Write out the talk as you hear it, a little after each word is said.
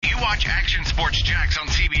Watch Action Sports Jax on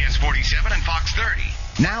CBS 47 and Fox 30.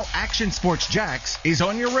 Now Action Sports Jax is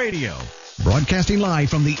on your radio. Broadcasting live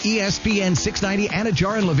from the ESPN 690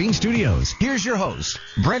 Anajar and Levine studios. Here's your host,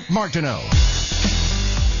 Brent Martineau.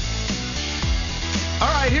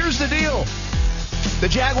 All right, here's the deal. The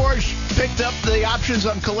Jaguars picked up the options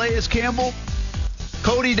on Calais Campbell.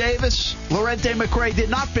 Cody Davis, Lorente McRae did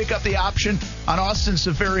not pick up the option on Austin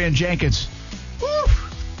Seferian-Jenkins. Whew,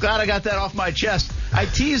 glad I got that off my chest. I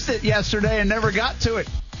teased it yesterday and never got to it.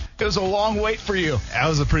 It was a long wait for you. That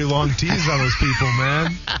was a pretty long tease on those people,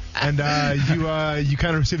 man. And you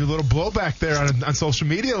kind of received a little blowback there on social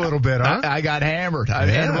media a little bit, huh? I got hammered.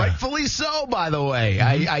 And rightfully so, by the way.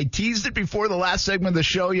 Mm-hmm. I teased it before the last segment of the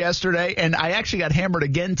show yesterday, and I actually got hammered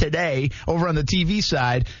again today over on the TV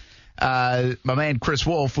side. My man Chris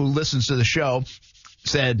Wolf, who listens to the show,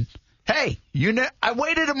 said, hey, I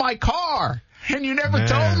waited in my car, and you never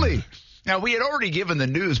told me. Now, we had already given the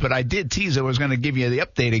news, but I did tease I was going to give you the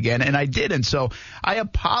update again, and I didn't. So I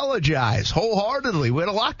apologize wholeheartedly. We had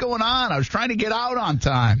a lot going on. I was trying to get out on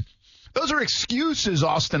time. Those are excuses,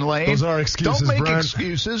 Austin Lane. Those are excuses, Don't make Brent.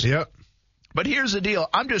 excuses. Yep. But here's the deal.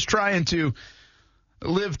 I'm just trying to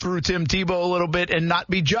live through Tim Tebow a little bit and not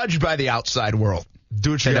be judged by the outside world.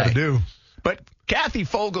 Do what you got to do. But Kathy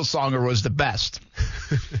Fogelsonger was the best.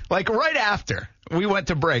 Like right after we went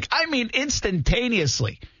to break. I mean,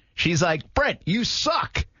 instantaneously. She's like, Brent, you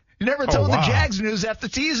suck. You never told the Jags news after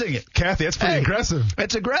teasing it. Kathy, that's pretty aggressive.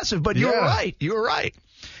 It's aggressive, but you're right. You're right.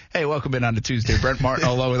 Hey, welcome in on a Tuesday. Brent Martin,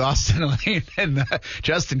 along with Austin Lane and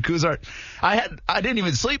Justin Kuzart. I didn't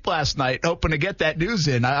even sleep last night hoping to get that news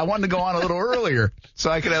in. I wanted to go on a little earlier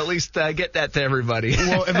so I could at least get that to everybody.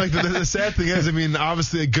 Well, and like the sad thing is, I mean,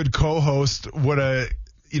 obviously a good co-host would have,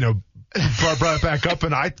 brought it back up,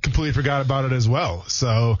 and I completely forgot about it as well.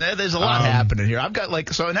 So there's a lot happening here. Now I've got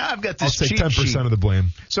this cheat sheet. I'll take 10% of the blame.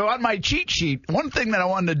 So on my cheat sheet, one thing that I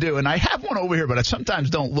wanted to do, and I have one over here, but I sometimes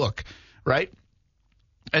don't look, right?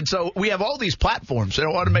 And so we have all these platforms, and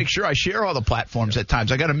I want to make sure I share all the platforms at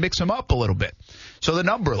times. I got to mix them up a little bit. So the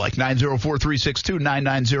number, like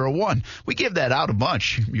 904-362-9901, we give that out a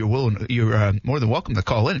bunch. You're more than welcome to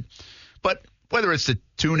call in. But whether it's the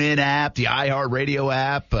TuneIn app, the iHeartRadio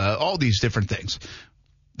app, all these different things,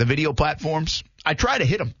 the video platforms, I try to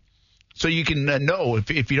hit them so you can know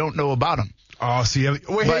if you don't know about them. Oh, so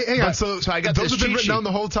hang on. So I got those this have been cheat written sheet. down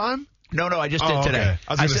the whole time? No, I just did today. Okay.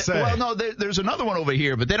 I was going to say. Well, no, there's another one over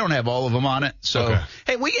here, but they don't have all of them on it. So,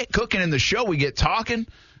 Hey, we get cooking in the show. We get talking,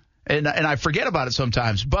 and I forget about it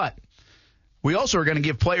sometimes. But we also are going to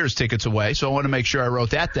give players tickets away, so I want to make sure I wrote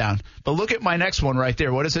that down. But look at my next one right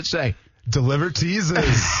there. What does it say? Deliver teases.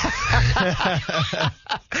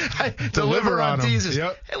 Deliver on teases.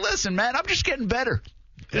 Yep. Hey, listen, man, I'm just getting better.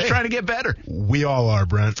 Just trying to get better. We all are,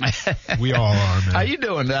 Brent. We all are, man. How you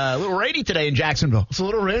doing? A little rainy today in Jacksonville. It's a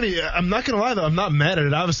little rainy. I'm not going to lie, though. I'm not mad at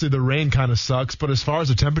it. Obviously, the rain kind of sucks. But as far as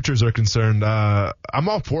the temperatures are concerned, I'm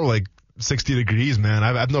all for, 60 degrees, man.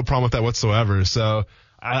 I have no problem with that whatsoever. So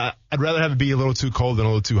I'd rather have it be a little too cold than a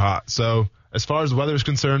little too hot. So as far as the weather is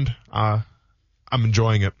concerned, I'm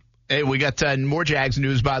enjoying it. Hey, we got more Jags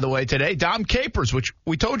news, by the way, today. Dom Capers, which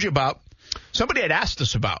we told you about. Somebody had asked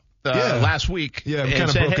us about. Last week. Yeah, we kind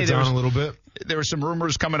of broke it down a little bit. There were some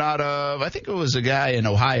rumors coming out of, I think it was a guy in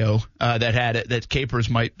Ohio that had it, that Capers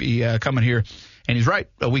might be coming here. And he's right.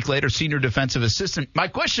 A week later, senior defensive assistant. My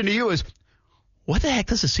question to you is, what the heck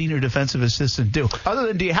does a senior defensive assistant do? Other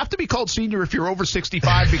than, do you have to be called senior if you're over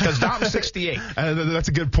 65? Because Dom's 68. That's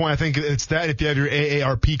a good point. I think it's that if you have your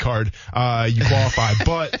AARP card, you qualify.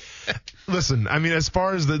 But listen, I mean, as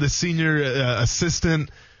far as the senior assistant,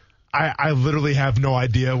 I literally have no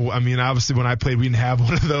idea. I mean, obviously when I played, we didn't have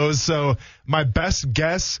one of those. So my best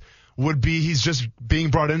guess would be he's just being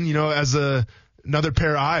brought in, as another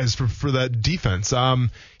pair of eyes for that defense.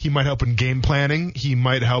 He might help in game planning. He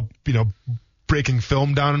might help, breaking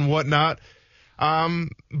film down and whatnot.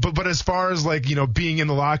 But as far as being in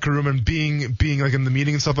the locker room and being like in the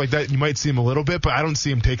meeting and stuff like that, you might see him a little bit, but I don't see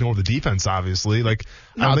him taking over the defense, obviously.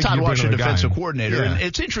 Todd Wash, defensive coordinator. Yeah. And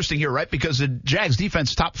it's interesting here, right? Because the Jags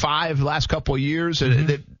defense top 5 the last couple of years.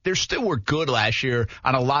 Mm-hmm. They still were good last year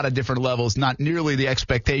on a lot of different levels. Not nearly the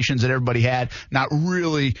expectations that everybody had. Not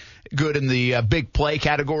really good in the big play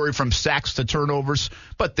category from sacks to turnovers.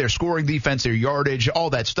 But their scoring defense, their yardage,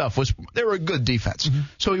 all that stuff they were a good defense. Mm-hmm.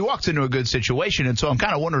 So he walks into a good situation. And so I'm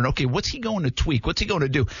kind of wondering, okay, what's he going to tweak? What's he going to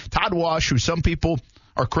do? Todd Wash, who some people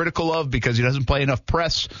are critical of because he doesn't play enough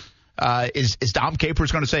press, is Dom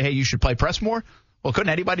Capers going to say, hey, you should play press more? Well,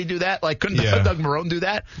 couldn't anybody do that? Couldn't Doug Marrone do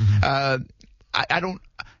that? Mm-hmm.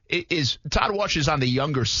 is Todd Wash is on the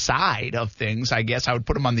younger side of things, I guess. I would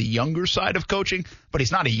put him on the younger side of coaching, but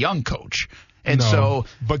he's not a young coach. And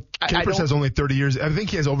but Capers has only 30 years. I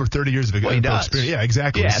think he has over 30 years of experience. Yeah,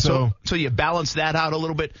 exactly. Yeah, so you balance that out a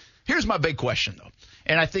little bit. Here's my big question, though.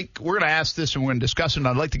 And I think we're going to ask this and we're going to discuss it, and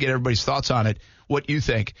I'd like to get everybody's thoughts on it, what you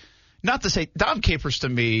think. Not to say Dom Capers, to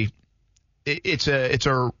me, it's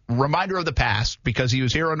a reminder of the past because he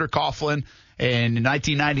was here under Coughlin, and in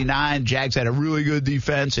 1999, Jags had a really good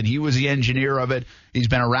defense, and he was the engineer of it. He's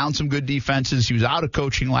been around some good defenses. He was out of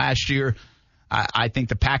coaching last year. I think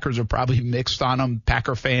the Packers are probably mixed on him,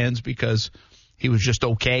 Packer fans, because he was just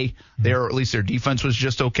okay there, or at least their defense was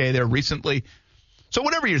just okay there recently. So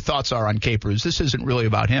whatever your thoughts are on Capers, this isn't really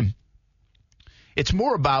about him. It's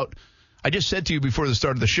more about, I just said to you before the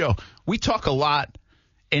start of the show, we talk a lot,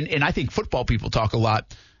 and I think football people talk a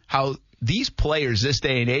lot, how these players this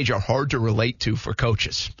day and age are hard to relate to for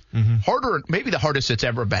coaches. Harder, maybe the hardest it's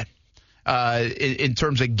ever been in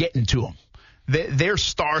terms of getting to them. Their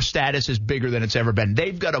star status is bigger than it's ever been.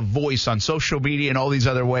 They've got a voice on social media and all these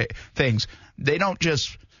other things. They don't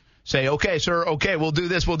just say, okay, sir, okay, we'll do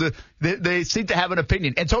this, we'll do. They seem to have an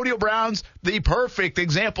opinion. Antonio Brown's the perfect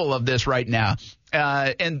example of this right now.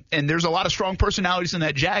 And there's a lot of strong personalities in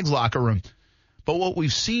that Jags locker room. But what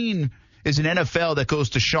we've seen is an NFL that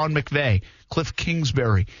goes to Sean McVay, Cliff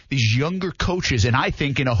Kingsbury, these younger coaches, and I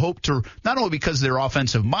think in a hope to, not only because they're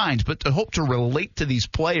offensive minds, but to hope to relate to these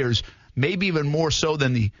players, maybe even more so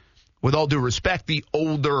than with all due respect, the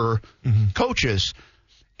older coaches.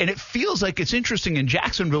 And it feels like it's interesting in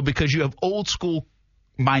Jacksonville because you have old school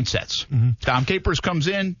mindsets. Dom Capers comes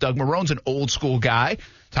in. Doug Marrone's an old school guy.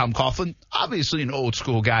 Tom Coughlin, obviously an old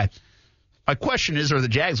school guy. My question is, are the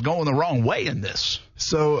Jags going the wrong way in this?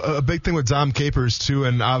 So a big thing with Dom Capers, too,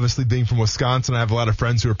 and obviously being from Wisconsin, I have a lot of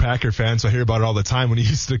friends who are Packer fans, so I hear about it all the time when he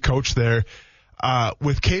used to coach there.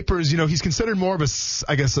 With Capers, he's considered more of a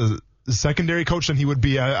secondary coach than he would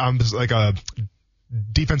be like a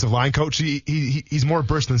defensive line coach. He's more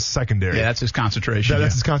burst than secondary. Yeah, that's his concentration.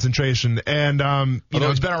 That's his concentration. And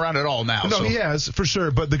he's been around it all now. No, so. He has for sure.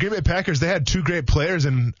 But the Green Bay Packers, they had two great players,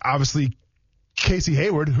 and obviously Casey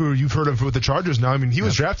Hayward, who you've heard of with the Chargers now. I mean, he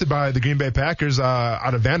was drafted by the Green Bay Packers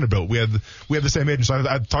out of Vanderbilt. We have the same agent, so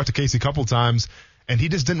I've talked to Casey a couple times, and he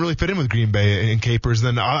just didn't really fit in with Green Bay and Capers.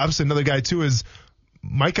 And then obviously another guy too is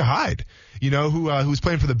Micah Hyde, who's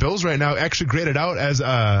playing for the Bills right now, actually graded out as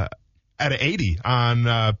at an 80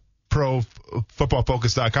 on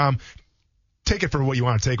ProFootballFocus.com. Take it for what you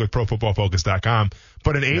want to take with ProFootballFocus.com,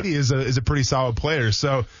 but an 80 is a pretty solid player.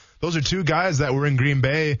 So those are two guys that were in Green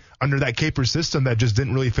Bay under that Capers system that just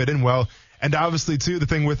didn't really fit in well. And obviously, too, the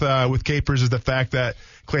thing with Capers is the fact that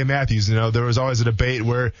Clay Matthews, there was always a debate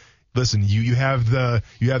where, listen, you have the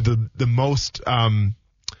most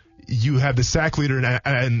you have the sack leader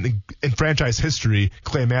in franchise history,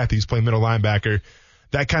 Clay Matthews, playing middle linebacker.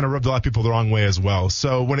 That kind of rubbed a lot of people the wrong way as well.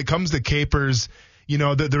 So when it comes to Capers,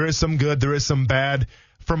 there is some good, there is some bad.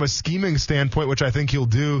 From a scheming standpoint, which I think he'll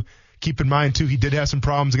do, keep in mind, too, he did have some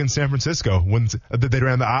problems against San Francisco when they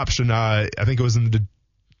ran the option. I think it was in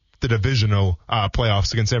the divisional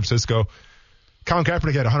playoffs against San Francisco. Colin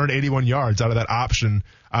Kaepernick had 181 yards out of that option,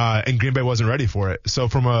 and Green Bay wasn't ready for it. So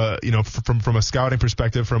from a scouting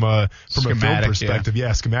perspective, from a film perspective,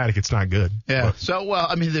 schematic, it's not good. Yeah. But. So, well,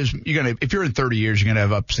 I mean, if you're in 30 years, you're gonna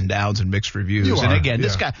have ups and downs and mixed reviews. And again,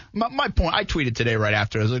 this guy, my point, I tweeted today right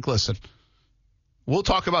after. I was like, listen, we'll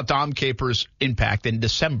talk about Dom Capers' impact in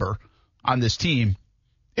December on this team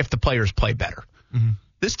if the players play better.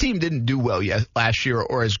 This team didn't do well last year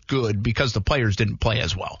or as good because the players didn't play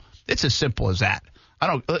as well. It's as simple as that.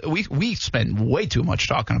 We spend way too much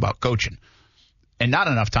talking about coaching and not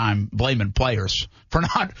enough time blaming players for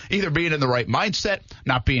not either being in the right mindset,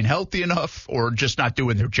 not being healthy enough, or just not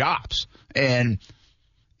doing their jobs. And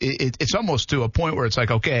it's almost to a point where it's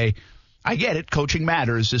like, okay, I get it. Coaching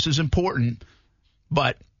matters. This is important.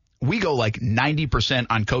 But we go like 90%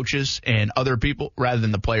 on coaches and other people rather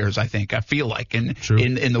than the players, I think. I feel like in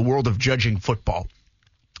the world of judging football,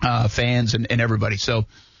 fans and everybody. So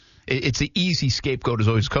it's the easy scapegoat is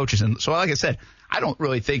always coaches. And so, like I said, I'm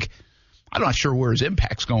not sure where his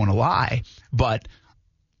impact's going to lie, but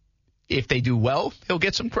if they do well, he'll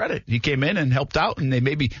get some credit. He came in and helped out, and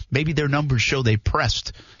maybe their numbers show they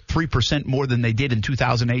pressed 3% more than they did in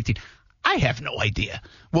 2018. I have no idea.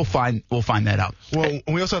 We'll find that out. Well,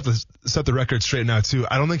 we also have to set the record straight now, too.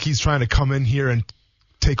 I don't think he's trying to come in here and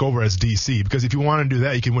take over as DC, because if you want to do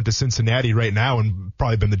that, you can went to Cincinnati right now and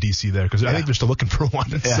probably been the DC there, because I think they're still looking for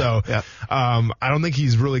one. I don't think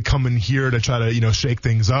he's really coming here to try to shake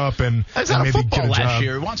things up and maybe get a job. Last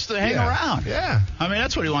year, he wants to hang around. Yeah, I mean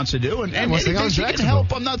that's what he wants to do, and wants to anything he can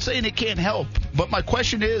help. I'm not saying it can't help, but my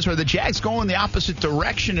question is, are the Jags going the opposite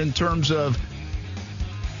direction in terms of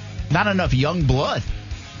not enough young blood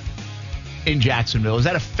in Jacksonville? Is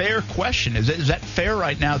that a fair question? Is that fair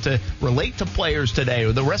right now to relate to players today?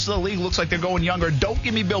 Or the rest of the league looks like they're going younger. Don't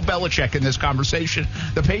give me Bill Belichick in this conversation.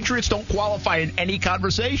 The Patriots don't qualify in any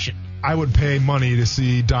conversation. I would pay money to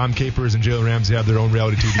see Dom Capers and Jalen Ramsey have their own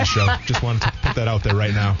reality TV show. Just wanted to put that out there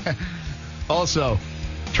right now. Also,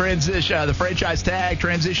 transition, the franchise tag,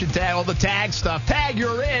 transition tag, all the tag stuff. Tag,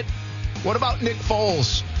 you're it. What about Nick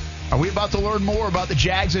Foles? Are we about to learn more about the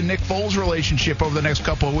Jags and Nick Foles relationship over the next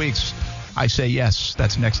couple of weeks? I say yes.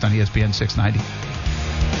 That's next on ESPN 690.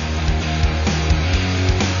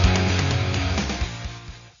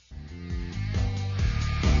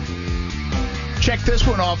 Check this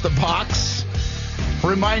one off the box.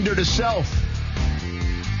 Reminder to self.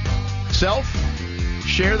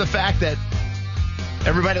 Share the fact that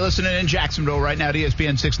everybody listening in Jacksonville right now at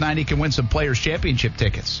ESPN 690 can win some Players Championship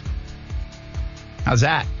tickets. How's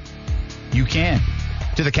that? You can.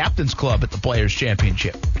 To the Captain's Club at the Players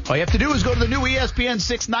Championship. All you have to do is go to the new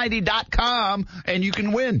ESPN690.com and you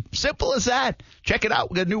can win. Simple as that. Check it out.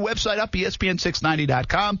 We got a new website up,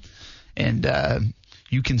 ESPN690.com, and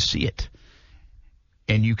you can see it.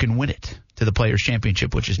 And you can win it to the Players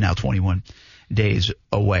Championship, which is now 21 days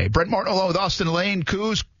away. Brent Martin along with Austin Lane.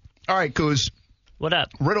 Coos. All right, Coos. What up?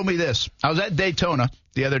 Riddle me this. I was at Daytona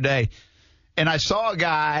the other day, and I saw a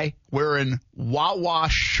guy wearing Wawa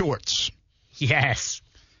shorts. Yes.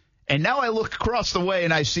 And now I look across the way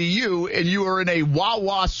and I see you, and you are in a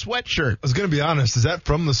Wawa sweatshirt. I was going to be honest. Is that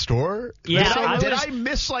from the store? Yeah. Did I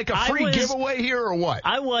miss like a free giveaway here or what?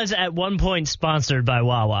 I was at one point sponsored by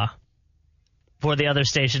Wawa for the other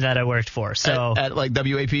station that I worked for. So at like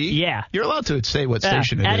WAP? Yeah. You're allowed to say what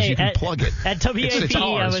station it is. You can plug it. At WAP, it's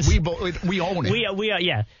ours. We own it.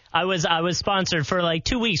 Yeah. I was sponsored for like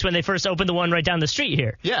 2 weeks when they first opened the one right down the street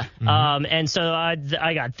here. Yeah. And so I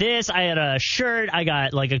got this. I had a shirt. I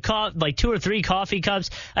got like 2 or 3 coffee cups.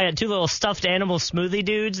 I had 2 little stuffed animal smoothie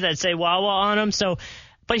dudes that say Wawa on them. So,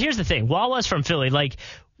 but here's the thing. Wawa's from Philly. Like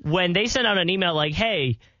when they sent out an email like,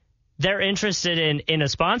 hey, they're interested in a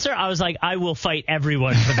sponsor, I was like, I will fight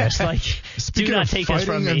everyone for this. Like, Speaking do not of take this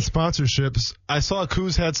from fighting me. and sponsorships, I saw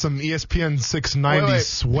Kuz had some ESPN 690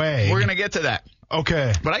 swag. We're going to get to that.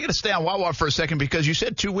 Okay. But I got to stay on Wawa for a second because you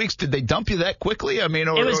said 2 weeks. Did they dump you that quickly? I mean,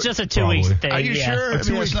 it was just a 2 week thing. Are you sure? A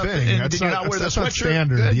 2 week thing. Did you not wear the that's sweatshirt? not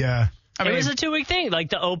standard. Good. Yeah. I mean, it was a 2 week thing, like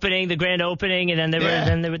the opening, the grand opening, and then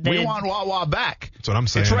we want Wawa back. That's what I'm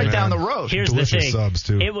saying. It's right man. down the road. Here's Delicious the thing. subs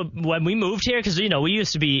too. When we moved here, because we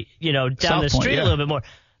used to be down South the Point, street a little bit more.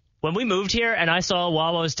 When we moved here and I saw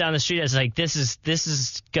Wawa's down the street, I was like, this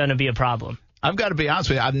is gonna be a problem. I've got to be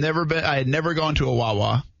honest with you. I had never gone to a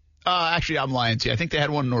Wawa. Actually, I'm lying to you. I think they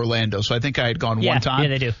had one in Orlando, so I think I had gone one time. Yeah,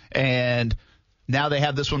 they do. And now they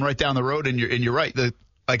have this one right down the road, and you're right.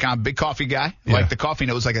 Like I'm a big coffee guy. Yeah. Like the coffee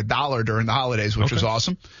note was like $1 during the holidays, which was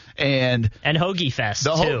awesome. And Hoagie Fest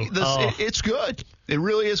too. It's good. It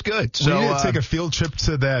really is good. So we need to take a field trip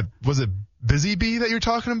to that. Was it Busy Bee that you're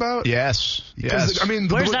talking about? Yes. I mean,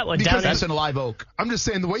 where's that one? Down that's in Live Oak. I'm just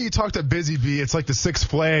saying the way you talked at Busy Bee, it's like the Six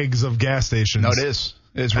Flags of gas stations. No, it is.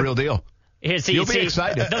 It's real deal. You'll be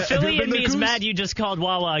excited. The Philly in me is mad you just called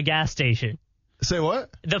Wawa a gas station. Say what?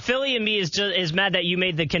 The Philly in me is mad that you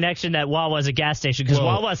made the connection that Wawa is a gas station, because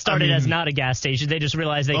Wawa started as not a gas station. They just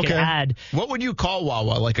realized they could add. What would you call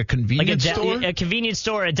Wawa? Like a convenience store? A convenience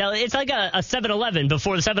store, a deli. It's like a 7-Eleven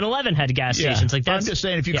before the 7-Eleven had gas stations. Like I'm just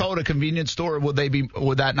saying, if you call it a convenience store, would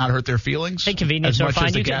that not hurt their feelings? A convenience store, as much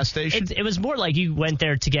as the gas station? It was more like you went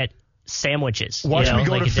there to get sandwiches. Watch me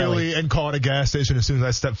go to Philly and call it a gas station as soon as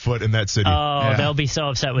I step foot in that city. Oh, they'll be so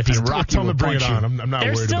upset with you. Tell them to bring it on. I'm not worried about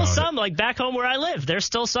it. There's still some, like back home where I live, there's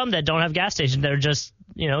still some that don't have gas stations. They're just,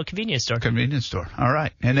 a convenience store. Convenience store. All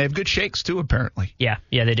right. And they have good shakes, too, apparently. Yeah,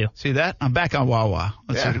 they do. See that? I'm back on Wawa.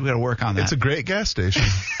 We got to work on that. It's a great gas station.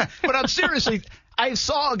 But I'm seriously... I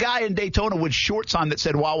saw a guy in Daytona with shorts on that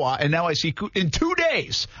said Wawa, and now I see in 2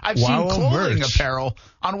 days I've seen clothing apparel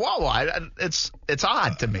on Wawa. It's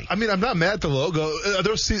odd to me. I mean, I'm not mad at the logo. Are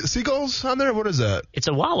there seagulls on there? What is that? It's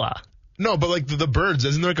a Wawa. No, but like the birds.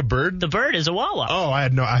 Isn't there like a bird? The bird is a Wawa. Oh, I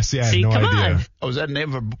had no idea. Come on. Oh, is that the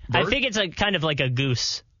name of a bird? I think it's a kind of like a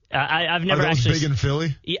goose. I've never Are those actually big in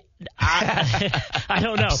Philly? Yeah, I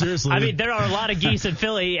don't know. Seriously. I mean, there are a lot of geese in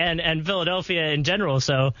Philly and Philadelphia in general,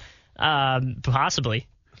 so possibly.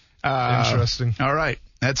 Interesting. All right.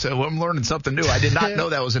 That's I'm learning something new. I did not know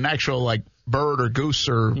that was an actual bird or goose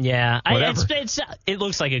or whatever. It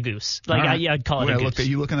looks like a goose. I'd call it a goose. Are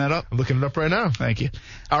you looking that up? I'm looking it up right now. Thank you.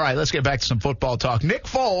 All right, let's get back to some football talk. Nick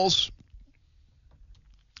Foles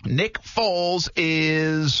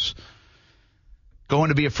is going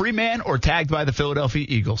to be a free man or tagged by the Philadelphia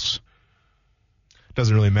Eagles.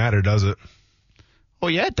 Doesn't really matter, does it? Well,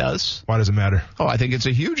 yeah, it does. Why does it matter? Oh, I think it's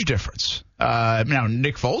a huge difference. Now,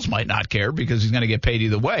 Nick Foles might not care because he's going to get paid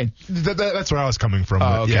either way. That's where I was coming from.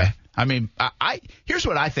 Oh, okay. Yeah. I mean, here's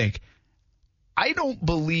what I think. I think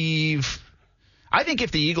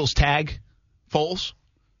if the Eagles tag Foles,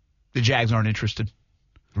 the Jags aren't interested.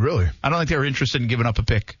 Really? I don't think they're interested in giving up a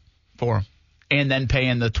pick for him and then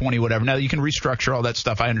paying the 20 whatever. Now, you can restructure all that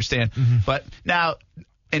stuff. I understand. Mm-hmm. But now,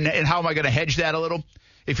 and how am I going to hedge that a little?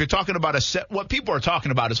 If you're talking about what people are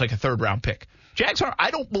talking about is like a third-round pick.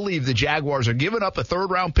 I don't believe the Jaguars are giving up a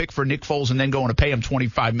third-round pick for Nick Foles and then going to pay him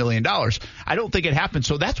 $25 million. I don't think it happens.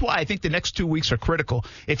 So that's why I think the next 2 weeks are critical.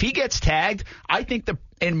 If he gets tagged, I think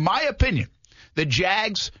in my opinion, the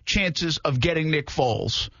Jags' chances of getting Nick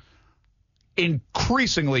Foles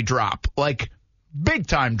increasingly drop,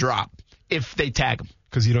 big-time drop, if they tag him.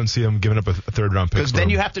 Because you don't see them giving up a third-round pick. Because then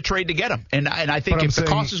you have to trade to get him. And I think if the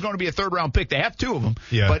cost is going to be a third-round pick, they have two of them.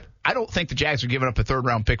 Yeah. But I don't think the Jags are giving up a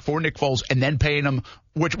third-round pick for Nick Foles and then paying him,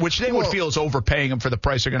 which they would feel is overpaying him for the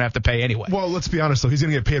price they're going to have to pay anyway. Well, let's be honest, though. He's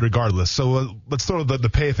going to get paid regardless. So let's throw the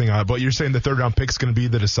pay thing out. But you're saying the third-round pick is going to be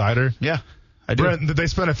the decider? Yeah, I do. Brent, did they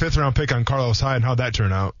spend a fifth-round pick on Carlos Hyde, and how'd that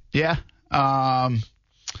turn out? Yeah.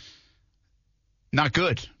 Not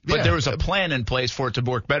good, but there was a plan in place for it to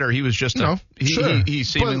work better. He was just he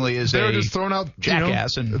seemingly is they're just throwing out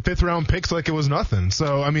jackass and fifth round picks like it was nothing.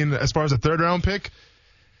 So I mean, as far as a third round pick,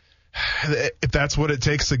 if that's what it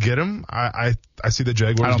takes to get him, I see the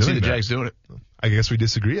Jaguars. I don't doing see the Jags doing it. I guess we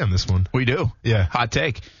disagree on this one. We do. Yeah. Hot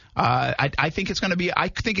take. I think it's going to be. I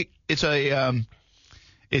think it's a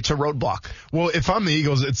roadblock. Well, if I'm the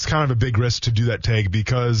Eagles, it's kind of a big risk to do that tag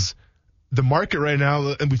because the market right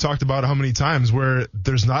now, and we talked about it how many times, where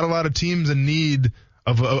there's not a lot of teams in need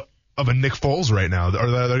of a Nick Foles right now, or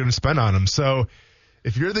that they're going to spend on him. So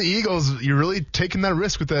if you're the Eagles, you're really taking that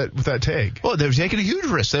risk with that tag. Well, they're taking a huge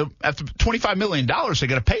risk. After $25 million, they're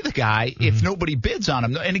going to pay the guy if nobody bids on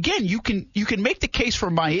him. And again, you can make the case for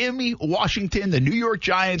Miami, Washington, the New York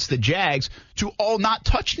Giants, the Jags to all not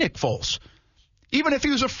touch Nick Foles, even if he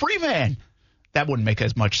was a free man. That wouldn't make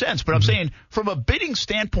as much sense. But I'm saying from a bidding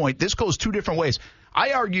standpoint, this goes two different ways.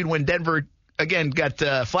 I argued when Denver, again, got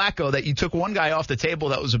Flacco that you took one guy off the table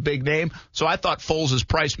that was a big name. So I thought Foles'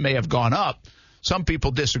 price may have gone up. Some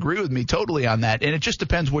people disagree with me totally on that. And it just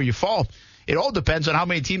depends where you fall. It all depends on how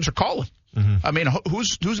many teams are calling. Mm-hmm. I mean,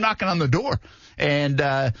 who's knocking on the door? And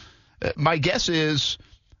my guess is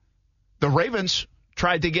the Ravens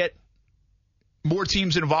tried to get more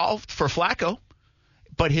teams involved for Flacco.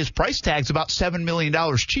 But his price tag's about $7 million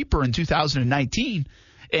cheaper in 2019.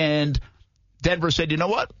 And Denver said, you know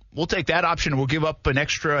what? We'll take that option and we'll give up an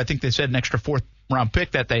extra, I think they said an extra fourth-round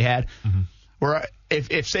pick that they had. Mm-hmm. Where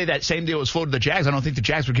if, say, that same deal was floated to the Jags, I don't think the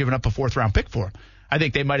Jags were giving up a fourth-round pick for him. I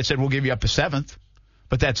think they might have said, we'll give you up a seventh.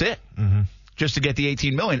 But that's it. Mm-hmm. Just to get the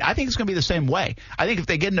 $18 million. I think it's going to be the same way. I think if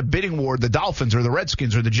they get in a bidding war, the Dolphins or the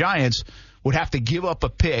Redskins or the Giants would have to give up a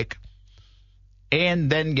pick and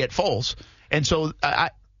then get Foles. And so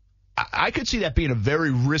I could see that being a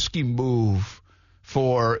very risky move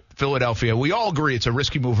for Philadelphia. We all agree it's a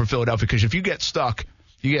risky move for Philadelphia because if you get stuck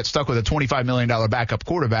with a $25 million backup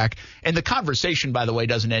quarterback. And the conversation, by the way,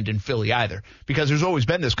 doesn't end in Philly either because there's always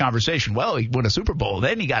been this conversation. Well, he won a Super Bowl.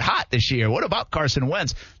 Then he got hot this year. What about Carson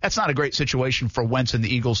Wentz? That's not a great situation for Wentz and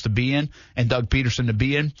the Eagles to be in and Doug Peterson to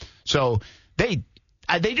be in. So they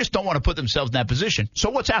just don't want to put themselves in that position. So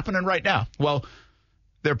what's happening right now? Well,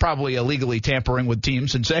 they're probably illegally tampering with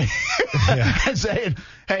teams and saying,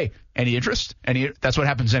 hey, any interest? That's what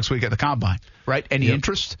happens next week at the Combine, right? Any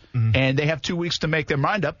interest? Mm-hmm. And they have 2 weeks to make their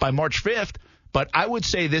mind up by March 5th. But I would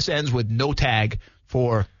say this ends with no tag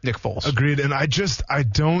for Nick Foles. Agreed. And I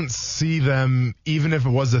don't see them, even if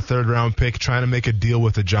it was a third-round pick, trying to make a deal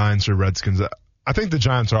with the Giants or Redskins. I think the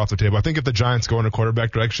Giants are off the table. I think if the Giants go in a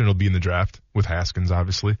quarterback direction, it'll be in the draft with Haskins,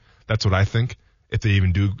 obviously. That's what I think, if they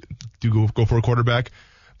even do go for a quarterback.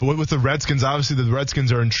 But with the Redskins, obviously the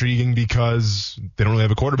Redskins are intriguing because they don't really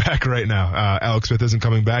have a quarterback right now. Alex Smith isn't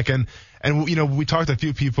coming back. And you know, we talked to a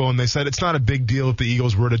few people, and they said it's not a big deal if the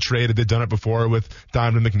Eagles were to trade. They've done it before with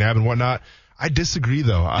Donovan McNabb and whatnot. I disagree,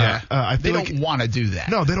 though. Yeah. I feel they don't want to do that.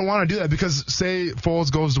 No, they don't want to do that because, say,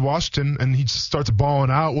 Foles goes to Washington and he starts balling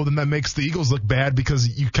out, well, then that makes the Eagles look bad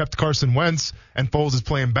because you kept Carson Wentz and Foles is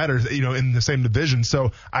playing better, you know, in the same division.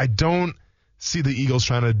 So I don't see the Eagles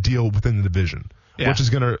trying to deal within the division, which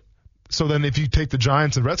is going to – so then if you take the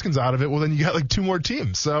Giants and Redskins out of it, well, then you got like 2 more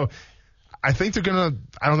teams. So I think they're going to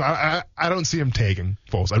 – I don't see them taking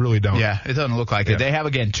Foles. I really don't. Yeah, it doesn't look like it. They have,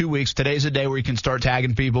 again, 2 weeks. Today's a day where you can start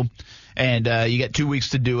tagging people, and you get 2 weeks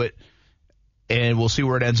to do it, and we'll see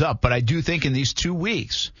where it ends up. But I do think in these 2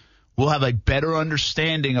 weeks we'll have a better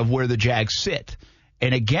understanding of where the Jags sit.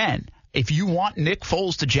 And, again, if you want Nick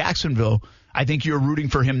Foles to Jacksonville, I think you're rooting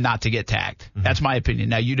for him not to get tagged. Mm-hmm. That's my opinion.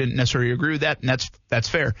 Now, you didn't necessarily agree with that, and that's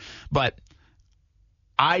fair. But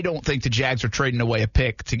I don't think the Jags are trading away a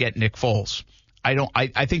pick to get Nick Foles.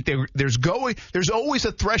 I think there's always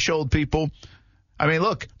a threshold, people. I mean,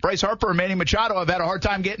 look, Bryce Harper and Manny Machado have had a hard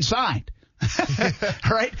time getting signed.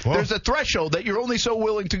 Right? Well, there's a threshold that you're only so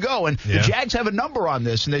willing to go. And the Jags have a number on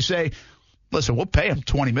this, and they say, listen, we'll pay him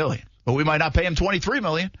 $20 million, but we might not pay him $23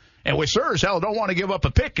 million. And we sure as hell don't want to give up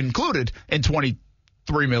a pick included in $23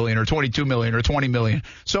 million or $22 million or $20 million.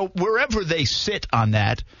 So wherever they sit on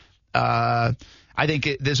that, I think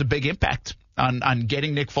there's a big impact on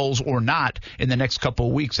getting Nick Foles or not in the next couple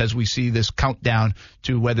of weeks as we see this countdown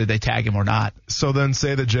to whether they tag him or not. So then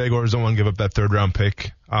say the Jaguars don't want to give up that 3rd-round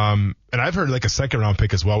pick. And I've heard like a 2nd-round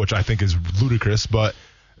pick as well, which I think is ludicrous. But,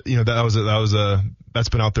 that's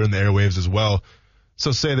been out there in the airwaves as well.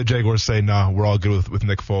 So say the Jaguars say, no, we're all good with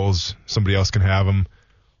Nick Foles. Somebody else can have him.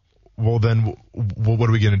 Well, then what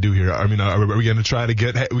are we going to do here? I mean, are we going to try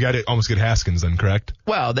to we got to almost get Haskins then, correct?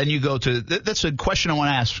 Well, then you go to, that's a question I want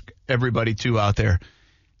to ask everybody too out there.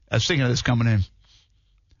 I was thinking of this coming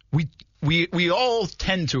in. We all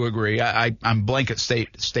tend to agree. I'm blanket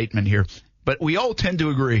statement here, but we all tend to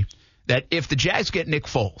agree that if the Jags get Nick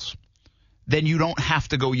Foles, then you don't have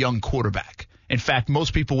to go young quarterback. In fact,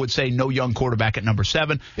 most people would say no young quarterback at number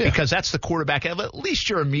 7 because that's the quarterback of at least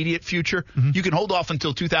your immediate future. Mm-hmm. You can hold off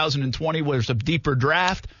until 2020 where there's a deeper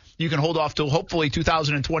draft. You can hold off till hopefully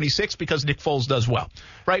 2026 because Nick Foles does well.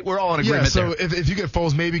 Right? We're all in agreement there. So if you get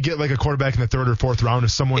Foles, maybe get like a quarterback in the 3rd or 4th round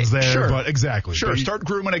if someone's there. Sure. But exactly. Sure. Start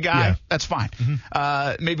grooming a guy. Yeah. That's fine.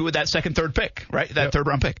 Mm-hmm. Maybe with that 2nd, 3rd pick, right? That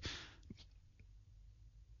 3rd-round pick.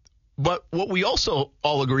 But what we also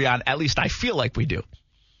all agree on, at least I feel like we do,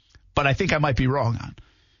 but I think I might be wrong on,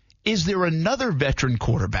 is there another veteran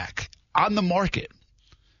quarterback on the market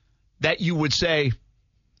that you would say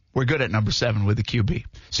we're good at number 7 with the QB?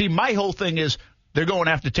 See, my whole thing is they're going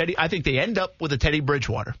after Teddy. I think they end up with a Teddy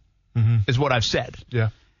Bridgewater, is what I've said. Yeah.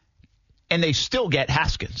 And they still get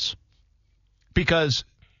Haskins because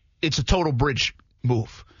it's a total bridge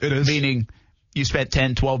move. It is. Meaning you spent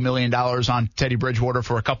 $10, $12 million on Teddy Bridgewater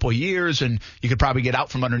for a couple of years, and you could probably get out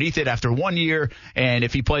from underneath it after 1 year. And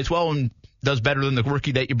if he plays well and does better than the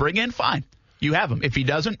rookie that you bring in, fine. You have him. If he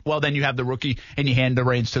doesn't, well, then you have the rookie, and you hand the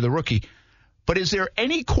reins to the rookie. But is there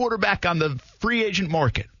any quarterback on the free agent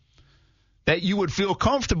market that you would feel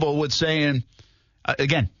comfortable with saying,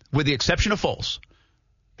 again, with the exception of Foles,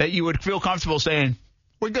 that you would feel comfortable saying,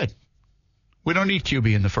 we're good. We don't need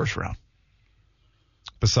QB in the 1st round?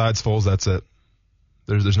 Besides Foles, that's it.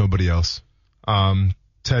 There's nobody else.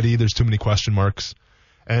 Teddy, there's too many question marks.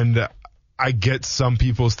 And I get some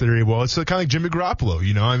people's theory, well, it's kind of like Jimmy Garoppolo.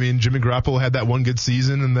 You know, I mean, Jimmy Garoppolo had that one good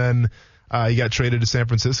season, and then he got traded to San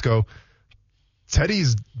Francisco.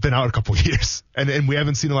 Teddy's been out a couple of years, and we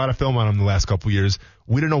haven't seen a lot of film on him the last couple of years.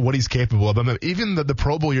 We don't know what he's capable of. I mean, even the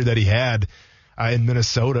Pro Bowl year that he had in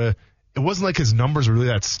Minnesota, it wasn't like his numbers were really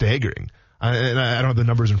that staggering. And I don't have the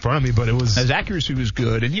numbers in front of me, but it was... His accuracy was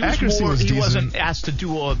good, and he wasn't asked to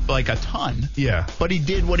do a ton. Yeah. But he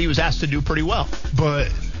did what he was asked to do pretty well. But...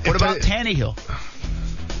 What about Tannehill?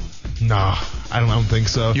 No, I don't think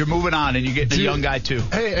so. You're moving on, and you get the young guy, too.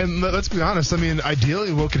 Hey, and let's be honest. I mean,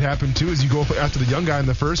 ideally what could happen, too, is you go after the young guy in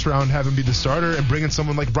the 1st round, have him be the starter, and bring in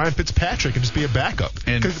someone like Ryan Fitzpatrick and just be a backup.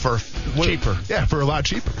 And for cheaper. Yeah, for a lot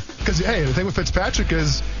cheaper. Because, hey, the thing with Fitzpatrick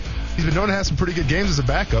is he's been known to have some pretty good games as a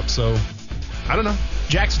backup, so... I don't know.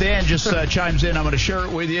 Jack Stan just chimes in. I'm going to share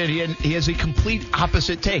it with you. He has a complete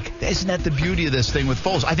opposite take. Isn't that the beauty of this thing with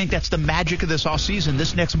Foles? I think that's the magic of this offseason,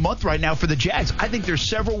 this next month right now for the Jags. I think there's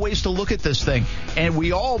several ways to look at this thing, and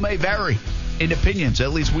we all may vary in opinions.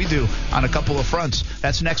 At least we do on a couple of fronts.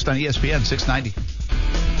 That's next on ESPN 690.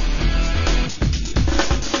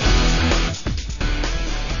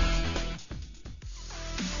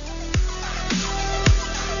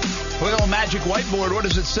 Look at the magic whiteboard. What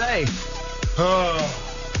does it say?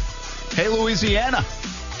 Hey, Louisiana.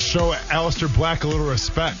 Show Alistair Black a little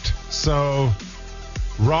respect. So,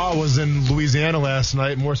 Raw was in Louisiana last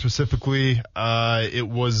night. More specifically, it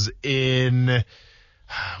was in, I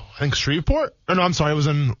think, Shreveport? Oh, no, I'm sorry. It was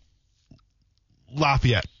in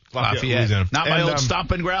Lafayette. Louisiana. Not my old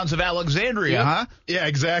stomping grounds of Alexandria, huh? Yeah,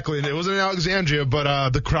 exactly. And it wasn't in Alexandria,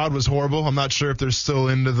 but the crowd was horrible. I'm not sure if they're still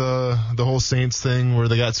into the whole Saints thing where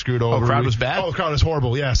they got screwed over. The crowd was bad? Oh, the crowd was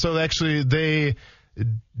horrible, yeah. So actually they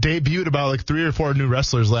debuted about like 3 or 4 new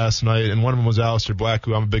wrestlers last night, and one of them was Aleister Black,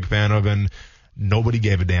 who I'm a big fan of, and nobody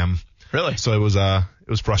gave a damn. Really? So it was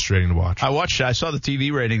frustrating to watch. I saw the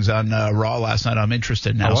TV ratings on Raw last night. I'm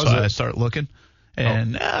interested now, so I started looking.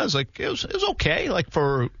 And I was like, it was okay, like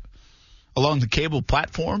for along the cable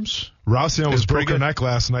platforms. Rousey almost broke her neck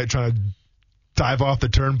last night trying to dive off the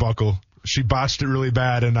turnbuckle. She botched it really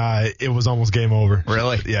bad, and it was almost game over.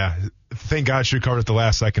 Really? Yeah. Thank God she recovered at the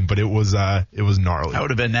last second, but it was gnarly. That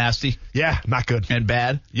would have been nasty. Yeah, not good. And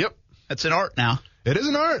bad. Yep. That's an art now. It is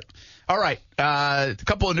an art. All right. A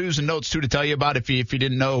couple of news and notes, too, to tell you about if you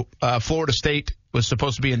didn't know. Florida State was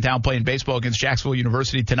supposed to be in town playing baseball against Jacksonville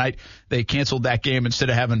University tonight. They canceled that game instead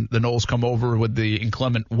of having the Noles come over with the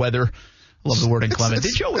inclement weather. Love the word inclement.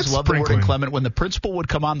 Did you always love the word inclement when the principal would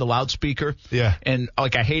come on the loudspeaker? Yeah. And I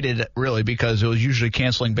hated it really because it was usually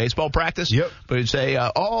canceling baseball practice. Yep. But he'd say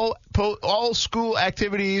all school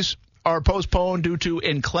activities are postponed due to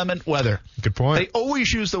inclement weather. Good point. They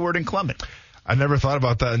always use the word inclement. I never thought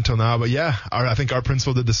about that until now, but yeah, I think our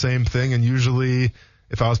principal did the same thing, and usually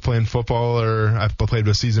if I was playing football or I played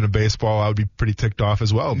a season of baseball, I would be pretty ticked off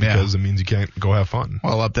as well because it means you can't go have fun.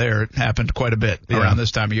 Well, up there it happened quite a bit around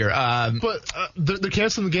this time of year. But they're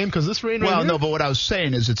canceling the game because this rain. Well, no, but what I was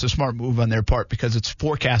saying is it's a smart move on their part because it's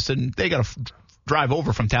forecasted and they got to drive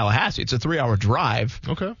over from Tallahassee. It's a 3-hour drive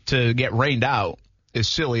to get rained out. Is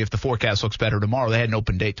silly if the forecast looks better tomorrow. They had an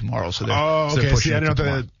open date tomorrow, so they're pushing I it didn't to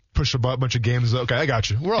have to push a bunch of games. Okay, I got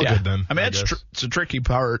you. We're all good then. I mean, it's a tricky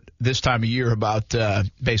part this time of year about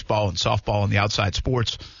baseball and softball and the outside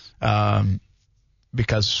sports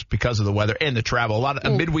because of the weather and the travel. A lot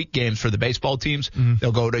of midweek games for the baseball teams,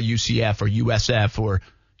 they'll go to UCF or USF or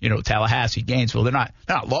Tallahassee, Gainesville. They're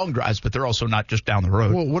not long drives, but they're also not just down the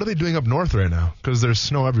road. Well, what are they doing up north right now? Because there's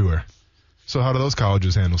snow everywhere. So how do those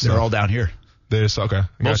colleges handle stuff? They're all down here. Okay.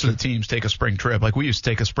 Most of the teams take a spring trip. Like we used to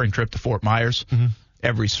take a spring trip to Fort Myers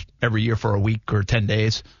every year for a week or 10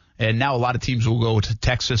 days. And now a lot of teams will go to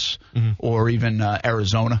Texas or even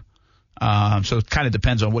Arizona. So it kind of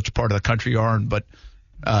depends on which part of the country you are in. But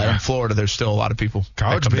in Florida, there's still a lot of people.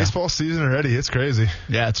 College baseball season already. It's crazy.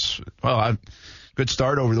 Yeah, good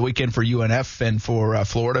start over the weekend for UNF and for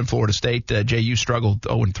Florida and Florida State. JU struggled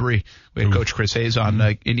 0-3. We had Coach Chris Hayes on.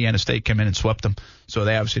 Indiana State came in and swept them. So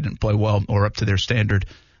they obviously didn't play well or up to their standard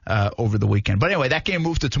over the weekend. But anyway, that game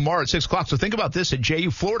moved to tomorrow at 6 o'clock. So think about this at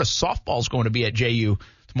JU. Florida softball is going to be at JU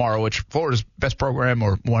tomorrow, which Florida's best program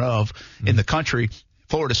or one of in the country.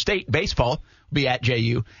 Florida State baseball will be at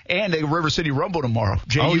JU. And a River City Rumble tomorrow.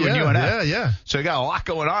 JU and UNF. Yeah. So you got a lot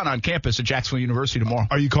going on campus at Jacksonville University tomorrow.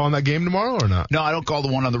 Are you calling that game tomorrow or not? No, I don't call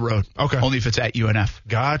the one on the road. Okay. Only if it's at UNF.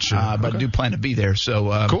 Gotcha. But I do plan to be there.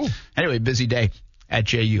 So cool. Anyway, busy day at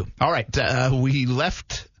JU. All right. We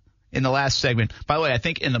left in the last segment. By the way, I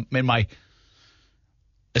think in my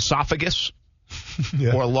esophagus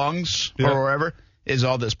or lungs or wherever is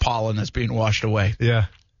all this pollen that's being washed away. Yeah.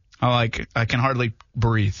 I can hardly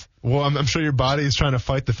breathe. Well, I'm sure your body is trying to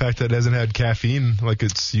fight the fact that it hasn't had caffeine like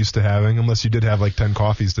it's used to having, unless you did have like 10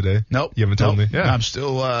 coffees today. Nope. You haven't told me. Yeah. I'm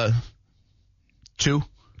still 2.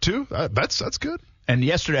 2? That's good. And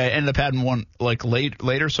yesterday I ended up having one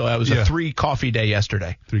later, so I was a 3 coffee day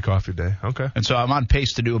yesterday. 3 coffee day. Okay. And so I'm on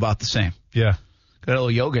pace to do about the same. Yeah. Got a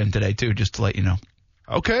little yoga in today too, just to let you know.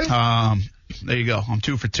 Okay. There you go. I'm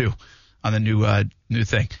 2 for 2 on the new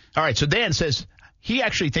thing. All right. So Dan says he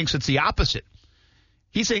actually thinks it's the opposite.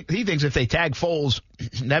 He thinks if they tag Foles,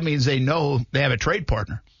 that means they know they have a trade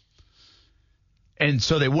partner. And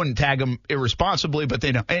so they wouldn't tag him irresponsibly, but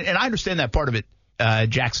they know. And I understand that part of it.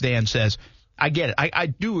 Jax Dan says, I get it. I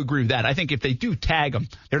do agree with that. I think if they do tag him,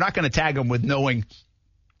 they're not going to tag him with knowing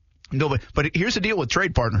nobody. But here's the deal with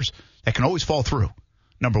trade partners that can always fall through,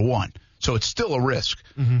 number one. So it's still a risk.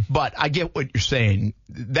 But I get what you're saying.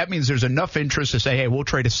 That means there's enough interest to say, hey, we'll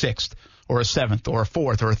trade a 6th or a 7th or a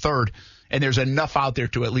 4th or a 3rd. And there's enough out there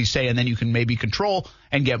to at least say, and then you can maybe control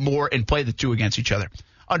and get more and play the 2 against each other.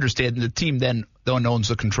 Understand the team then owns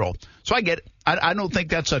the control. So I get it. I don't think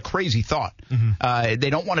that's a crazy thought. They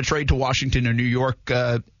don't want to trade to Washington or New York,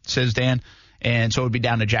 says Dan. And so it would be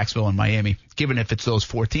down to Jacksonville and Miami, given if it's those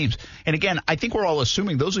 4 teams. And again, I think we're all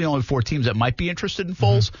assuming those are the only 4 teams that might be interested in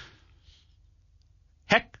Foles.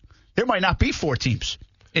 Heck, there might not be 4 teams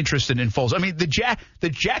interested in Foles. I mean, the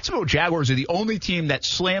Jacksonville Jaguars are the only team that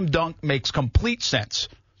slam dunk makes complete sense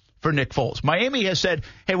for Nick Foles. Miami has said,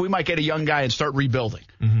 hey, we might get a young guy and start rebuilding.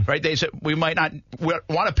 Right? They said we might not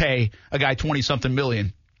want to pay a guy $20-something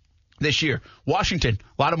million this year. Washington,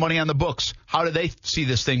 a lot of money on the books. How do they see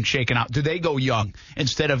this thing shaking out? Do they go young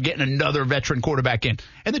instead of getting another veteran quarterback in?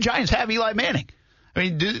 And the Giants have Eli Manning. I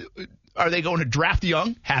mean, are they going to draft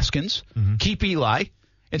young, Haskins, keep Eli,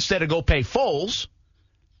 instead of go pay Foles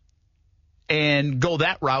and go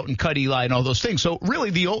that route and cut Eli and all those things? So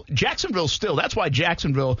really, Jacksonville still, that's why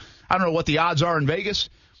Jacksonville, I don't know what the odds are in Vegas,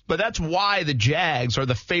 but that's why the Jags are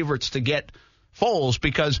the favorites to get Foles,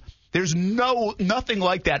 because there's nothing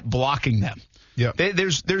like that blocking them. Yeah.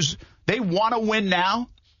 They want to win now,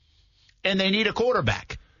 and they need a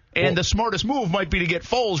quarterback. And the smartest move might be to get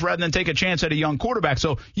Foles rather than take a chance at a young quarterback.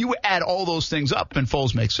 So you add all those things up, and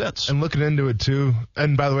Foles makes sense. And looking into it, too,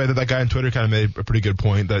 and by the way, that guy on Twitter kind of made a pretty good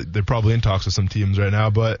point that they're probably in talks with some teams right now,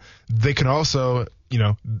 but they can also,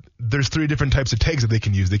 there's 3 different types of tags that they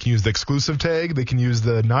can use. They can use the exclusive tag, they can use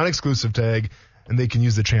the non-exclusive tag, and they can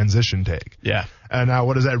use the transition tag. Yeah. And now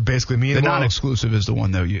what does that basically mean? The non-exclusive is the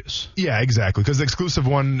one they'll use. Yeah, exactly. Because the exclusive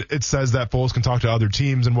one, it says that Foles can talk to other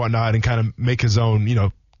teams and whatnot and kind of make his own,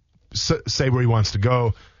 say where he wants to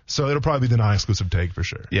go. So it'll probably be the non-exclusive tag for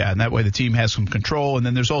sure. Yeah, and that way the team has some control. And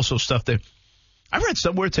then there's also stuff that I read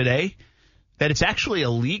somewhere today that it's actually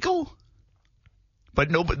illegal, but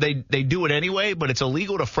they do it anyway, but it's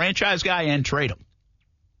illegal to franchise guy and trade him.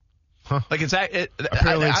 Huh. Like I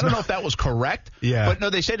don't know if that was correct. Yeah. But no,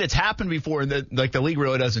 they said it's happened before, and the league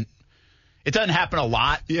really doesn't. It doesn't happen a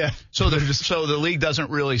lot. Yeah. So the league doesn't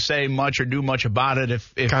really say much or do much about it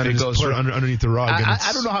if kind it of goes put it underneath the rug.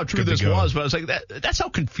 I don't know how true this was, but I was like, that's how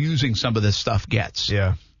confusing some of this stuff gets.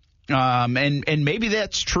 Yeah. And maybe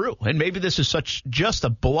that's true, and maybe this is just a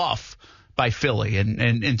bluff by Philly, and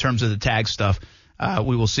in terms of the tag stuff,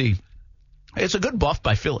 we will see. It's a good bluff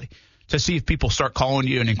by Philly to see if people start calling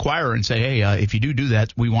you and inquire and say, hey, if you do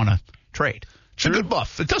that, we want to trade. It's a good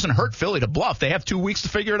bluff. It doesn't hurt Philly to bluff. They have 2 weeks to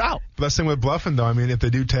figure it out. Best thing with bluffing, though, I mean, if they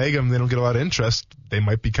do tag them, they don't get a lot of interest. They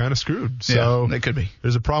might be kind of screwed. So yeah, they could be.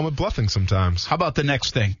 There's a problem with bluffing sometimes. How about the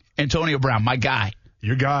next thing? Antonio Brown, my guy.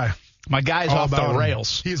 Your guy. My guy's All off the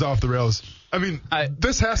rails. He's off the rails. I mean,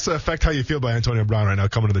 this has to affect how you feel about Antonio Brown right now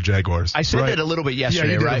coming to the Jaguars. I said that a little bit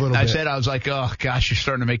yesterday, right? I was like, oh, gosh, you're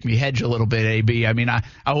starting to make me hedge a little bit, AB. I mean,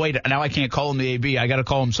 wait, now I can't call him the AB. I got to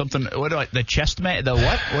call him something. The chest man? The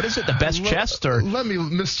what? What is it? The best chest? Or let me,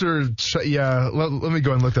 let me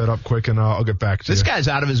go and look that up quick, and I'll get back to you. This guy's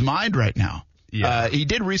out of his mind right now. Yeah. He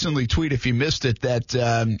did recently tweet, if you missed it,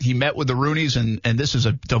 that he met with the Rooneys, and this is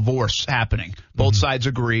a divorce happening. Both sides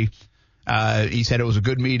agree. He said it was a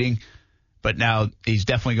good meeting, but now he's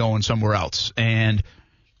definitely going somewhere else. And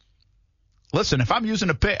listen, if I'm using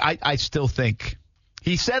a pick, I still think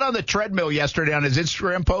he said on the treadmill yesterday on his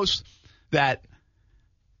Instagram post that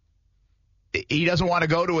he doesn't want to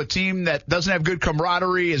go to a team that doesn't have good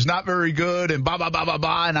camaraderie, is not very good, and blah, blah, blah, blah,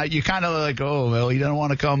 blah. And you kind of like, oh, well, he doesn't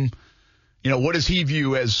want to come. What does he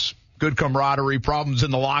view as good camaraderie, problems in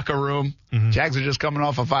the locker room? Jags are just coming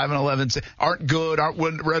off a 5-11, aren't good,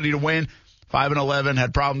 aren't ready to win. 5-11,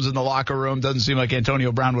 had problems in the locker room. Doesn't seem like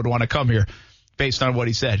Antonio Brown would want to come here based on what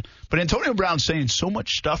he said. But Antonio Brown's saying so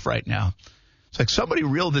much stuff right now. It's like somebody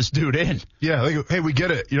reel this dude in. Yeah, like, hey, we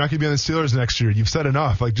get it. You're not going to be on the Steelers next year. You've said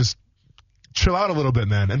enough. Like, just chill out a little bit,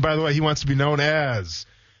 man. And by the way, he wants to be known as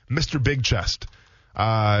Mr. Big Chest.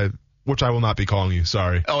 Which I will not be calling you.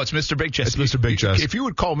 Sorry. Oh, it's Mr. Big Chest. It's Mr. Big Chest. If you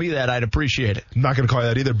would call me that, I'd appreciate it. I'm not going to call you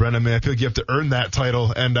that either, Brendan. I mean, I feel like you have to earn that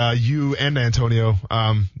title, and you and Antonio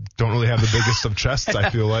don't really have the biggest of chests, I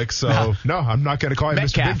feel like. So, no, I'm not going to call you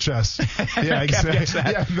Metcalf. Mr. Big Chest. Yeah,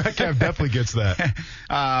 exactly. Yeah, Metcalf definitely gets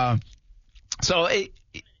that. So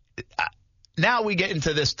now we get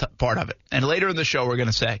into this part of it. And later in the show, we're going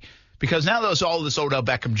to say, because now there's all this Odell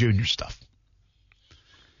Beckham Jr. stuff.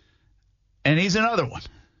 And he's another one.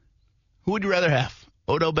 Who would you rather have,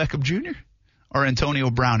 Odell Beckham Jr. or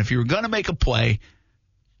Antonio Brown, if you were going to make a play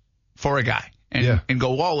for a guy and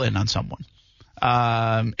go all in on someone?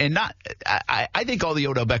 I think all the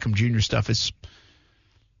Odell Beckham Jr. stuff is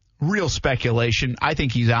real speculation. I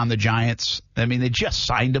think he's on the Giants. I mean, they just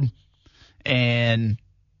signed him, and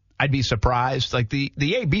I'd be surprised. Like the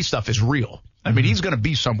AB stuff is real. I mean, he's going to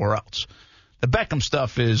be somewhere else. The Beckham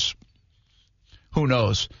stuff is, who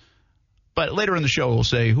knows? But later in the show, we'll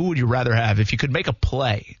say, who would you rather have if you could make a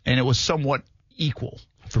play and it was somewhat equal?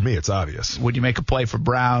 For me, it's obvious. Would you make a play for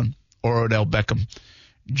Brown or Odell Beckham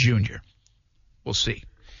Jr.? We'll see.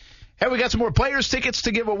 Hey, we got some more players tickets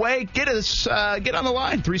to give away. Get on the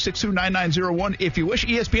line, 362-9901. If you wish,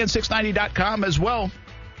 ESPN690.com as well.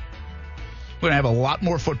 We're going to have a lot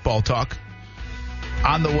more football talk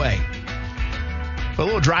on the way. But a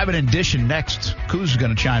little driving and dishing next. Kuz is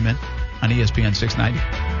going to chime in on ESPN 690.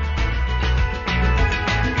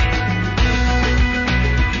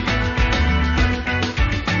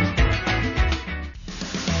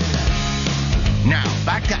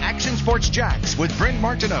 Sports Jacks with Brent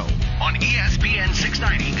Martineau on ESPN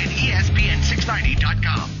 690 and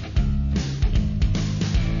ESPN690.com.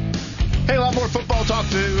 Hey, a lot more football talk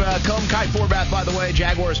to come. Kai Forbath, by the way,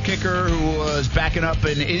 Jaguars kicker who was backing up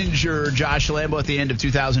an injured Josh Lambo at the end of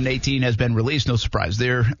 2018 has been released. No surprise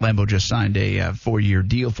there. Lambo just signed a 4-year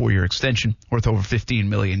deal, 4-year extension worth over $15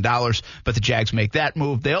 million. But the Jags make that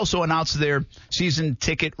move. They also announced their season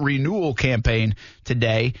ticket renewal campaign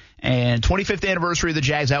today. And 25th anniversary of the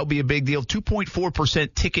Jags, that will be a big deal.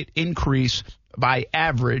 2.4% ticket increase by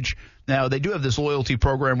average. Now, they do have this loyalty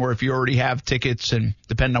program where if you already have tickets and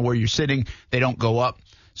depending on where you're sitting, they don't go up.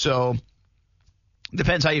 So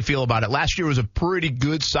depends how you feel about it. Last year was a pretty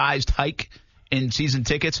good-sized hike in season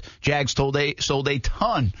tickets. Jags sold a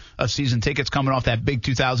ton of season tickets coming off that big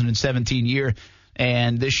 2017 year.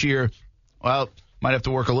 And this year, well, might have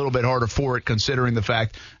to work a little bit harder for it considering the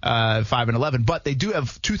fact 5-11. But they do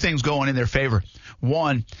have two things going in their favor.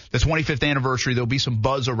 One, the 25th anniversary, there'll be some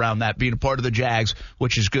buzz around that being a part of the Jags,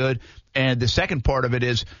 which is good. And the second part of it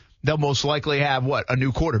is they'll most likely have, a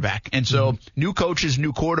new quarterback. And so new coaches,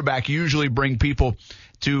 new quarterback usually bring people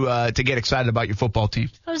to get excited about your football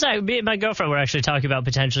team. I was me and my girlfriend were actually talking about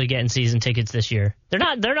potentially getting season tickets this year. They're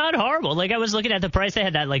not horrible. Like I was looking at the price, they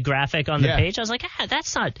had that like graphic on the page. I was like,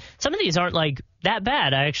 that's not. Some of these aren't like that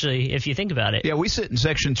bad actually, if you think about it. Yeah, we sit in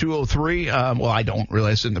section 203. Well, I don't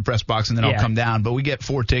really. I sit in the press box and then I'll come down. But we get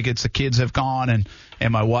 4 tickets. The kids have gone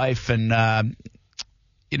and my wife and.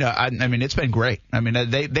 I mean, it's been great. I mean,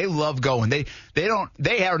 they love going. They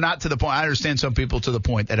are not to the point. I understand some people to the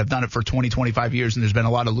point that have done it for 20, 25 years, and there's been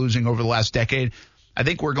a lot of losing over the last decade. I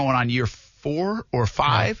think we're going on year 4 or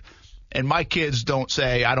 5, and my kids don't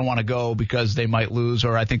say, I don't want to go because they might lose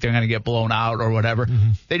or I think they're going to get blown out or whatever.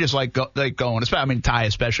 They just like going. I mean, Ty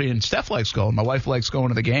especially, and Steph likes going. My wife likes going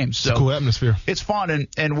to the games. So it's a cool atmosphere. It's fun,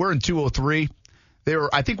 and we're in 203.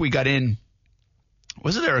 I think we got in.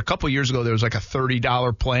 Wasn't there a couple years ago there was like a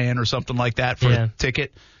 $30 plan or something like that for a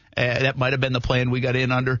ticket? That might have been the plan we got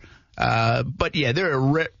in under. But, yeah,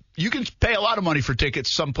 you can pay a lot of money for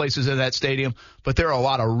tickets some places in that stadium, but there are a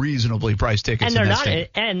lot of reasonably priced tickets in that stadium.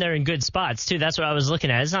 And they're in good spots, too. That's what I was looking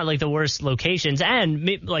at. It's not like the worst locations. And,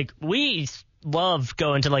 we love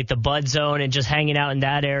going to, the Bud Zone and just hanging out in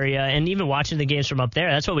that area and even watching the games from up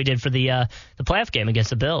there. That's what we did for the playoff game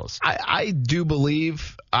against the Bills. I do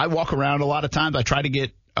believe I walk around a lot of times. I try to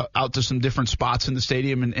get out to some different spots in the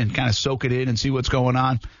stadium and kind of soak it in and see what's going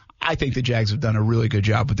on. I think the Jags have done a really good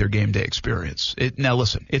job with their game day experience. Now,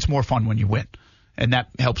 listen, it's more fun when you win, and that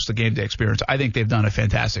helps the game day experience. I think they've done a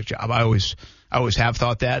fantastic job. I always have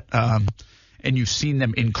thought that. And you've seen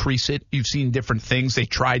them increase it. You've seen different things. They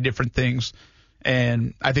try different things.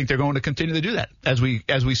 And I think they're going to continue to do that as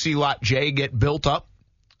we see Lot J get built up,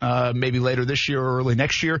 maybe later this year or early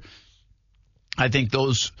next year. I think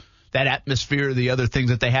that atmosphere, the other things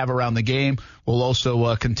that they have around the game, will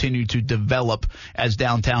also continue to develop as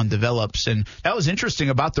downtown develops. And that was interesting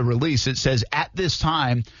about the release. It says at this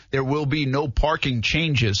time there will be no parking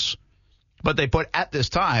changes, but they put at this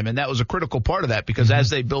time, and that was a critical part of that because as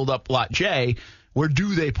they build up Lot J, where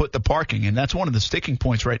do they put the parking? And that's one of the sticking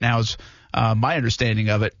points right now is my understanding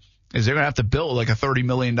of it is they're going to have to build like a $30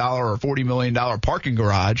 million or $40 million parking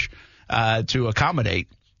garage to accommodate.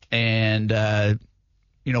 And,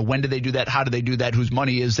 when do they do that? How do they do that? Whose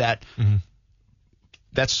money is that?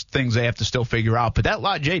 That's things they have to still figure out. But that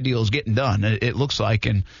Lot J deal is getting done, it looks like,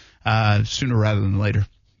 and sooner rather than later.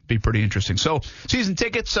 Be pretty interesting. So season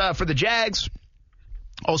tickets for the Jags.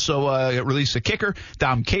 Also released a kicker,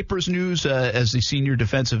 Dom Capers news as the senior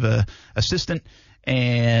defensive assistant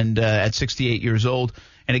and at 68 years old.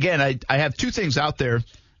 And again, I have 2 things out there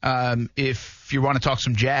if you want to talk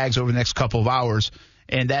some Jags over the next couple of hours,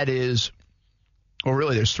 and that is, well,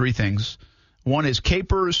 really there's 3 things. One is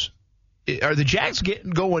Capers. Are the Jags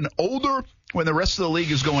going older when the rest of the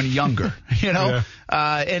league is going younger? Yeah.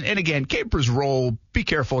 And again, Capers' role, be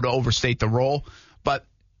careful to overstate the role, but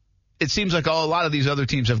it seems like a lot of these other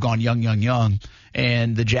teams have gone young.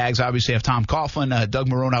 And the Jags obviously have Tom Coughlin. Doug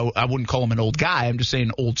Marrone, I wouldn't call him an old guy. I'm just saying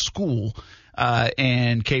old school.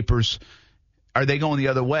 And Capers, are they going the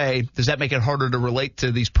other way? Does that make it harder to relate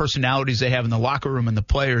to these personalities they have in the locker room and the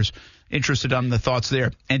players? Interested on the thoughts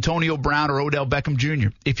there. Antonio Brown or Odell Beckham Jr.,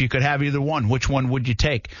 if you could have either one, which one would you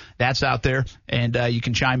take? That's out there. And you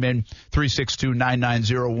can chime in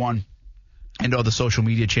 362-9901. And all the social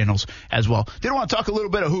media channels as well. Did want to talk a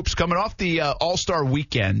little bit of hoops coming off the All-Star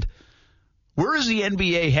weekend. Where is the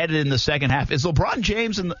NBA headed in the second half? Is LeBron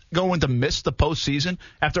James going to miss the postseason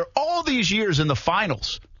after all these years in the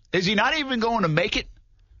finals? Is he not even going to make it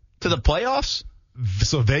to the playoffs?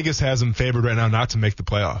 So Vegas has him favored right now not to make the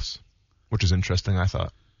playoffs, which is interesting, I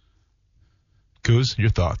thought. Kuz, your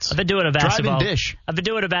thoughts? I've been doing a basketball. Driving dish. I've been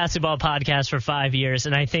doing a basketball podcast for 5 years,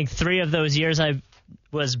 and I think 3 of those years I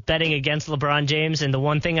was betting against LeBron James. And the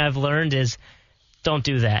one thing I've learned is, don't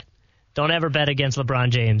do that. Don't ever bet against LeBron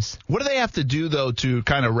James. What do they have to do though to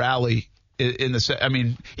kind of rally in the? I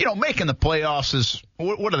mean, making the playoffs is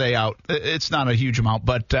what are they out? It's not a huge amount,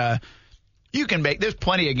 but you can make. There's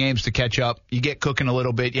plenty of games to catch up. You get cooking a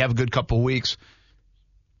little bit. You have a good couple of weeks.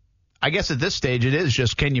 I guess at this stage it is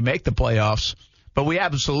just, can you make the playoffs? But we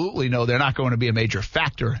absolutely know they're not going to be a major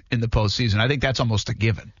factor in the postseason. I think that's almost a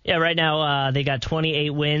given. Yeah, right now they got 28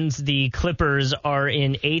 wins. The Clippers are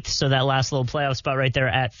in 8th, so that last little playoff spot right there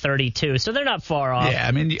at 32. So they're not far off. Yeah,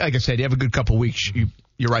 I mean, like I said, you have a good couple of weeks.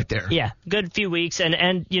 You're right there. Yeah, good few weeks, and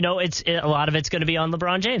it's a lot of it's going to be on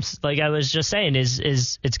LeBron James. Like I was just saying, is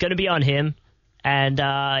it's going to be on him. And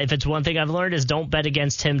if it's one thing I've learned is don't bet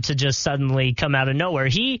against him to just suddenly come out of nowhere.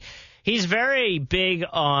 He's very big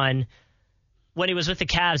on, when he was with the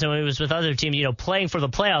Cavs and when he was with other teams, playing for the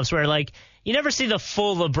playoffs, where like you never see the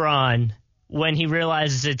full LeBron when he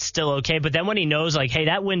realizes it's still okay. But then when he knows, like, hey,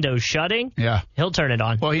 that window's shutting, he'll turn it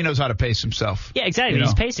on. Well, he knows how to pace himself. Yeah, exactly.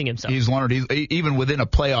 He's pacing himself. He's learned, even within a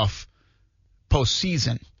playoff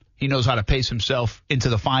postseason, he knows how to pace himself into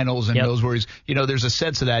the finals and knows where he's, there's a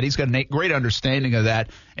sense of that. He's got a great understanding of that.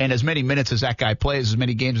 And as many minutes as that guy plays, as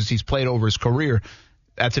many games as he's played over his career,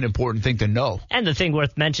 that's an important thing to know. And the thing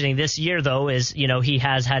worth mentioning this year, though, is, he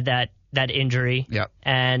has had that injury. Yep.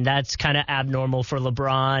 And that's kind of abnormal for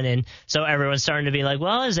LeBron. And so everyone's starting to be like,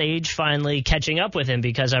 well, his age finally catching up with him,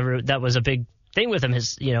 because that was a big thing with him.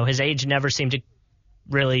 His age never seemed to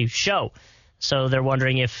really show. So they're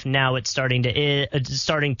wondering if now it's starting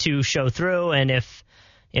to show through, and if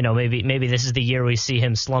maybe this is the year we see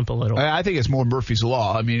him slump a little. I think it's more Murphy's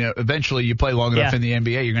Law. I mean, eventually you play long enough in the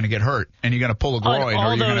NBA, you're going to get hurt, and you're going to pull a groin,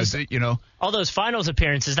 or you're going to, all those finals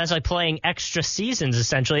appearances. That's like playing extra seasons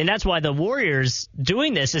essentially, and that's why the Warriors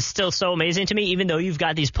doing this is still so amazing to me. Even though you've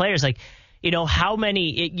got these players, like, how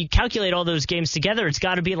many you calculate all those games together, it's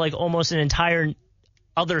got to be like almost an entire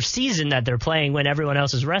other season that they're playing when everyone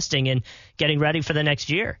else is resting and getting ready for the next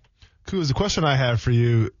year. Kuz, the question I have for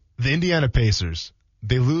you: the Indiana Pacers.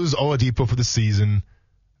 They lose Oladipo for the season.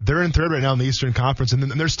 They're in 3rd right now in the Eastern Conference, and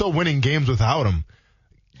they're still winning games without him.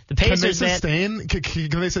 The Pacers,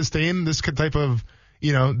 can they sustain this type of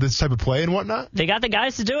play and whatnot? They got the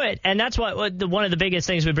guys to do it, and that's what one of the biggest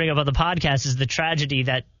things we bring up on the podcast is the tragedy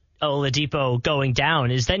that Oladipo going down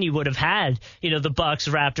is. Then you would have had, the Bucks,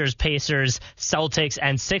 Raptors, Pacers, Celtics,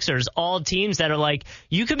 and Sixers, all teams that are like,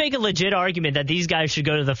 you could make a legit argument that these guys should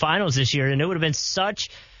go to the finals this year, and it would have been such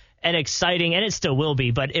an exciting, and it still will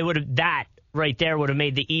be, but that right there would have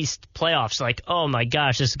made the East playoffs like, oh my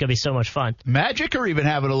gosh, this is going to be so much fun. Magic are even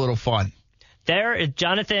having a little fun. There,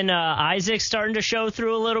 Jonathan Isaac starting to show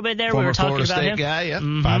through a little bit there. Former we were talking Florida about State him. Guy, yeah.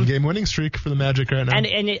 Mm-hmm. 5-game winning streak for the Magic right now.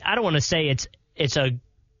 And I don't want to say it's a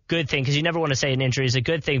good thing, because you never want to say an injury is a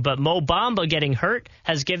good thing, but Mo Bamba getting hurt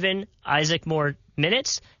has given Isaac more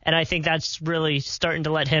minutes, and I think that's really starting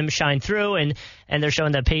to let him shine through, and they're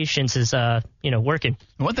showing that patience is working.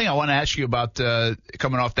 One thing I want to ask you about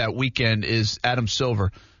coming off that weekend is Adam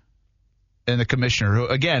Silver and the commissioner, who,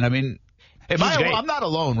 again, I mean, I'm not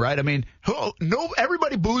alone, right? I mean,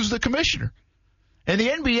 everybody boos the commissioner. In the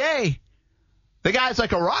NBA, the guy's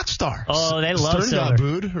like a rock star. Oh, they love Stern Silver. got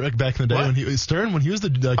booed like back in the day when he was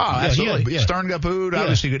the. Absolutely. Stern got booed. Yeah.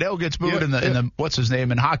 Obviously, Goodell gets booed, and the what's his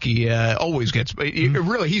name in hockey always gets.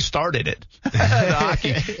 Really, he started it. The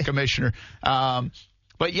hockey commissioner.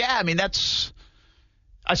 But yeah, I mean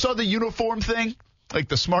I saw the uniform thing, like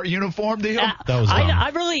the smart uniform deal. That was dumb. I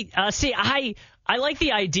really I like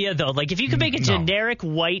the idea though. Like if you could make a generic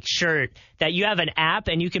white shirt that you have an app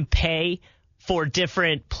and you can pay for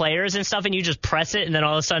different players and stuff, and you just press it, and then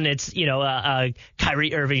all of a sudden it's, a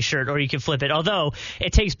Kyrie Irving shirt, or you can flip it. Although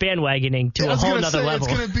it takes bandwagoning to a whole nother level.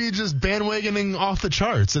 It's going to be just bandwagoning off the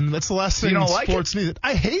charts, and that's the last thing sports needs.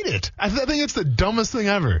 I hate it. I think it's the dumbest thing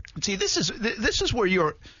ever. See, this is where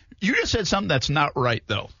you just said something that's not right,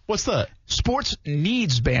 though. What's that? Sports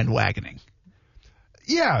needs bandwagoning.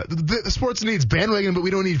 Yeah, the sports needs bandwagon, but we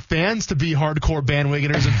don't need fans to be hardcore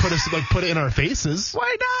bandwagoners and put it in our faces.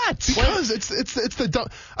 Why not? Because it's the dumb.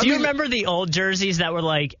 Do you remember the old jerseys that were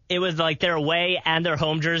like, it was like their away and their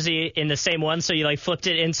home jersey in the same one, so you like flipped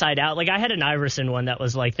it inside out? Like I had an Iverson one that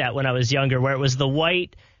was like that when I was younger, where it was the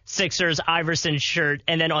white Sixers Iverson shirt,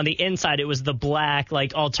 and then on the inside it was the black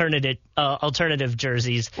like alternative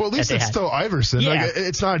jerseys. Well, at least that they it's had. still Iverson. Yeah. Like,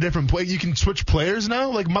 it's not a different play. You can switch players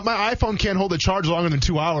now. Like my iPhone can't hold a charge longer than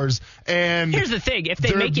 2 hours. And Here's the thing: if they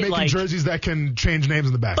they're make it making like jerseys that can change names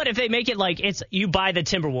in the back. But if they make it like it's you buy the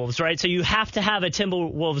Timberwolves, right? So you have to have a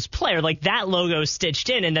Timberwolves player, like that logo stitched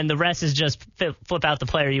in, and then the rest is just flip out the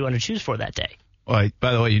player you want to choose for that day. Well,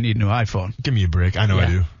 by the way, you need a new iPhone. Give me a break. I know I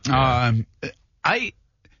do.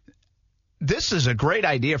 This is a great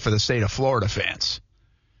idea for the state of Florida fans.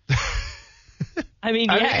 I mean,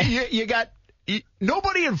 yeah, you got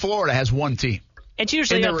nobody in Florida has one team. it's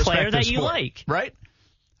usually a player that you like. Right?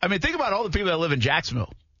 I mean, think about all the people that live in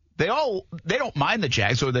Jacksonville. They don't mind the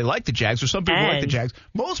Jags, or they like the Jags, or some people like the Jags.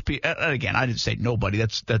 Most people, and again, I didn't say nobody.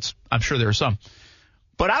 That's I'm sure there are some.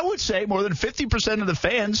 But I would say more than 50% of the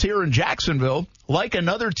fans here in Jacksonville like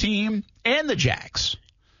another team and the Jags.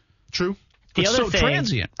 True. The It's other so thing,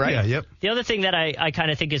 transient, right? Yeah, yep. The other thing that I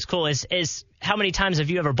kind of think is cool is how many times have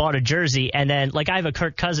you ever bought a jersey and then, like, I have a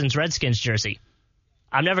Kirk Cousins Redskins jersey.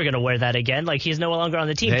 I'm never going to wear that again. Like, he's no longer on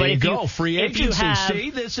the team. There but you if go. you, Free if you agency. have See,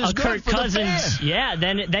 this is a good Kirk for the Cousins, fan. yeah,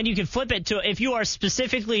 then you can flip it to if you are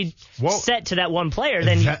specifically Well, set to that one player.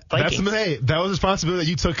 Then that Vikings. was a responsibility that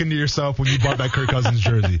you took into yourself when you bought that Kirk Cousins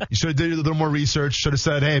jersey. You should have did a little more research. Should have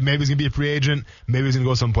said, hey, maybe he's going to be a free agent. Maybe he's going to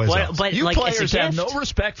go someplace else. But You like, players it's a have gift. no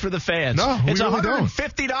respect for the fans. No, we it's really don't.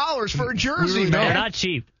 $150 for a jersey, really man. don't. They're not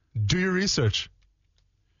cheap. Do your research.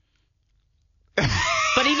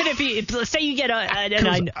 But even if say you get I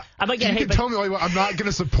might get You hate, can but tell me, I'm not going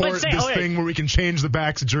to support But say- this okay. thing where we can change the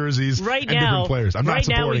backs of jerseys right and now, different players. I'm not right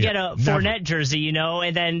now we supporting get it. a Never. Fournette jersey,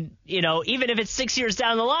 and then even if it's 6 years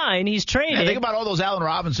down the line, he's traded. Yeah, think about all those Allen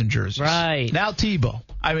Robinson jerseys. Right. Now Tebow.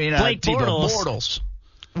 I mean, Blake Tebow. Bortles. Bortles.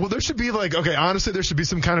 Well, there should be honestly, there should be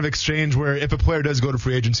some kind of exchange where if a player does go to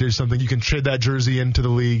free agency or something, you can trade that jersey into the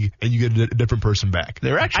league and you get a different person back.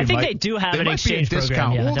 They're actually I think they do have an exchange program.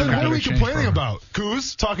 discount. Yeah, Well, they're then right. what are we Exchange complaining program. about?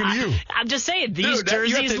 Coos, talking to you. I'm just saying these Dude, you have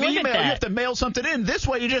jerseys to limit email, that. You have to mail something in. This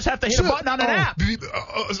way, you just have to hit a button on an app.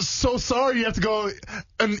 So sorry you have to go,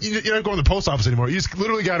 and you're not going to the post office anymore. You just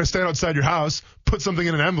literally got to stand outside your house, put something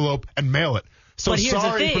in an envelope, and mail it. So But here's the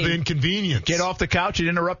sorry for thing. the inconvenience. Get off the couch and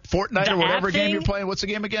interrupt Fortnite The or whatever app game thing? you're playing. What's the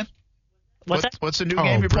game again? What's that? What's the new Oh,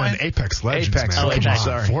 game you're Brent, playing? Apex Legends, Apex man. Legends. Come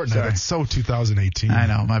on, Sorry. Fortnite. Sorry. That's so 2018. I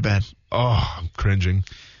know, my bad. Oh, I'm cringing.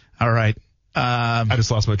 All right. I just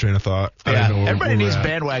lost my train of thought. I Yeah, didn't know where everybody we're needs at.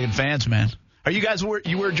 bandwagon fans, man. Are you guys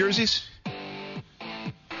you wear jerseys?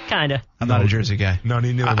 Kinda. I'm not a jersey guy. No,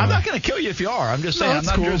 neither am I'm I. not going to kill you if you are. I'm just saying I'm that's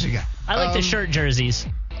not cool. a jersey guy. I like the shirt jerseys.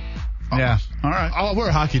 Yeah. All right. I'll wear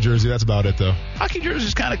a hockey jersey. That's about it, though. Hockey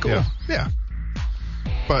jersey's kind of cool. Yeah.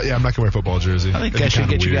 But, yeah, I'm not going to wear a football jersey. I think It'd I be should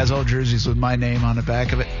kinda get you weird. guys all jerseys with my name on the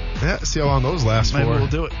back of it. Yeah, see how long those last Maybe for. we'll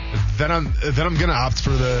do it. Then I'm gonna opt for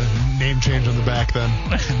the name change on the back then.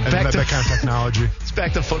 And Back to- that kind of technology. It's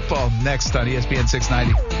back to football next on ESPN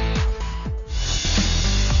 690.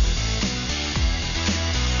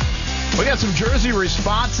 We got some jersey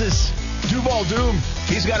responses. Duval Doom,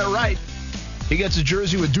 he's got it right. He gets a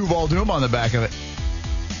jersey with Duval Doom on the back of it.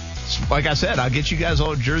 Like I said, I'll get you guys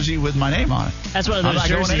all a jersey with my name on it. That's one of I'm those not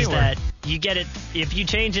going jerseys anywhere. that you get it. If you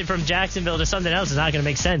change it from Jacksonville to something else, it's not going to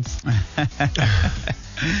make sense.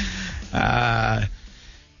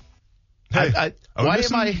 Hey, Are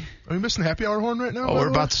we missing happy hour horn right now? Oh, by we're the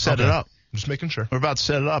way? about to set it Okay. up. I'm just making sure. We're about to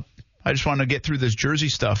set it up. I just want to get through this jersey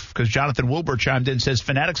stuff because Jonathan Wilbur chimed in and says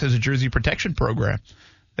Fanatics has a jersey protection program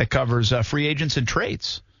that covers free agents and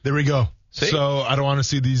trades. There we go. See? So I don't want to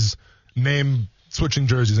see these name switching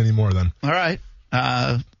jerseys anymore then. All right.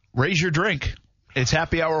 Raise your drink. It's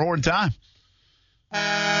happy hour horn time.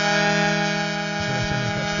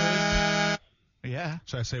 Yeah.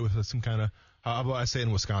 Should I say it with some kind of, how about I say it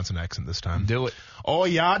in Wisconsin accent this time? Do it. Oh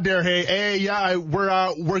yeah, there. Hey, yeah, we're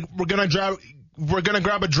gonna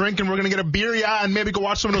grab a drink and we're gonna get a beer, yeah, and maybe go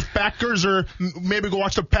watch some of those Packers or maybe go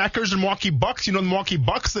watch the Packers and Milwaukee Bucks. You know the Milwaukee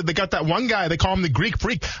Bucks, they got that one guy, they call him the Greek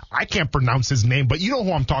Freak. I can't pronounce his name, but you know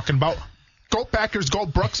who I'm talking about. Go Packers, go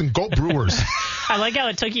Bucks, and go Brewers. I like how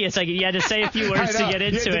it took you a second. You had to say a few words to get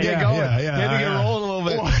into it. get going. Yeah. You had to get rolling a little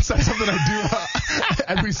bit. Well, it's not something I do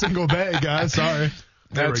every single day, guys. Sorry.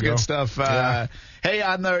 There That's we go. good stuff. Yeah. Hey,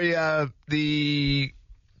 on the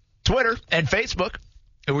Twitter and Facebook,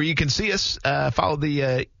 where you can see us, follow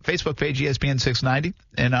the Facebook page ESPN 690,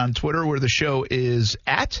 and on Twitter, where the show is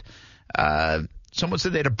at. Someone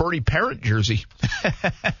said they had a Bernie Parent jersey,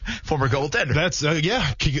 former goaltender. That's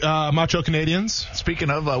Macho Canadians. Speaking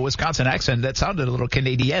of Wisconsin accent, that sounded a little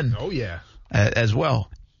Canadian Oh yeah. as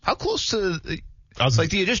well. How close to?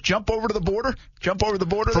 Do you just jump over to the border? Jump over the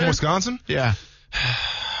border From there? Wisconsin? Yeah.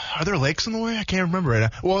 Are there lakes in the way? I can't remember right now.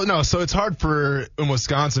 Well, no, so it's hard in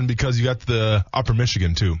Wisconsin because you got the upper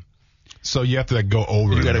Michigan, too. So you have to go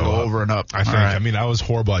over. You got to go over and up. I think. Right. I mean, I was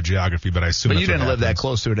horrible at geography, but I assume. But you didn't live that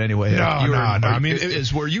close to it anyway. No. I mean,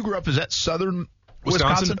 is where you grew up. Is that southern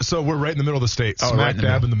Wisconsin? So we're right in the middle of the state. Oh, smack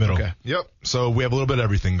dab in the middle. Okay. Yep. So we have a little bit of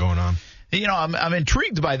everything going on. You know, I'm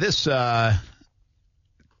intrigued by this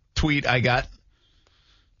tweet I got.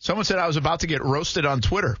 Someone said I was about to get roasted on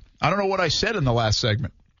Twitter. I don't know what I said in the last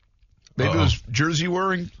segment. Maybe it was jersey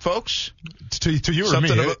wearing folks. To you or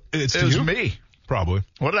me? It was me. Probably.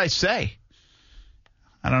 What did I say?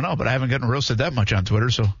 I don't know, but I haven't gotten roasted that much on Twitter,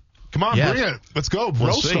 so. Come on, bring it. Let's go.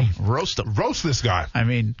 Roast him. Roast him. Roast this guy. I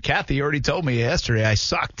mean, Kathy already told me yesterday I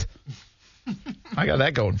sucked. I got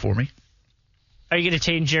that going for me. Are you going to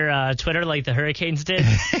change your Twitter like the Hurricanes did?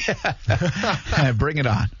 Bring it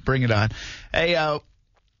on. Bring it on. Hey,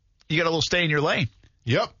 you got a little stay in your lane.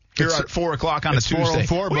 Yep. Here at 4 o'clock on a Tuesday.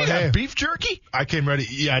 4:04, but hey, beef jerky? I came ready.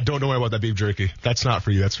 Yeah, don't worry about that beef jerky. That's not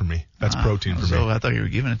for you. That's for me. That's protein for me. I thought you were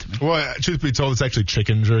giving it to me. Well, truth be told, it's actually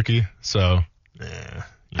chicken jerky. So,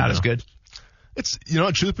 not as good. It's,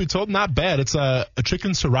 truth be told, not bad. It's a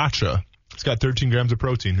chicken sriracha. It's got 13 grams of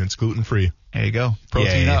protein. And it's gluten free. There you go.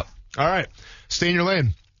 Protein up. All right. Stay in your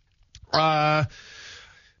lane.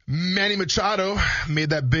 Manny Machado made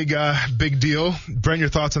that big deal. Brent, your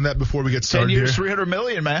thoughts on that before we get started 10 years, here? $300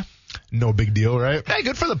 million, man. No big deal, right? Hey,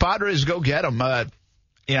 good for the Padres. Go get him. I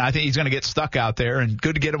think he's going to get stuck out there, and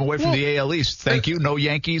good to get him away from the AL East. Thank you. No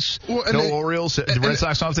Yankees, no Orioles. The Red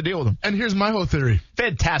Sox don't have to deal with him. And here's my whole theory.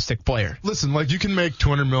 Fantastic player. Listen, you can make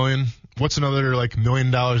 $200 million. What's another $1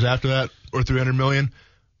 million after that, or $300 million?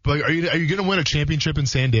 But are you going to win a championship in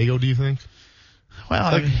San Diego? Do you think?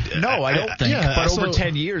 Well, no, I don't think. Yeah, but over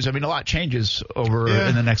 10 years, a lot changes over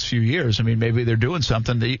in the next few years. Maybe they're doing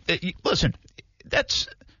something. Listen, that's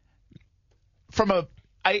from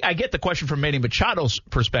I get the question from Manny Machado's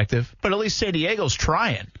perspective, but at least San Diego's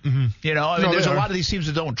trying. Mm-hmm. There's a lot of these teams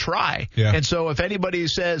that don't try. Yeah. And so if anybody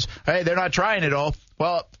says, hey, they're not trying at all,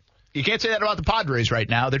 well, you can't say that about the Padres right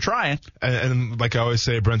now. They're trying. And like I always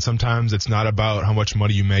say, Brent, sometimes it's not about how much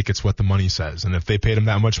money you make. It's what the money says. And if they paid him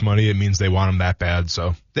that much money, it means they want him that bad.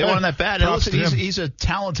 So they want him that bad. And listen, he's a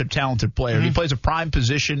talented player. Mm-hmm. He plays a prime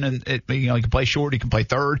position, and he can play short. He can play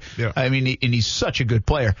third. Yeah. And he's such a good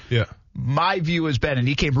player. Yeah. My view has been, and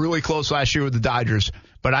he came really close last year with the Dodgers,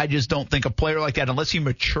 but I just don't think a player like that, unless he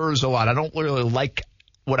matures a lot, I don't really like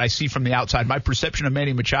what I see from the outside. My perception of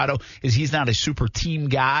Manny Machado is he's not a super team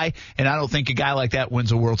guy, and I don't think a guy like that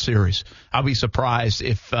wins a World Series. I'll be surprised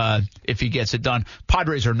if he gets it done.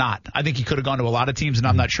 Padres are not. I think he could have gone to a lot of teams, and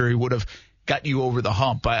I'm not sure he would have got you over the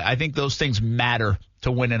hump. I think those things matter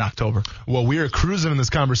to win in October. Well, we are cruising in this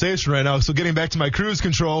conversation right now, so getting back to my cruise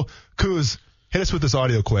control, Kuz, hit us with this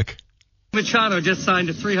audio quick. Machado just signed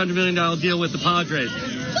a $300 million deal with the Padres.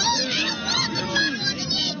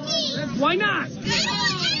 Why not? You're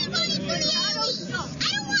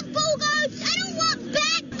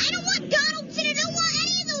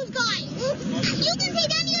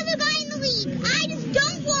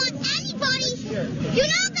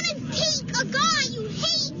not going to take a guy you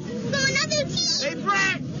hate from another team. Hey,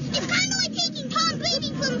 Brad! It's kind of like taking Tom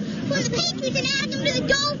Brady from the Patriots and adding him to the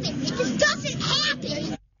Dolphins. It just doesn't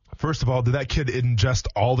happen. First of all, did that kid ingest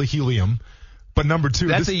all the helium? But number two,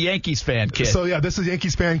 that's a Yankees fan kid. So yeah, this is a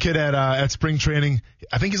Yankees fan kid at spring training.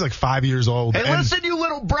 I think he's 5 years old. Hey, listen, you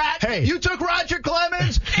little brat! Hey, you took Roger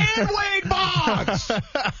Clemens and Wade Boggs.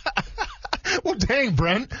 Well, dang,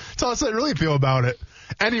 Brent. Tell us how you really feel about it.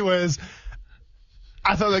 Anyways,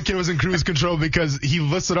 I thought that kid was in cruise control because he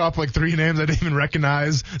listed off 3 names I didn't even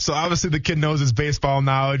recognize. So obviously the kid knows his baseball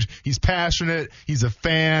knowledge. He's passionate. He's a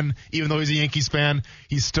fan. Even though he's a Yankees fan,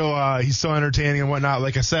 he's still entertaining and whatnot.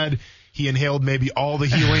 Like I said, he inhaled maybe all the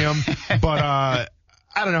helium, but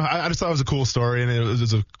I don't know. I just thought it was a cool story, and it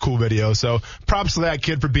was a cool video. So props to that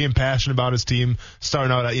kid for being passionate about his team,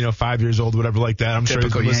 starting out at 5 years old, whatever like that. I'm Typical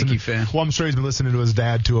sure he's been Yankee fan. Well, I'm sure he's been listening to his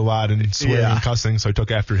dad too a lot and swearing and cussing, so he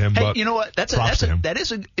took after him. Hey, but you know what? That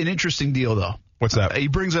is an interesting deal, though. What's that? He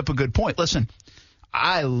brings up a good point. Listen,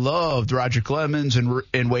 I loved Roger Clemens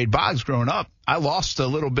and Wade Boggs growing up. I lost a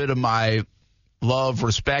little bit of my love,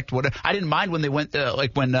 respect, whatever. I didn't mind when they went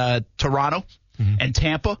when Toronto and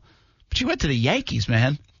Tampa, but you went to the Yankees,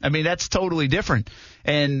 man. That's totally different.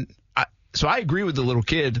 And so I agree with the little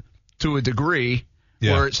kid to a degree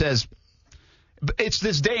where it says it's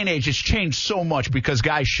this day and age. It's changed so much because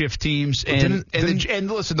guys shift teams. And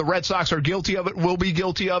listen, the Red Sox are guilty of it, will be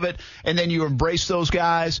guilty of it. And then you embrace those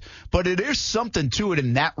guys. But it is something to it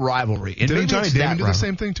in that rivalry. And didn't Johnny Damon do the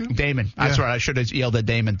same thing too? Damon. That's right. I should have yelled at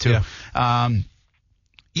Damon too. Yeah.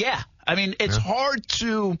 Yeah. I mean, it's hard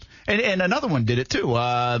to and another one did it too.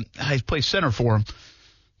 I play center for him.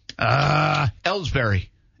 Ellsbury.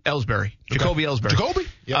 Jacoby Ellsbury. Jacoby?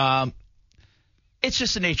 Yeah. It's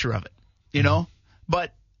just the nature of it, you know?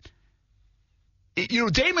 But,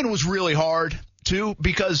 Damon was really hard, too,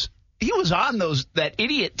 because he was on that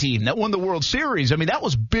idiot team that won the World Series. I mean, that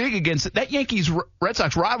was big against it. That Yankees-Red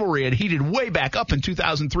Sox rivalry had heated way back up in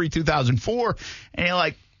 2003, 2004. And you're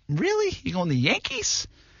like, really? You going to the Yankees?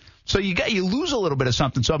 So you lose a little bit of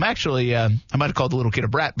something. So I'm actually I might have called the little kid a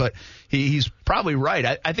brat, but he's probably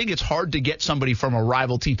right. I think it's hard to get somebody from a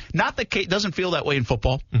rival team. Not the case. Doesn't feel that way in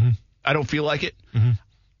football. Mm-hmm. I don't feel like it. Mm-hmm.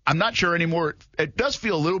 I'm not sure anymore. It does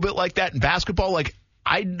feel a little bit like that in basketball. Like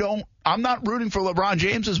I'm not rooting for LeBron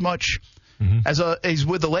James as much as he's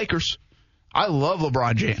with the Lakers. I love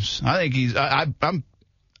LeBron James. I think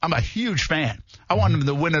I'm a huge fan. I want him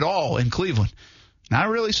to win it all in Cleveland. Not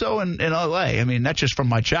really so in L.A. I mean, that's just from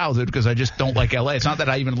my childhood because I just don't like L.A. It's not that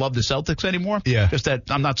I even love the Celtics anymore. Yeah. Just that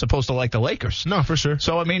I'm not supposed to like the Lakers. No, for sure.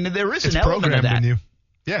 So, I mean, there is it's an element of that. In you.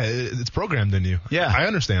 Yeah, it's programmed in you. Yeah. I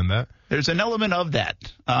understand that. There's an element of that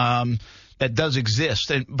that does exist.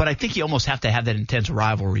 But I think you almost have to have that intense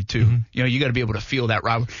rivalry, too. Mm-hmm. You got to be able to feel that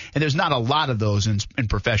rivalry. And there's not a lot of those in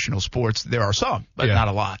professional sports. There are some, but not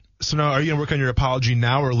a lot. So now, are you going to work on your apology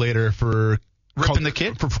now or later for ripping the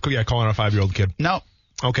kid? Calling a 5-year-old kid. No.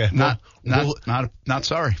 Okay. Not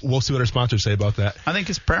sorry. We'll see what our sponsors say about that. I think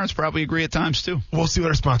his parents probably agree at times, too. We'll see what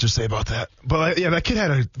our sponsors say about that. But, that kid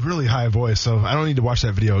had a really high voice, so I don't need to watch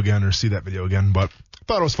that video again or see that video again, but I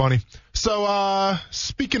thought it was funny. So,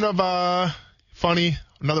 speaking of funny,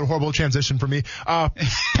 another horrible transition for me,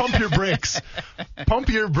 pump your brakes. Pump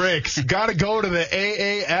your brakes. Got to go to the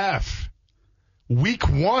AAF. Week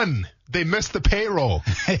 1, they missed the payroll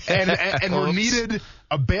and were needed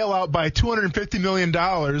a bailout by $250 million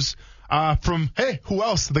from, who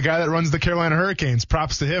else? The guy that runs the Carolina Hurricanes.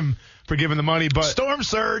 Props to him for giving the money. But Storm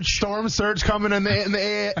Surge coming in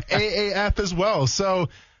the AAF as well. So,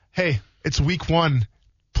 it's week 1.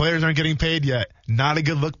 Players aren't getting paid yet. Not a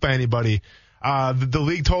good look by anybody. The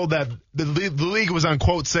league told that the league was on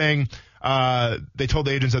quote saying they told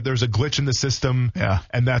the agents that there's a glitch in the system. Yeah.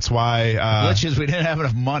 And that's why glitches, we didn't have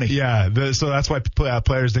enough money. Yeah. So that's why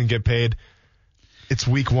players didn't get paid. It's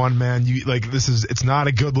week 1, man. It's not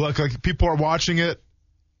a good look. Like, people are watching it,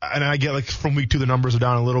 and I get, from week 2, the numbers are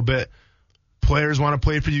down a little bit. Players want to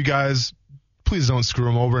play for you guys. Please don't screw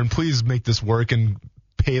them over, and please make this work and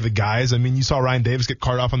pay the guys. I mean, you saw Ryan Davis get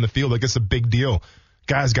carted off on the field. It's a big deal.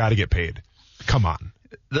 Guys got to get paid. Come on.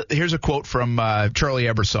 Here's a quote from Charlie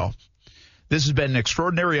Ebersol. This has been an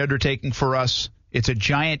extraordinary undertaking for us. It's a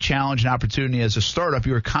giant challenge and opportunity. As a startup,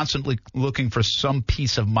 you are constantly looking for some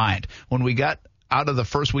peace of mind. When we got out of the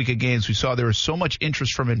first week of games, we saw there was so much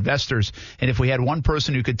interest from investors, and if we had one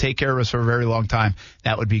person who could take care of us for a very long time,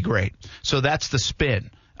 that would be great. So that's the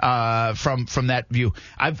spin from that view.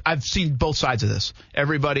 I've seen both sides of this.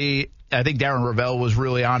 Everybody, I think Darren Ravel was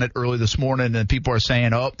really on it early this morning, and people are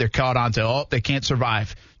saying, they're caught on to, they can't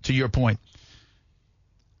survive, to your point.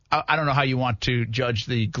 I don't know how you want to judge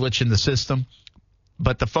the glitch in the system,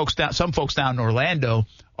 but some folks down in Orlando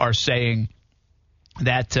are saying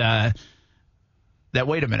that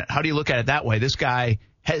wait a minute, how do you look at it that way? This guy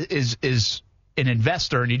is an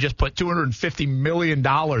investor, and he just put $250 million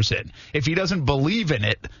in. If he doesn't believe in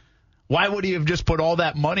it, why would he have just put all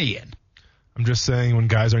that money in? I'm just saying, when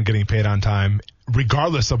guys aren't getting paid on time,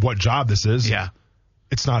 regardless of what job this is,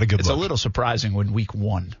 it's not a good look. It's a little surprising when week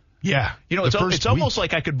 1. Yeah. It's almost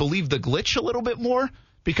like I could believe the glitch a little bit more,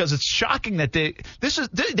 because it's shocking that they've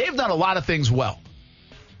done a lot of things well.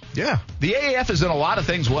 Yeah. The AAF has done a lot of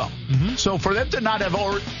things well. Mm-hmm. So for them to not have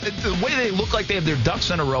the way they look like they have their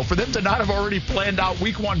ducks in a row, for them to not have already planned out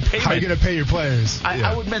week 1 payment. How are you going to pay your players?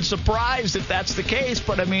 I would have been surprised if that's the case,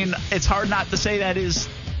 but I mean, it's hard not to say that is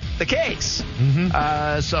the case.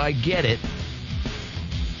 Mm-hmm. So I get it.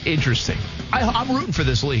 Interesting. I'm rooting for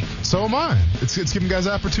this league. So am I. It's giving guys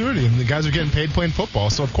opportunity, and the guys are getting paid playing football,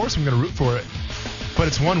 so of course I'm going to root for it. But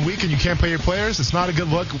it's 1 week and you can't pay your players. It's not a good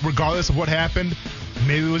look, regardless of what happened.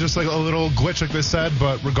 Maybe it was just like a little glitch, like they said,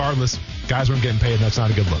 but regardless, guys weren't getting paid, and that's not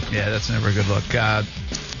a good look. Yeah, that's never a good look.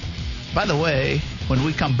 By the way, when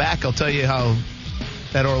we come back, I'll tell you how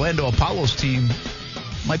that Orlando Apollos team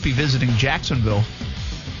might be visiting Jacksonville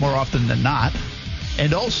more often than not.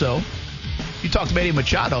 And also, you talked to Manny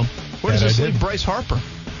Machado. Where does this leave Bryce Harper?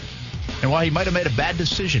 And why he might have made a bad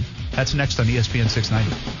decision. That's next on ESPN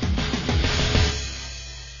 690.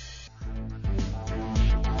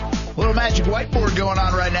 Little magic whiteboard going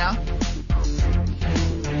on right now.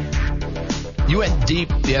 You went deep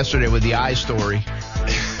yesterday with the eye story.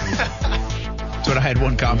 That's what I had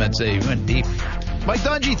one comment say. He went deep. Mike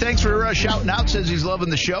Dungy, thanks for shouting out. Says he's loving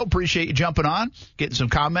the show. Appreciate you jumping on, getting some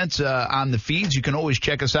comments on the feeds. You can always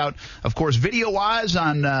check us out, of course, video-wise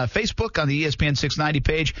on Facebook on the ESPN 690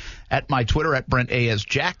 page, at my Twitter, at Brent A.S.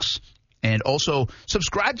 Jax. And also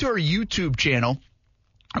subscribe to our YouTube channel.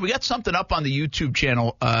 We got something up on the YouTube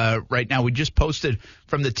channel right now. We just posted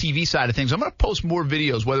from the TV side of things. I'm going to post more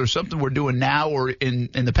videos, whether it's something we're doing now or in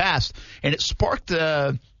the past. And it sparked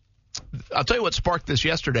I'll tell you what sparked this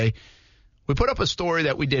yesterday. We put up a story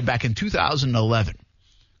that we did back in 2011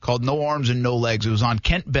 called No Arms and No Legs. It was on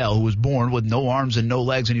Kent Bell, who was born with no arms and no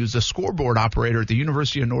legs, and he was the scoreboard operator at the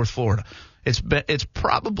University of North Florida. It's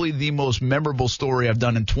probably the most memorable story I've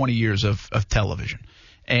done in 20 years of television.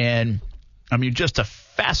 And, I mean, just a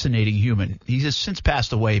fascinating human. He has since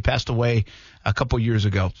passed away. He passed away a couple years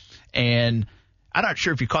ago. And I'm not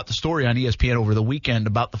sure if you caught the story on ESPN over the weekend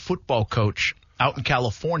about the football coach out in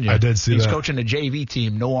California. I did see that. He's coaching a JV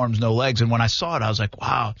team, no arms, no legs. And when I saw it, I was like,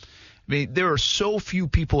 wow. I mean, there are so few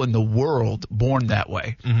people in the world born that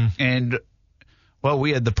way. Mm-hmm. And, well,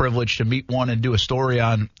 we had the privilege to meet one and do a story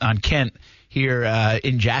on Kent here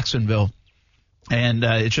in Jacksonville. And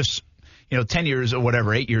it's just, 10 years or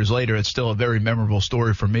whatever, 8 years later, it's still a very memorable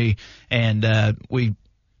story for me. And I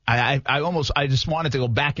just wanted to go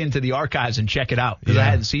back into the archives and check it out because I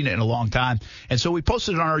hadn't seen it in a long time. And so we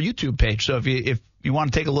posted it on our YouTube page. So if you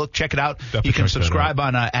want to take a look, check it out. Definitely you can subscribe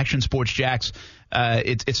on Action Sports Jax.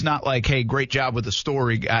 It's not like, hey, great job with the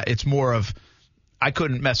story. It's more of, I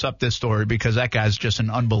couldn't mess up this story because that guy's just an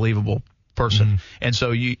unbelievable person. Mm-hmm. And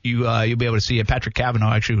so you'll be able to see it. Patrick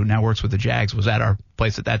Cavanaugh, actually, who now works with the Jags, was at our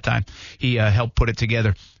place at that time. He helped put it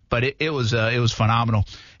together. But it was phenomenal.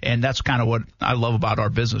 And that's kind of what I love about our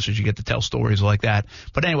business is you get to tell stories like that.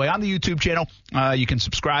 But anyway, on the YouTube channel, you can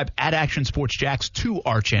subscribe at Action Sports Jax to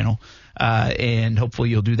our channel. And hopefully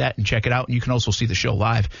you'll do that and check it out. And you can also see the show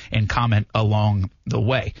live and comment along the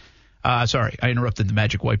way. Sorry, I interrupted the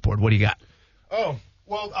magic whiteboard. What do you got? Oh,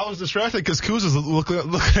 well, I was distracted because Kuz was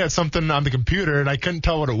looking at something on the computer, and I couldn't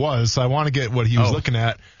tell what it was, so I want to get what he was looking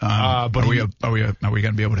at. But are we going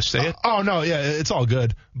to be able to say it? Oh, no, yeah, it's all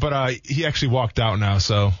good. But he actually walked out now,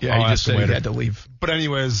 so yeah, he just said he had to leave. But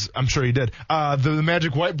anyways, I'm sure he did. The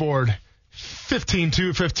magic whiteboard,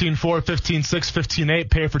 15-2, 15-4, 15-6, 15-8,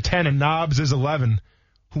 pay for 10, and knobs is 11.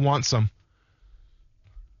 Who wants some?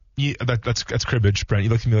 That's cribbage, Brent. You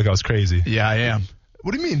looked at me like I was crazy. Yeah, I am.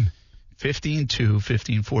 What do you mean? 15-2,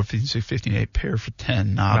 15-4, 15-6, 15-8, pair for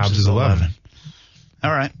 10. Knobs is 11.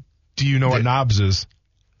 All right. Do you know what knobs is?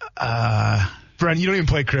 Brent, you don't even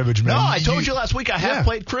play cribbage, man. No, I told you last week I have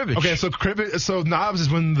played cribbage. Okay, so knobs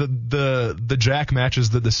is when the jack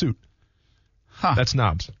matches the suit. Huh. That's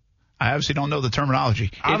knobs. I obviously don't know the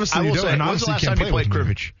terminology. Obviously you don't. And when's the last time you played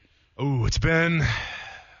cribbage? Oh, it's been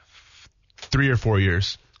 3 or 4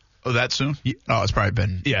 years. Oh, that soon? Oh, it's probably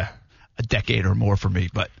been a decade or more for me,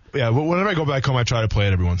 but yeah, whenever I go back home, I try to play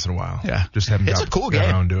it every once in a while. Yeah, just haven't it's a cool game.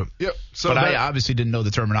 Around to it. Yep. So but I obviously didn't know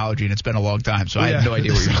the terminology, and it's been a long time, so I had no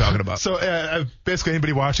idea what you were talking about. So basically,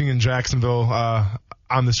 anybody watching in Jacksonville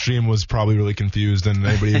on the stream was probably really confused, and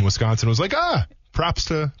anybody in Wisconsin was like, props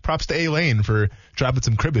to A-Lane for dropping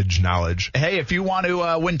some cribbage knowledge. Hey, if you want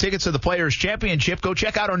to win tickets to the Players Championship, go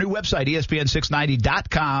check out our new website,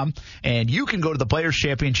 ESPN690.com, and you can go to the Players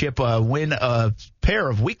Championship, win a pair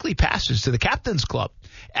of weekly passes to the Captain's Club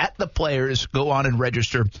at the Players. Go on and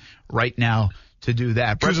register right now to do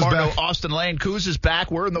that. Brett Martineau, Austin Lane, Kuz is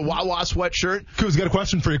back. We're in the Wawa sweatshirt. Kuz, got a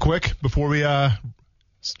question for you quick before we start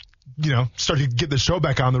to get the show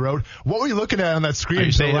back on the road. What were you looking at on that screen? Are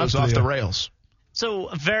you saying it was off the rails? So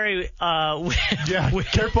very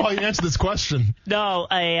careful how you answer this question. No,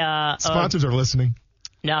 sponsors are listening.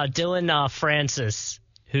 No, Dylan Francis,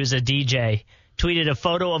 who's a DJ, tweeted a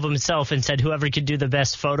photo of himself and said whoever could do the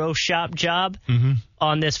best Photoshop job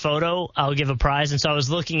on this photo, I'll give a prize. And so I was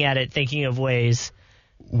looking at it, thinking of ways.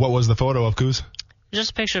 What was the photo of, Kuz?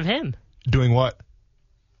 Just a picture of him. Doing what?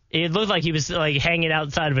 It looked like he was hanging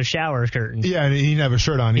outside of a shower curtain. Yeah, and he didn't have a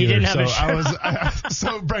shirt on either. He didn't have a shirt.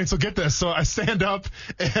 So Brian, get this. So I stand up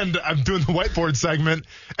and I'm doing the whiteboard segment,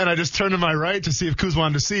 and I just turn to my right to see if Kuz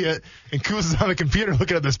wanted to see it, and Kuz is on the computer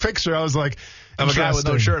looking at this picture. I was like, I'm a guy with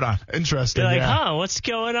no shirt on. Interesting. You're like, what's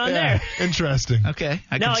going on there? Interesting. Okay,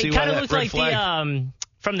 I can see why that red flag. No, it kind of looked like the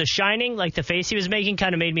from The Shining, like the face he was making,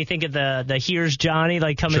 kind of made me think of the Here's Johnny,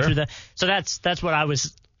 coming through the. So that's what I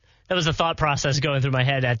was. That was the thought process going through my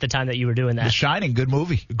head at the time that you were doing that. The Shining, good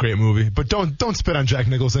movie. Great movie. But don't spit on Jack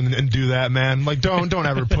Nicholson and do that, man. Don't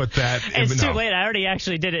ever put that. It's too late. I already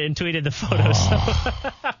actually did it and tweeted the photo.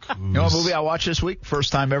 You know what movie I watched this week?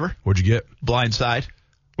 First time ever. What'd you get? Blind Side.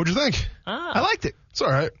 What'd you think? I liked it. It's all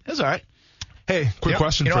right. It's all right. Hey, quick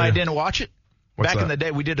question You know, for you. I didn't watch it. What's Back that? in the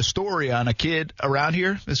day, we did a story on a kid around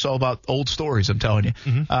here. This is all about old stories, I'm telling you.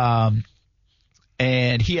 Mm-hmm.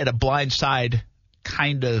 And he had a blind side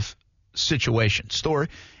kind of story,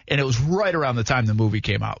 and it was right around the time the movie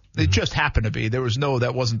came out. It just happened to be. That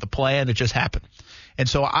wasn't the plan. It just happened. And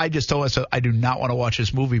so I just told myself I do not want to watch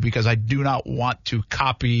this movie because I do not want to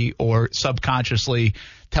copy or subconsciously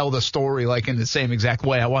tell the story like in the same exact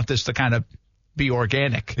way. I want this to kind of be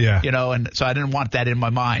organic, and so I didn't want that in my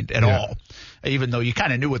mind at all, even though you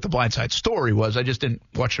kind of knew what the Blind Side story was. I just didn't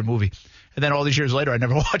watch the movie. And then all these years later, I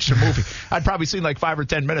never watched the movie. I'd probably seen like 5 or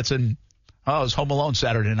 10 minutes, and it was Home Alone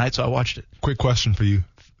Saturday night, so I watched it. Quick question for you.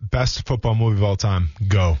 Best football movie of all time.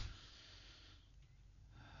 Go.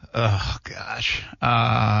 Oh, gosh.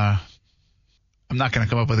 I'm not going to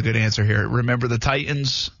come up with a good answer here. Remember the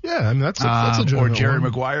Titans? Yeah, I mean, that's a or Jerry one.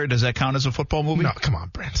 Maguire. Does that count as a football movie? No, come on,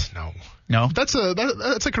 Brent. No. No? That's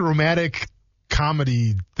like a romantic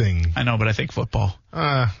comedy thing. I know, but I think football.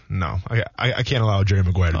 No. I can't allow Jerry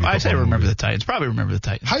Maguire to be I say Remember movie. the Titans. Probably Remember the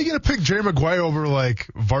Titans. How are you going to pick Jerry Maguire over, like,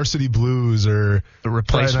 Varsity Blues or The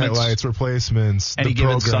Replacements? Friday Night Lights, Replacements, Any the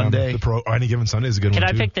Given program, Sunday? Any Given Sunday is a good Can one,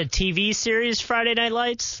 I too. pick the TV series Friday Night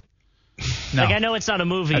Lights? No. Like, I know it's not a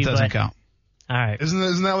movie, That doesn't but count. all right.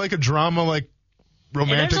 Isn't that like a drama, like,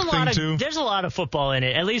 romantic thing, too? There's a lot of football in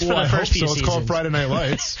it, at least Well, for the I first hope few so. seasons. It's called Friday Night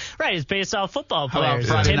Lights. Right, it's based off football How about players.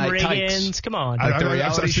 Friday Tim Night Riggins, Tykes? come on. Like the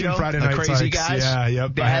reality I've show? seen Friday The Night Crazy Tykes. Guys? Yeah, yep.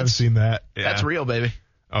 I Dads? have seen that. Yeah. That's real, baby.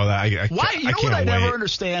 Oh, Why? You know I what can't I never wait.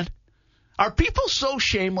 understand? Are people so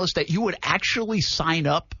shameless that you would actually sign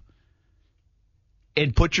up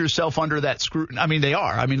and put yourself under that scrutiny? I mean, they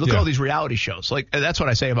are. I mean, look at all these reality shows. Like, that's what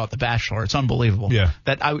I say about The Bachelor. It's unbelievable. Yeah.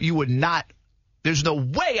 That you would not. There's no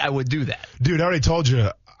way I would do that. Dude, I already told you.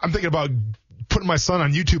 I'm thinking about putting my son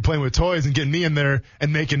on YouTube playing with toys and getting me in there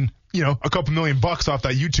and making, a couple $1 million off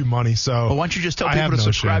that YouTube money. So Well, why don't you just tell I people have to no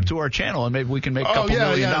subscribe shame. to our channel and maybe we can make a Oh, couple yeah, $1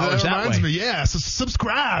 million that that reminds way. me. Yeah, so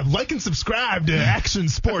subscribe. Like and subscribe to Action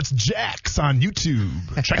Sports Jacks on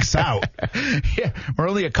YouTube. Check us out. Yeah, we're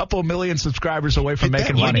only a couple million subscribers away from Hit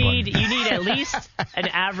that making like money. You need at least an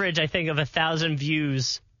average, I think, of 1,000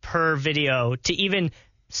 views per video to even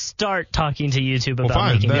start talking to YouTube about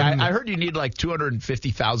fine, making then- money. Yeah, I heard you need like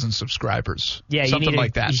 250,000 subscribers. Yeah, you something need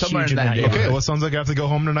like that. a Somewhere huge in that amount, yeah. neighborhood. Okay, well, it sounds like I have to go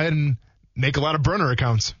home tonight and make a lot of burner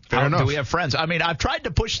accounts. Fair enough. Do we have friends? I mean, I've tried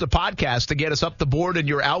to push the podcast to get us up the board in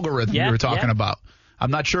your algorithm you were talking about.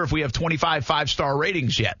 I'm not sure if we have 25 5-star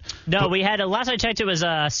ratings yet. No, we had, last I checked, it was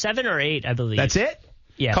 7 or 8, I believe. That's it?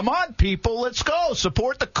 Yeah. Come on, people. Let's go.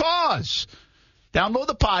 Support the cause. Download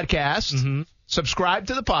the podcast. Subscribe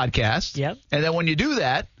to the podcast. Yep. And then when you do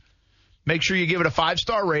that, make sure you give it a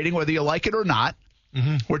 5-star rating, whether you like it or not.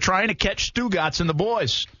 We're trying to catch Stugotz and the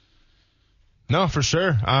boys. No, for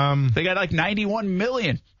sure. They got like 91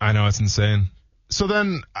 million. I know, it's insane. So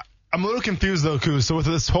then, I'm a little confused, though, Kuz. So with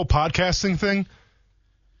this whole podcasting thing,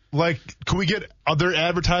 like, can we get other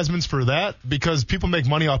advertisements for that? Because people make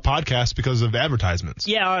money off podcasts because of advertisements.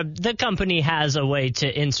 Yeah, the company has a way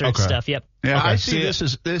to insert Okay. stuff. Yep. Yeah, Okay, I see. see,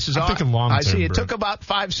 This is. I'm thinking long I see. term, It Brent. took about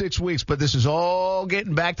 5-6 weeks, but this is all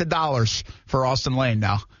getting back to dollars for Austin Lane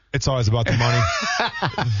now. It's always about the money.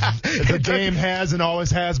 The game has and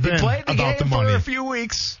always has been Played the about game the money. for a few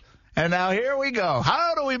weeks, and now here we go.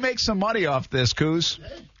 How do we make some money off this, Coos?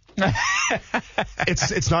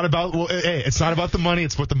 It's not about it's not about the money.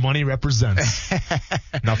 It's what the money represents.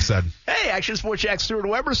 Enough said. Hey, Action Sports Jack Stewart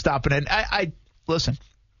Weber stopping in. I listen.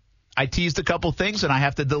 I teased a couple things, and I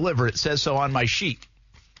have to deliver. It says so on my sheet.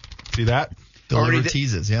 See that? Deliver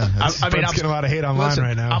teases, yeah. I mean, Brent's getting a lot of hate online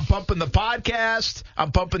right now. I'm pumping the podcast.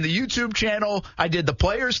 I'm pumping the YouTube channel. I did the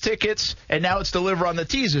players' tickets, and now it's deliver on the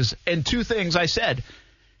teases. And two things I said.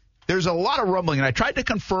 There's a lot of rumbling, and I tried to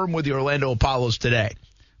confirm with the Orlando Apollos today.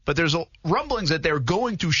 But there's rumblings that they're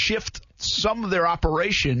going to shift some of their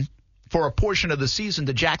operation for a portion of the season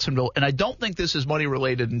to Jacksonville. And I don't think this is money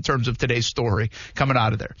related in terms of today's story coming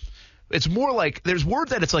out of there. It's more like there's word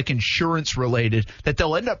that it's like insurance related, that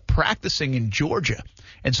they'll end up practicing in Georgia.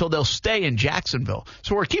 And so they'll stay in Jacksonville.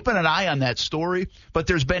 So we're keeping an eye on that story. But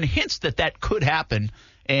there's been hints that that could happen.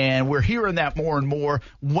 And we're hearing that more and more.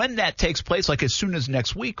 When that takes place, like as soon as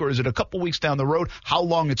next week, or is it a couple weeks down the road? How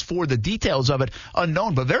long it's for? The details of it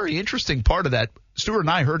unknown, but very interesting part of that. Stuart and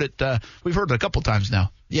I heard it. We've heard it a couple times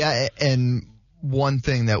now. Yeah, and one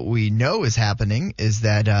thing that we know is happening is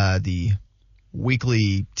that the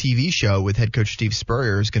weekly TV show with head coach Steve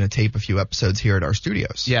Spurrier is going to tape a few episodes here at our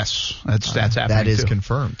studios. Yes, that's happening. That is too.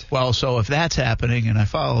 confirmed. Well, so if that's happening, and I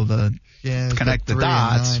follow connect the 3 and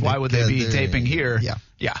dots, 9 why would they be together. taping here?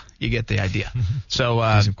 Yeah, you get the idea. So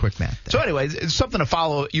do some quick math there. So anyway, it's something to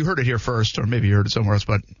follow. You heard it here first, or maybe you heard it somewhere else,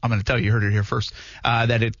 but I'm going to tell you heard it here first.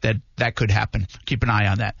 That could happen. Keep an eye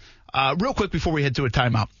on that. Real quick before we head to a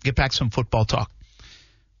timeout, get back to some football talk.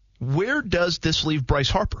 Where does this leave Bryce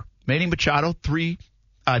Harper? Manny Machado, 10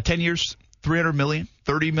 years, $300 million,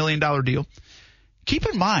 $30 million deal. Keep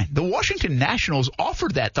in mind, the Washington Nationals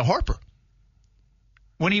offered that to Harper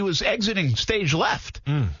when he was exiting stage left.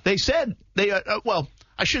 They said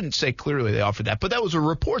I shouldn't say clearly they offered that, but that was a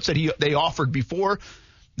report that they offered before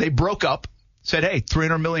they broke up. Said, hey,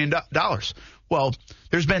 $300 million. Well,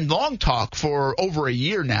 there's been long talk for over a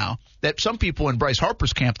year now that some people in Bryce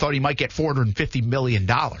Harper's camp thought he might get $450 million.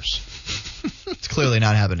 It's clearly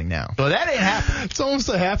not happening now. Well, that ain't happening. It's almost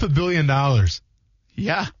 $500 million.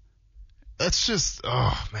 Yeah. That's just,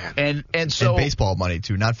 oh, man. And so and baseball money,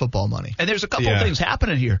 too, not football money. And there's a couple of things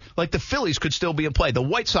happening here. Like the Phillies could still be in play. The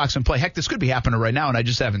White Sox in play. Heck, this could be happening right now, and I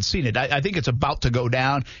just haven't seen it. I think it's about to go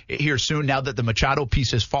down here soon now that the Machado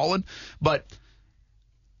piece has fallen. But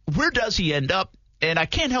where does he end up? And I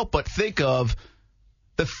can't help but think of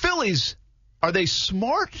the Phillies. Are they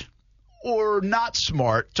smart or not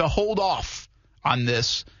smart to hold off on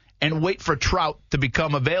this and wait for Trout to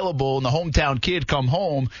become available and the hometown kid come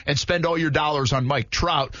home and spend all your dollars on Mike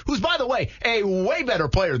Trout, who's, by the way, a way better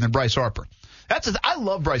player than Bryce Harper? I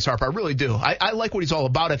love Bryce Harper. I really do. I like what he's all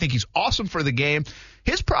about. I think he's awesome for the game.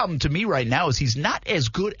 His problem to me right now is he's not as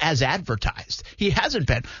good as advertised. He hasn't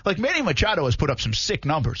been. Like Manny Machado has put up some sick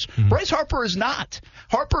numbers. Bryce Harper is not.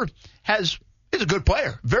 Harper is a good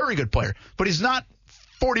player, very good player, but he's not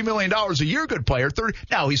 $40 million a year good player.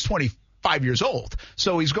 Now he's 25 years old,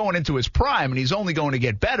 so he's going into his prime, and he's only going to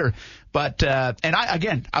get better. But I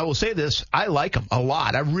will say this: I like him a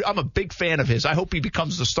lot. I'm a big fan of his. I hope he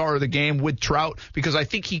becomes the star of the game with Trout because I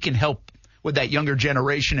think he can help with that younger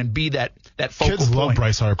generation and be that focal Kids point. love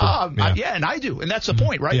Bryce Harper. And I do, and that's the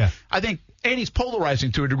point, right? Yeah. I think, and he's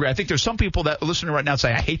polarizing to a degree. I think there's some people that are listening right now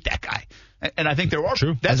say, I hate that guy. And I think there are.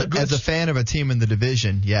 True. That's as a fan of a team in the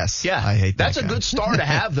division, yes, yeah, I hate that That's guy. a good star to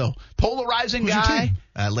have, though. Polarizing Who's your guy. team?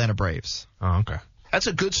 Atlanta Braves. Oh, okay. That's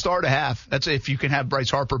a good star to have. That's if you can have Bryce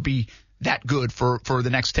Harper be that good for the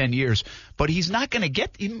next 10 years. But he's not going to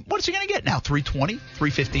get – what is he going to get now, 320,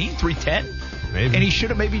 315, 310? Maybe. And he should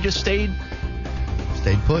have maybe just stayed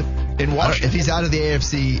put. in Washington. If he's out of the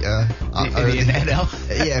AFC, in the NL?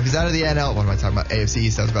 Yeah, if he's out of the NL, what am I talking about? AFC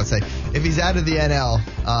East, I was about to say. If he's out of the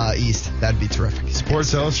NL East, that'd be terrific.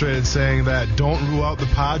 Sports Illustrated saying that don't rule out the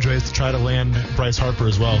Padres to try to land Bryce Harper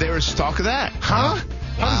as well. There was talk of that. Huh?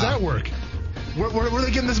 How does that work? Where are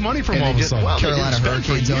they getting this money from And all they of a sudden? well, Carolina they didn't spend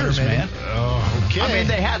Hurricanes for owner, years, maybe? man. Oh, okay. I mean,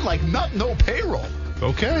 they had like no payroll.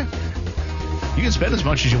 Okay. You can spend as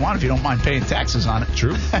much as you want if you don't mind paying taxes on it.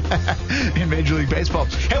 True. In Major League Baseball.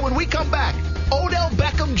 And when we come back, Odell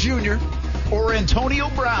Beckham Jr. or Antonio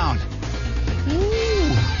Brown.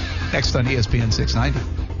 Ooh. Next on ESPN 690.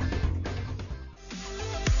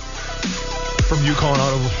 From you calling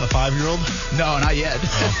out a 5-year-old? No, not yet.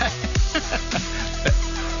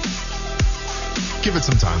 Give it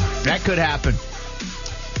some time. That could happen.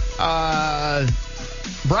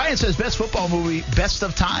 Brian says best football movie, Best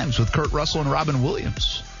of Times with Kurt Russell and Robin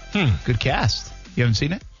Williams. Good cast. You haven't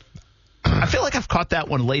seen it? I feel like I've caught that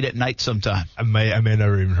one late at night sometime. I may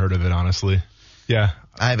never even heard of it, honestly. Yeah.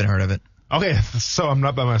 I haven't heard of it. Okay, so I'm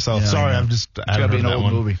not by myself. Yeah, Sorry, I know. It's got to be an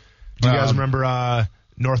old movie. Do you guys remember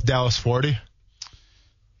North Dallas 40?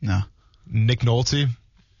 No. Nick Nolte?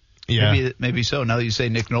 Yeah. Maybe so. Now that you say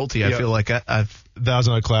Nick Nolte, I Yeah. feel like I've... That was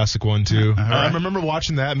another classic one, too. All right. I remember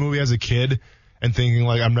watching that movie as a kid and thinking,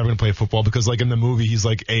 like, I'm never going to play football because, like, in the movie, he's,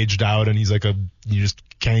 like, aged out and he's, like, you just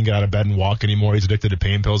can't get out of bed and walk anymore. He's addicted to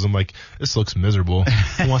pain pills. I'm like, this looks miserable.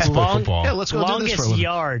 Who wants to play football? Yeah, let's go do this for a Longest living.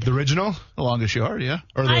 Yard. The original? The Longest Yard, yeah.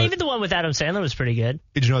 Or Even the one with Adam Sandler was pretty good.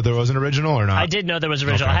 Did you know there was an original or not? I did know there was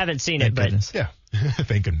original. Okay. I haven't seen Thank it, but goodness. Yeah.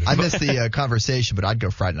 Thank goodness. I missed the conversation, but I'd go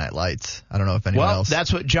Friday Night Lights. I don't know if anyone Well, else.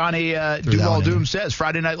 that's what Johnny that Duval one in. Doom says.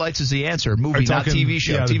 Friday Night Lights is the answer. Are Movie, you not talking- TV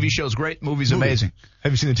show. yeah, TV show's great. Movie's Movie. amazing.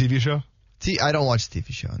 Have you seen the TV show? I don't watch the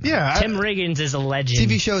TV show. No. Yeah. Tim Riggins is a legend.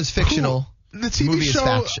 TV show is fictional. The TV movie is show,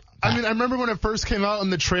 fact. I mean, I remember when it first came out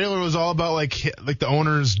and the trailer was all about like the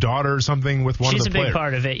owner's daughter or something with one She's of the players. She's a big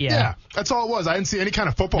part of it, yeah. Yeah, that's all it was. I didn't see any kind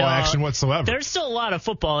of football action whatsoever. There's still a lot of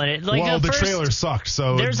football in it. Like, well, the trailer sucked,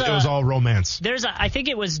 so it was all romance. I think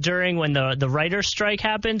it was during when the writer's strike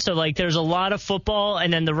happened, so like there's a lot of football,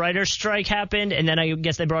 and then the writer's strike happened, and then I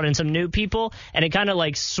guess they brought in some new people, and it kind of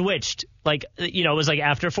like switched. Like, you know, it was like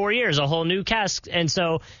after 4 years, a whole new cast, and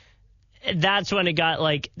so that's when it got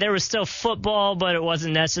like there was still football, but it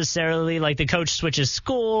wasn't necessarily like the coach switches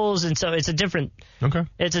schools, and so it's a different. Okay.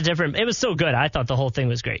 It was still good. I thought the whole thing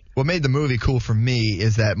was great. What made the movie cool for me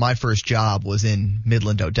is that my first job was in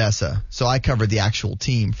Midland, Odessa, so I covered the actual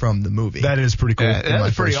team from the movie. That is pretty cool. That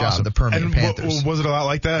was pretty awesome. The Permian Panthers. Was it a lot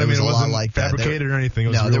like that? It was a lot wasn't like that. fabricated or anything. It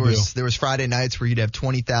was no, real deal. there was Friday nights where you'd have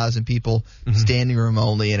 20,000 people, standing room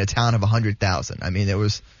only, in a town of 100,000. I mean,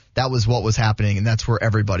 that was what was happening, and that's where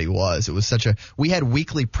everybody was. It was we had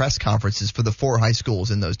weekly press conferences for the 4 high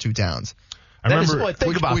schools in those 2 towns.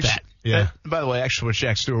 Think about that. Yeah. By the way, actually, with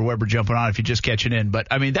Shaq Stewart Weber jumping on if you're just catching in, but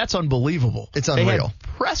I mean that's unbelievable. It's unreal. They had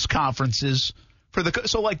press conferences for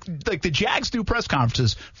like the Jags do press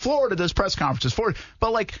conferences, Florida does press conferences,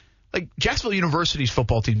 but like Jacksonville University's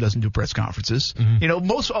football team doesn't do press conferences. You know,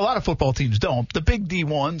 a lot of football teams don't. The big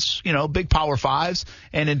D1s, you know, big Power 5s,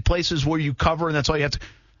 and in places where you cover and that's all you have to.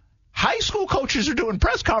 High school coaches are doing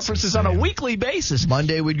press conferences on a weekly basis.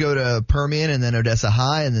 Monday we'd go to Permian and then Odessa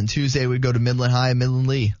High, and then Tuesday we'd go to Midland High and Midland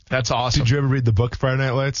Lee. That's awesome. Did you ever read the book Friday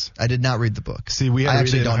Night Lights? I did not read the book. See, we had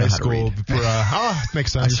to read it in high school.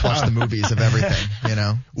 Makes sense. I just watched the movies of everything, you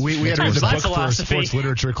know. We had to read the book for a sports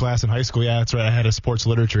literature class in high school. Yeah, that's right. I had a sports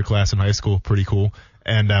literature class in high school. Pretty cool.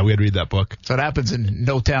 And we had to read that book. So it happens in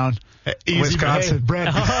No Town, Wisconsin. Hey,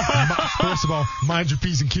 Brad, first of all, mind your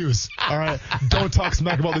P's and Q's. All right? Don't talk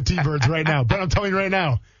smack about the T-Birds right now. Brad, I'm telling you right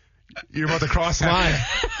now, you're about to cross the line.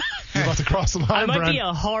 You're about to cross the line, I might Brad. be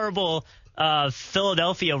a horrible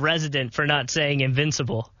Philadelphia resident for not saying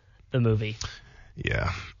Invincible, the movie.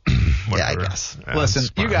 Yeah. Yeah, I guess. Listen,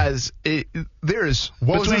 you guys, there's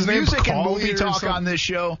what between was his name, music and Macaulay movie talk something? on this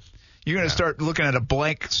show, you're going to start looking at a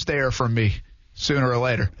blank stare from me sooner or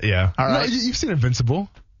later. Yeah. All right. No, you've seen Invincible.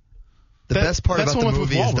 The best part about the one with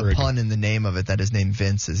movie is the Wahlberg. pun in the name of it, that his name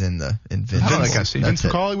Vince is in Vince. I don't think I've seen it. Vince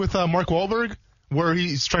McCauley with Mark Wahlberg, where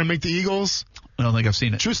he's trying to make the Eagles. I don't think I've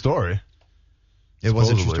seen it. True story. It was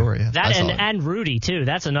a true Supposedly. story. Yeah. That I saw it. and Rudy too.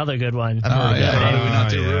 That's another good one. I've heard of yeah. that. How do we not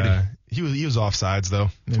do yeah. Rudy? He was offsides though.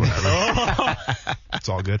 It's whatever. It's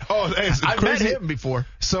all good. Oh, hey, it's I've met crazy. him before.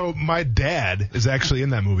 So my dad is actually in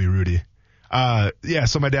that movie, Rudy.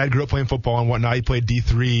 So my dad grew up playing football and whatnot. He played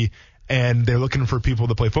D3, and they're looking for people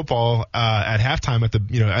to play football at halftime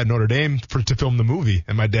at Notre Dame to film the movie.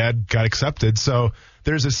 And my dad got accepted. So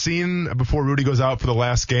there's a scene before Rudy goes out for the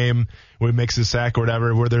last game where he makes his sack or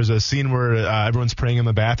whatever, where there's a scene where everyone's praying in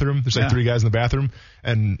the bathroom. There's like 3 guys in the bathroom,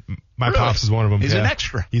 and my Really? pops is one of them. He's Yeah. an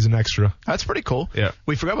extra. He's an extra. That's pretty cool. Yeah.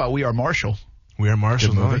 We forgot about We Are Marshall. We Are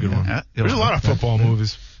Marshall. Good movie, Another good one. Yeah. There's a lot of football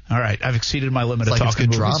movies. All right. I've exceeded my limit It's of like it's talking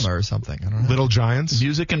good movies. drama or something. I don't know. Little Giants.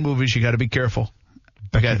 Music and movies, you got to be careful.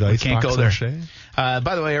 Becky We Dice, can't Fox go there. O'Shea.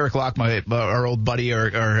 By the way, Eric Locke, our old buddy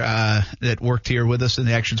that worked here with us in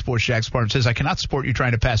the Action Sports Jax department, says, I cannot support you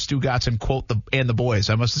trying to pass Stu Gatz and quote the boys.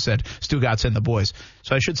 I must have said Stu Gatz and the boys.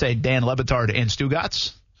 So I should say Dan Le Batard and Stu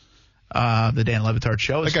Gatz. The Dan Le Batard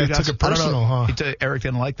show. That guy took it personal, huh? Eric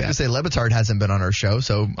didn't like that. I say Le Batard hasn't been on our show,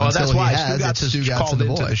 so That's until why he has, Stu Gatz it's has Stu Gatz called and the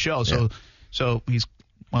into boy. the show. Yeah. So he's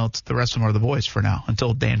the rest of them are the boys for now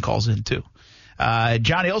until Dan calls in too.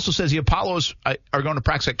 Johnny also says the Apollos are going to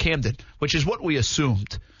practice at Camden, which is what we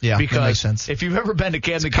assumed. Yeah, that because makes sense. if you've ever been to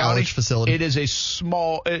Camden It's a college County, facility. it is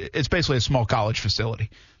it's basically a small college facility.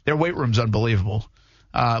 Their weight room's unbelievable.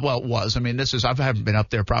 It was. I mean, I haven't been up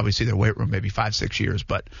there probably see their weight room maybe 5-6 years,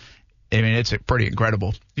 but I mean, it's pretty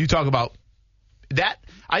incredible. You talk about that.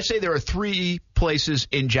 I say there are 3 places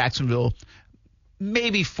in Jacksonville,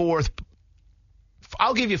 maybe 4th.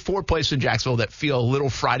 I'll give you 4 places in Jacksonville that feel a little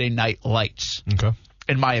Friday night lights, Okay.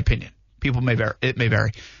 in my opinion. People may vary. It may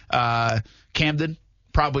vary. Camden,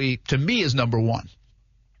 probably, to me, is number 1.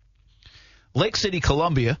 Lake City,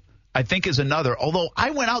 Columbia, I think is another. Although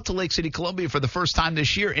I went out to Lake City, Columbia for the first time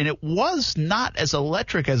this year, and it was not as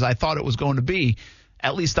electric as I thought it was going to be,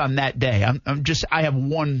 at least on that day. I have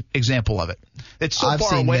one example of it. It's so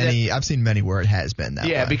far away. I've seen many where it has been that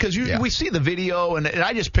way. Yeah, because we see the video, and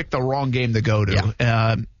I just picked the wrong game to go to.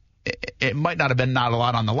 Yeah. It might not have been not a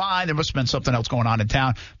lot on the line. There must have been something else going on in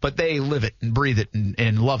town, but they live it and breathe it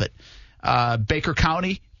and love it. Baker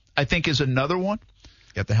County, I think, is another one.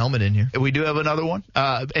 Got the helmet in here. We do have another one.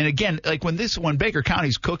 And again, like when Baker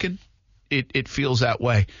County's cooking, it feels that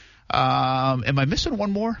way. Am I missing one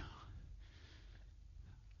more?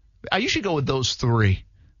 I usually go with those three.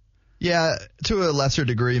 Yeah, to a lesser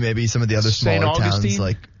degree, maybe some of the other St. smaller Augustine? towns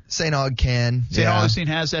like St. Aug can. St. Augustine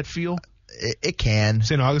has that feel? It can.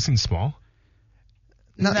 St. Augustine's small.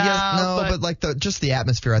 No, but like just the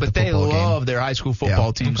atmosphere at the But they football game. love their high school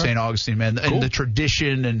football team, Okay. St. Augustine, man. Cool. And the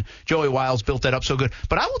tradition, and Joey Wiles built that up so good.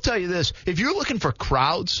 But I will tell you this. If you're looking for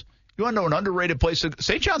crowds, you want to know an underrated place?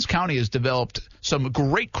 St. Johns County has developed some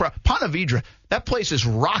great crowd. Ponte Vedra, that place is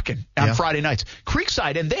rocking on Friday nights.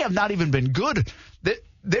 Creekside, and they have not even been good.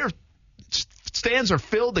 Their stands are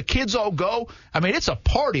filled. The kids all go. I mean, it's a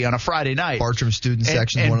party on a Friday night. Bartram student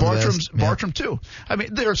section, and one of the best. Bartram too. I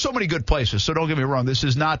mean, there are so many good places. So don't get me wrong. This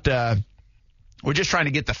is not. We're just trying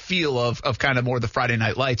to get the feel of kind of more of the Friday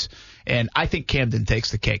night lights, and I think Camden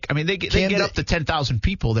takes the cake. I mean, they get up to 10,000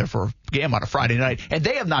 people there for a game on a Friday night, and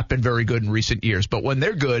they have not been very good in recent years. But when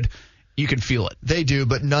they're good, you can feel it. They do,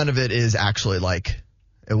 but none of it is actually like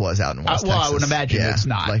it was out in West Texas. Well, I would imagine it's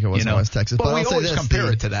not. Like it was in West Texas. But I'll we say always this,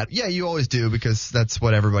 compare it to that. Yeah, you always do because that's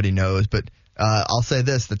what everybody knows. But I'll say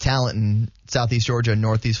this, the talent in Southeast Georgia and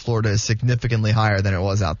Northeast Florida is significantly higher than it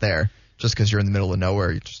was out there. Just because you're in the middle of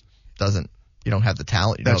nowhere, you don't have the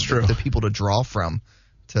talent. You That's don't have true. the people to draw from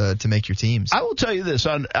to make your teams. I will tell you this.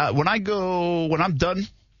 When I'm done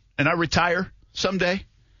and I retire someday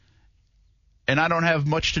and I don't have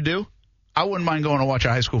much to do, I wouldn't mind going to watch a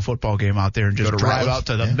high school football game out there and just drive out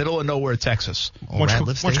to the middle of nowhere, Texas. Why don't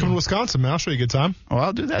you come to Wisconsin, man? I'll show you a good time. Well,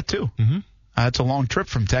 I'll do that too. Mm-hmm. It's a long trip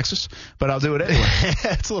from Texas, but I'll do it anyway.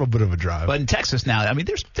 It's a little bit of a drive. But in Texas now, I mean,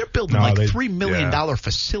 they're building $3 million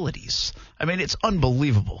facilities. I mean, it's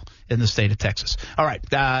unbelievable in the state of Texas. All right,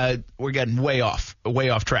 we're getting way off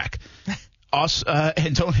track. Austin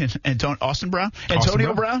Brown,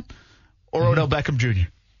 Antonio Brown, or Odell Beckham Jr.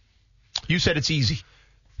 You said it's easy.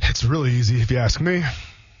 It's really easy if you ask me.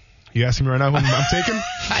 You asking me right now who I'm taking?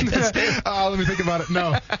 Let me think about it.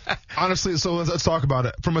 No. Honestly, so let's talk about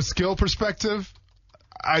it. From a skill perspective,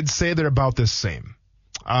 I'd say they're about the same.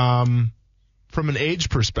 From an age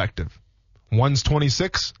perspective, one's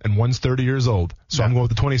 26 and one's 30 years old. So I'm going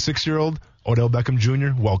with the 26-year-old, Odell Beckham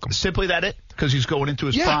Jr. Welcome. Simply that it? Because he's going into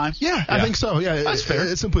his prime? Yeah, I think so. Yeah, that's fair.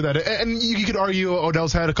 It's simply that. And you could argue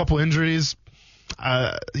Odell's had a couple injuries.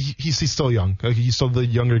 He's still young. He's still the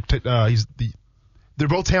younger. They're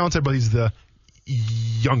both talented, but he's the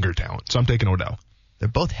younger talent. So I'm taking Odell. They're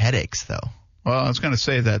both headaches, though. Well, I was going to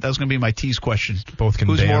say that. That was going to be my tease question. Both can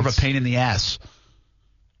Who's dance. more of a pain in the ass?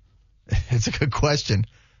 It's a good question.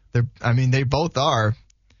 They both are.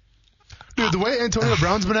 Dude, the way Antonio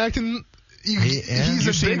Brown's been acting,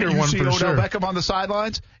 he's a bigger one for Odell sure. Beckham on the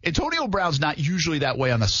sidelines? Antonio Brown's not usually that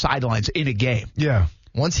way on the sidelines in a game. Yeah.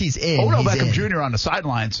 Once he's in, Odell he's Beckham in. Jr. on the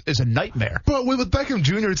sidelines is a nightmare. But with Beckham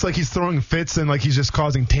Jr., it's like he's throwing fits and like he's just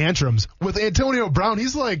causing tantrums. With Antonio Brown,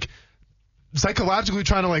 he's like psychologically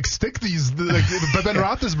trying to like stick these like Ben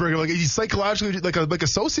Roethlisberger. Like he's psychologically like a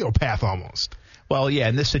sociopath almost. Well, yeah,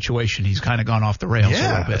 in this situation, he's kind of gone off the rails a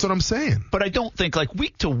little bit. That's what I'm saying. But I don't think like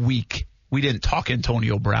week to week we didn't talk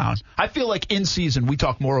Antonio Brown. I feel like in season we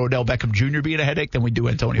talk more Odell Beckham Jr. being a headache than we do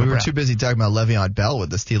Antonio Brown. We were too busy talking about Le'Veon Bell with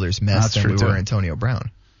the Steelers mess than we were Antonio Brown.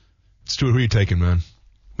 Stuart, who are you taking, man?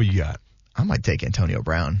 Who you got? I might take Antonio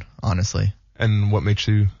Brown, honestly. And what makes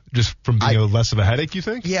you just from being less of a headache, you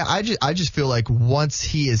think? Yeah, I just feel like once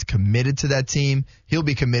he is committed to that team, he'll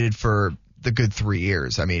be committed for the good 3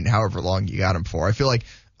 years. I mean, however long you got him for. I feel like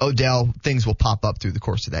Odell, things will pop up through the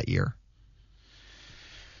course of that year.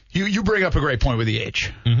 You bring up a great point with the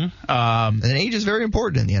age. Mm-hmm. And age is very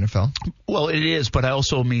important in the NFL. Well, it is, but it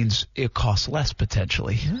also means it costs less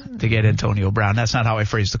potentially to get Antonio Brown. That's not how I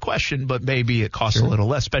phrased the question, but maybe it costs a little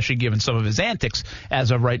less, especially given some of his antics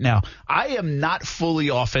as of right now. I am not fully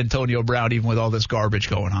off Antonio Brown, even with all this garbage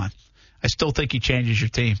going on. I still think he changes your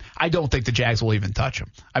team. I don't think the Jags will even touch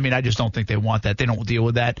him. I mean, I just don't think they want that. They don't deal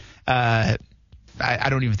with that. I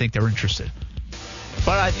don't even think they're interested.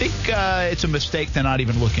 But I think it's a mistake to not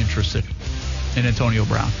even look interested in Antonio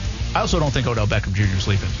Brown. I also don't think Odell Beckham Jr. is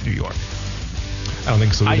leaving New York. I don't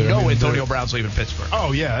think so either. I know Antonio Brown's leaving Pittsburgh.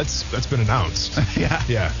 Oh, yeah, that's been announced.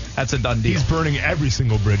 Yeah. That's a done deal. He's burning every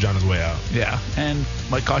single bridge on his way out. Yeah, and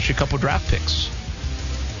might cost you a couple draft picks.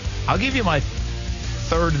 I'll give you my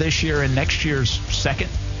third this year and next year's second.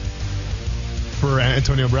 For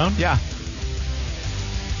Antonio Brown? Yeah.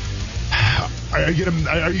 Are you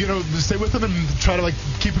gonna stay with him and try to like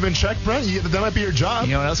keep him in check, Brent? That might be your job.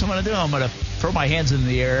 You know what else I'm gonna do? I'm gonna throw my hands in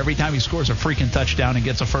the air every time he scores a freaking touchdown and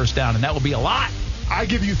gets a first down, and that will be a lot. I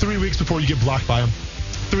give you 3 weeks before you get blocked by him.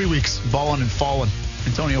 3 weeks. Balling and falling.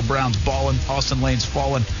 Antonio Brown's balling. Austin Lane's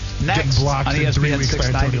falling. Next Getting blocked on in ESPN 3 weeks by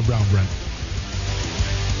 690. Antonio Brown, Brent.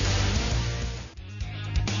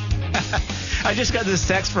 I just got this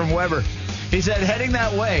text from Weber. He said, heading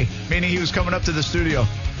that way, meaning he was coming up to the studio.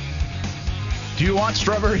 Do you want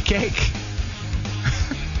strawberry cake?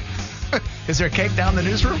 Is there cake down the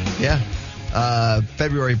newsroom? Yeah.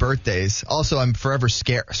 February birthdays. Also, I'm forever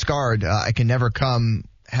scarred. I can never come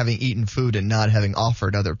having eaten food and not having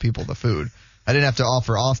offered other people the food. I didn't have to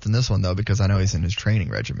offer Austin this one, though, because I know he's in his training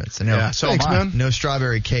regimen. So, thanks, man. No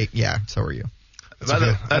strawberry cake. Yeah, so are you.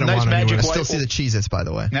 Okay. That nice magic I still see the Cheez-Its, by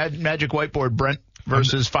the way. Magic whiteboard, Brent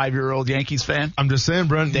versus 5-year-old Yankees fan. I'm just saying,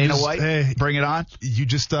 Brent. Dana White, hey, bring it on. You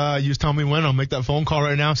just tell me when. I'll make that phone call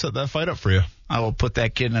right now, set that fight up for you. I will put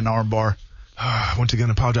that kid in an arm bar. Once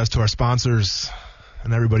again, apologize to our sponsors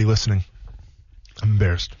and everybody listening. I'm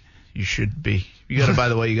embarrassed. You should be. You got to, by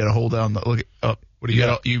the way, you got to hold down the look up. What do you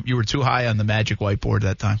got? You were too high on the magic whiteboard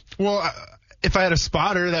that time. Well, if I had a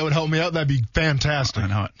spotter that would help me out, that'd be fantastic. I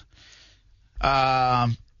know it.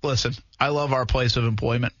 Listen, I love our place of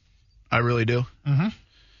employment. I really do. Mm-hmm.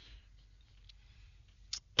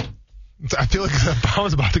 I feel like the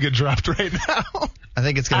bomb's about to get dropped right now. I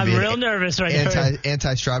think it's going to be. I'm real nervous right now.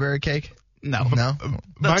 Anti-strawberry cake? No.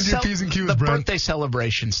 Mind your P's and Q's, the Brent. birthday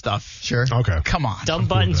celebration stuff. Sure. Okay. Come on. Dumb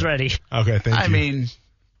buttons ready. Okay, thank you. I mean,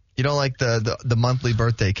 you don't like the monthly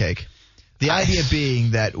birthday cake. The idea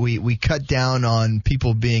being that we cut down on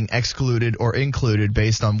people being excluded or included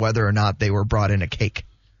based on whether or not they were brought in a cake.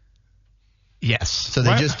 yes. So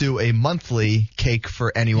they just do a monthly cake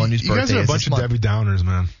for anyone whose birthday is You guys are a this bunch of month. Debbie Downers,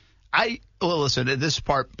 man. Well, listen, this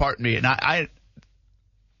part me, and I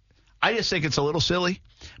just think it's a little silly,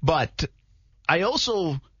 but I don't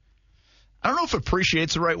know if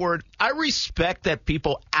appreciate's the right word. I respect that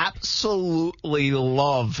people absolutely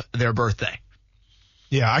love their birthday.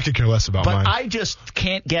 Yeah, I could care less about But mine. I just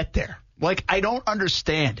can't get there. Like, I don't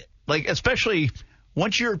understand it. Like, especially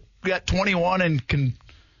once you're got 21 and can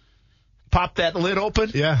pop that lid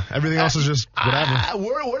open. Yeah, everything else is just whatever.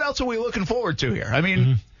 What else are we looking forward to here? I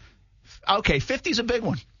mean, okay, 50's a big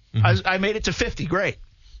one. I made it to 50. Great.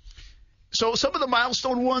 So some of the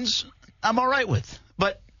milestone ones I'm all right with.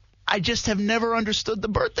 But I just have never understood the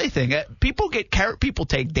birthday thing. People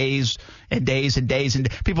take days and days and days, and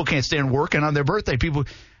people can't stand working on their birthday.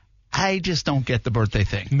 I just don't get the birthday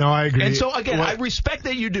thing. No, I agree. And so, again, I respect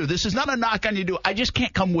that you do. This is not a knock on you. I just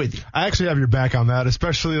can't come with you. I actually have your back on that,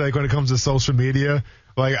 especially like when it comes to social media.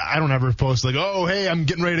 Like, I don't ever post like, oh, hey, I'm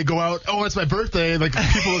getting ready to go out. Oh, it's my birthday. Like,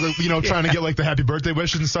 people are, trying to get like the happy birthday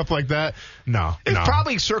wishes and stuff like that. No. It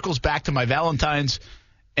probably circles back to my Valentine's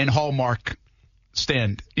and Hallmark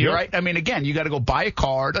stand. You're right. I mean, again, you got to go buy a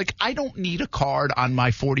card. Like, I don't need a card on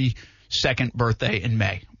my 42nd birthday in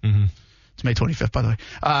May. Mm-hmm. It's May 25th, by the way.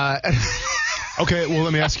 Okay, well,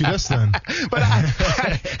 let me ask you this then. But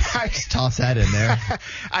I just toss that in there.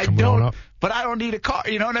 But I don't need a card.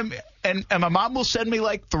 You know what I mean? And my mom will send me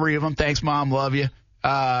like 3 of them. Thanks, Mom. Love you.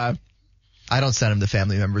 I don't send them to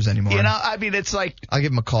family members anymore. You know, I mean, it's like I'll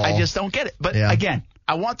give them a call. I just don't get it. But again,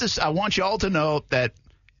 I want you all to know that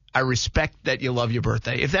I respect that you love your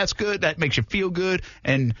birthday. If that's good, that makes you feel good.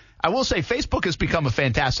 And I will say Facebook has become a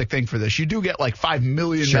fantastic thing for this. You do get like 5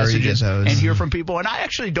 million messages and hear from people. And I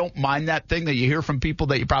actually don't mind that thing that you hear from people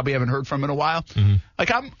that you probably haven't heard from in a while. Mm-hmm.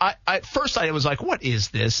 Like at first I was like, what is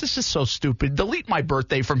this? This is so stupid. Delete my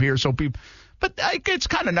birthday from here so people. But it's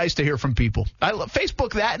kind of nice to hear from people. I love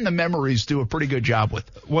Facebook. That and the memories do a pretty good job with.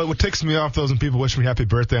 What ticks me off, though, is when people wish me happy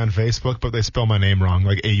birthday on Facebook, but they spell my name wrong,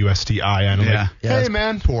 like A-U-S-T-I. And I'm like, hey,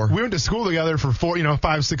 man, poor. We went to school together for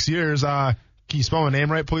 5, 6 years. Can you spell my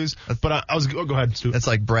name right, please? But go ahead, Stu. That's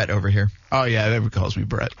like Brett over here. Oh, yeah, everybody calls me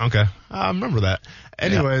Brett. Okay. I remember that.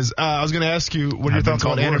 Anyways, I was going to ask you, what are your thoughts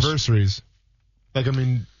on anniversaries? Like, I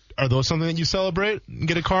mean, are those something that you celebrate and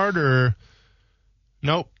get a card, or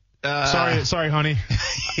nope? Sorry, honey.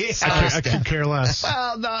 I could care less.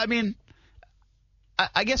 Well, no, I mean,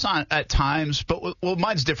 I guess at times, but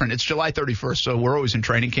mine's different. It's July 31st, so we're always in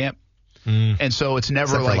training camp, and so it's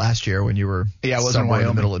never except like for last year when you were I wasn't somewhere in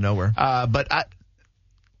the middle of nowhere. But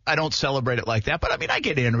I don't celebrate it like that. But I mean, I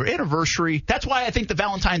get anniversary. That's why I think the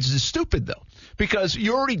Valentine's is stupid, though, because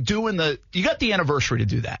you're already doing you got the anniversary to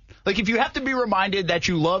do that. Like, if you have to be reminded that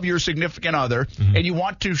you love your significant other and you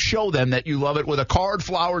want to show them that you love it with a card,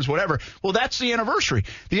 flowers, whatever, well, that's the anniversary.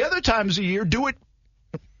 The other times of the year, do it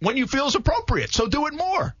when you feel is appropriate. So do it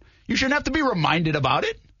more. You shouldn't have to be reminded about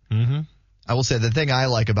it. Mm-hmm. I will say the thing I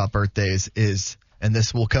like about birthdays is, and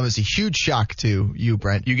this will come as a huge shock to you,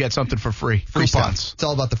 Brent. You get something for free. Free stuff. It's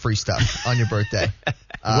all about the free stuff on your birthday.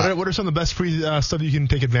 What are some of the best free stuff you can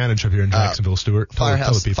take advantage of here in Jacksonville, Stuart?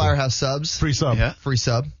 Firehouse subs. Free sub. Yeah. Free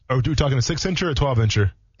sub. Are we talking a 6-incher or a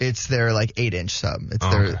 12-incher? It's their like 8-inch sub.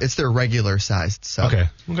 It's their regular sized sub. Okay.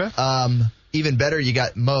 Even better, you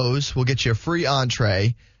got Moe's. We'll get you a free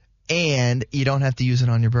entree, and you don't have to use it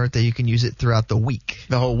on your birthday. You can use it throughout the week.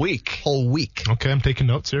 The whole week. Whole week. Okay, I'm taking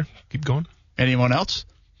notes here. Keep going. Anyone else?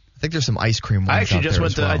 I think there's some ice cream ones I actually out just there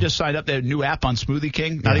went as to. well. I just signed up. They have a new app on Smoothie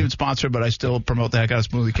King. Not even sponsored, but I still promote the heck out of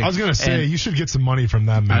Smoothie King. I was going to say, And you should get some money from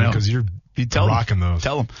them, I man, know. because you're rocking those.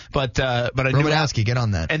 Tell them. But a new app, Romanowski, get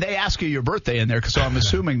on that. and they ask you your birthday in there, so I'm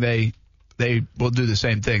assuming they will do the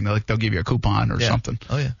same thing. They'll give you a coupon or something.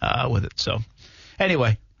 Oh, yeah. With it. So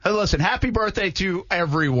anyway, listen. Happy birthday to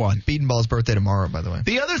everyone. Beatenball's birthday tomorrow, by the way.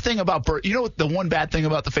 The other thing about you know what the one bad thing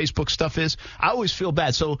about the Facebook stuff is? I always feel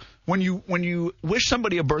bad. So when you wish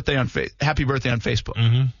somebody a birthday happy birthday on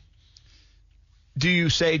Facebook, do you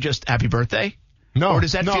say just happy birthday? No. Or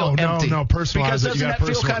does that feel empty? No, personalize Because it. doesn't You that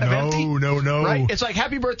gotta feel kind of personalize- empty? No. Right? It's like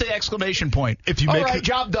happy birthday exclamation point. If you all make right, it-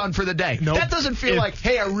 job done for the day. Nope. That doesn't feel like,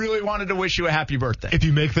 hey, I really wanted to wish you a happy birthday. If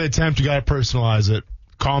you make the attempt, you got to personalize it.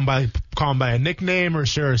 Call them by a nickname or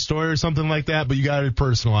share a story or something like that, but you got to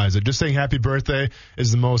personalize it. Just saying happy birthday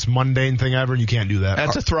is the most mundane thing ever, and you can't do that.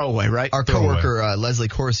 That's a throwaway, right? Our coworker, Leslie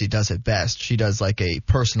Corsi, does it best. She does like a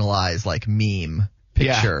personalized meme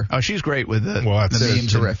picture. Yeah. Oh, she's great with the that's the They're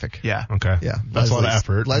memes. terrific. Yeah. Okay. Yeah. That's a lot of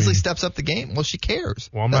effort. Leslie steps up the game. Well, she cares.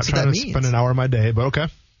 Well, I'm That's not what trying that to means. spend an hour of my day, but okay. To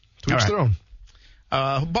each All right. their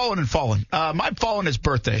own. Ballin' and fallen. My fallen is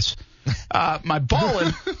birthdays. My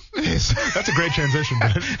ballin' is That's a great transition,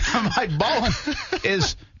 man. my ballin'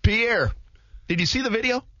 is Pierre. Did you see the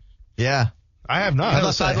video? Yeah. I have not.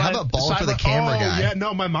 How about balling for the camera guy? Yeah,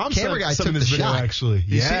 no, my mom Camera guy sent took me this the video, shot. actually.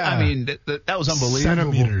 You Yeah. see, I mean, that was unbelievable.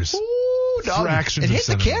 Centimeters. Ooh, dog. Fractions And of hit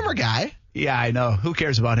the centimeters. camera guy. Yeah, I know. Who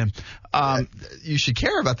cares about him? You should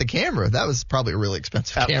care about the camera. That was probably a really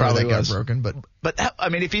expensive That camera probably that got was. broken. But I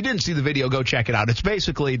mean, if you didn't see the video, go check it out. It's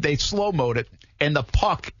basically they slow-moed it, and the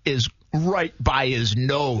puck is right by his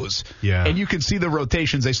nose. Yeah. And you can see the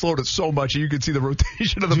rotations. They slowed it so much, and you can see the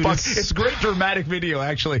rotation of the Dude, puck. it's- It's a great dramatic video,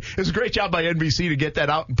 actually. It was a great job by NBC to get that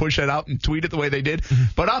out and push that out and tweet it the way they did.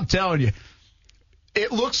 But I'm telling you,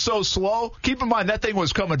 it looks so slow. Keep in mind, that thing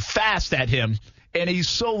was coming fast at him, and he's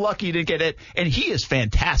so lucky he didn't get it. And he is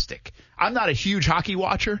fantastic. I'm not a huge hockey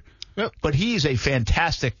watcher, but he's a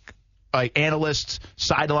fantastic analyst,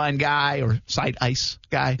 sideline guy, or side ice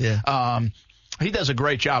guy. Yeah. He does a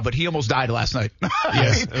great job, but he almost died last night.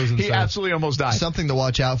 Yes, it was he insane. absolutely almost died. something to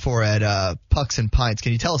watch out for at Pucks and Pints.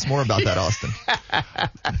 Can you tell us more about that, Austin?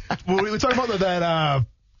 Well, we were talking about that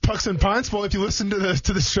Pucks and Pints. Well, if you listen to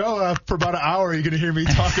the show for about an hour, you're going to hear me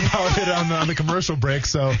talk about it on the commercial break.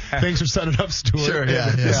 So thanks for setting it up, Stuart. Sure, yeah.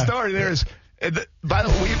 The story there is. By the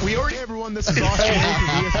way, we already. Hey, everyone, this is Austin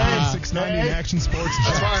Lee from ESPN 690 and Action Sports.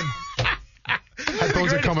 That's fine.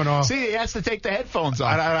 Headphones are coming off. See, he has to take the headphones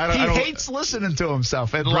off. I He don't- hates listening to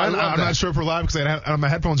himself. And I Brian, love I'm that. not sure if we're live because my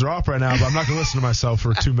headphones are off right now, but I'm not going to listen to myself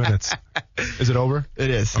for 2 minutes. Is it over? It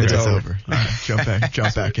is. Okay. It's It's over. All right,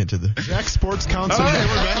 jump back into the. Next Sports Council. All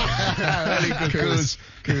right, we're back.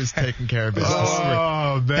 Cruz taking care of business.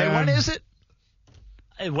 Oh, man. Hey, when is it?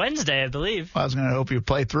 Wednesday, I believe. Well, I was going to hope you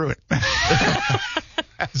play through it.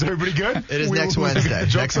 Is everybody good? It is We- next we- Wednesday.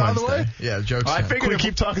 Jokes Next out of the Wednesday. way? Yeah, jokes. I out. figured Can we if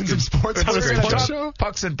keep talking some sports on we're the going to sports talk show?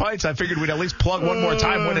 Pucks and Pints, I figured we'd at least plug one more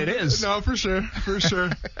time what it is. No, for sure.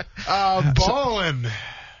 Ballin'.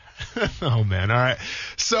 Oh, man. All right.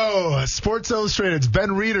 So, Sports Illustrated's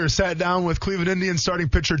Ben Reeder sat down with Cleveland Indians starting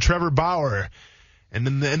pitcher Trevor Bauer. And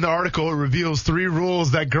in the article, it reveals 3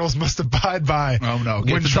 rules that girls must abide by Oh, no.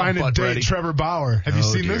 Get when the trying dump to butt date ready. Trevor Bauer. Have you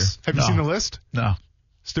seen dear. this? Have you No. seen the list? No.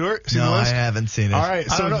 Stuart, seen No, the I list? haven't seen it. All right.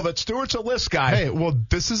 I So don't know, but Stewart's a list guy. Hey, well,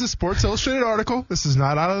 this is a Sports Illustrated article. This is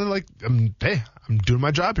not out of I'm doing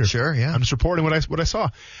my job here. Sure, yeah. I'm just reporting what I saw.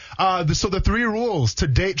 So the 3 rules to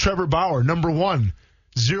date Trevor Bauer. Number 1,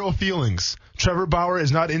 0 feelings. Trevor Bauer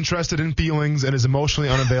is not interested in feelings and is emotionally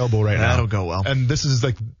unavailable right now. That'll go well. And this is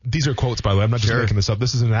these are quotes, by the way. I'm not just Sure. making this up.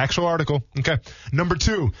 This is an actual article. Okay. Number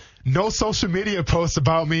 2, no social media posts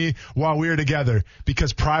about me while we're together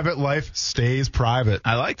because private life stays private.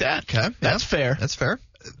 I like that. Okay, That's fair. That's fair.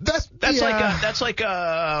 That's like what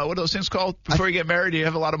are those things called? Before you get married, do you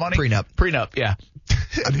have a lot of money? Prenup, yeah.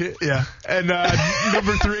 Yeah. And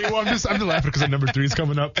number 3, well, I'm just laughing because number 3 is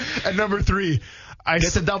coming up. And number 3,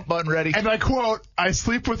 Get the dump button ready. and I quote, I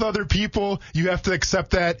sleep with other people. You have to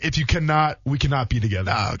accept that. If you cannot, we cannot be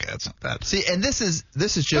together. Oh, okay, that's not bad. See, and this is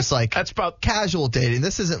just like That's about casual dating.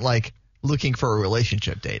 This isn't like looking for a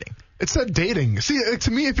relationship dating. It's not dating. See,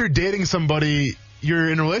 to me, if you're dating somebody,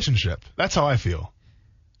 you're in a relationship. That's how I feel.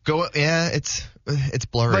 It's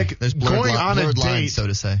blurry. Like, There's blurred, going on a blurred date lines, so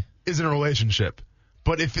to say. Isn't a relationship.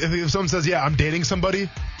 But if someone says, yeah, I'm dating somebody,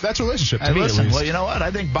 that's a relationship to Hey, me, listen, at least. well, you know what? I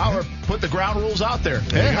think Bauer put the ground rules out there.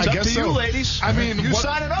 Yeah, it's I up guess to you, so. ladies. I mean, you what-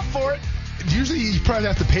 signing up for it. usually you probably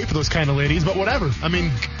have to pay for those kind of ladies, but whatever. I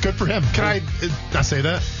mean, good for him. Can I not say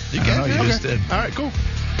that? You can. You just did. All right, cool.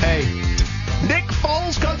 Hey, Nick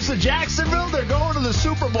Foles comes to Jacksonville. They're going to the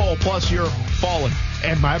Super Bowl. Plus, you're falling.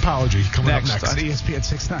 And my apology coming up next on ESPN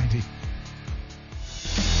 690.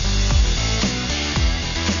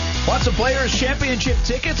 Want some Players Championship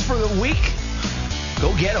tickets for the week?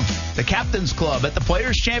 Go get them. The Captain's Club at the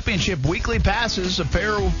Players Championship weekly passes, a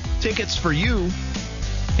pair of tickets for you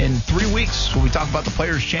in 3 weeks when we talk about the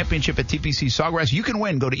Players Championship at TPC Sawgrass. You can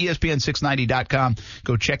win. Go to ESPN690.com.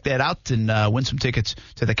 Go check that out and win some tickets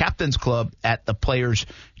to the Captain's Club at the Players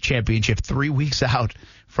Championship. 3 weeks out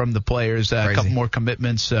from the Players. A couple more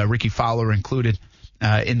commitments. Ricky Fowler included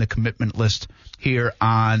in the commitment list here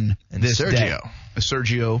on this day.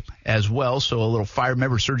 Sergio as well. So a little fire.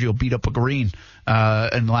 Remember, Sergio beat up a green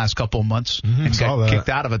in the last couple of months and got kicked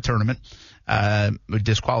out of a tournament.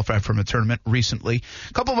 Disqualified from a tournament recently.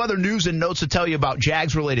 A couple of other news and notes to tell you about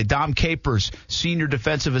Jags-related. Dom Capers, senior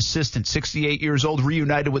defensive assistant, 68 years old,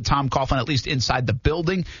 reunited with Tom Coughlin, at least inside the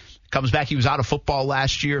building. Comes back. He was out of football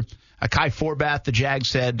last year. Kai Forbath, the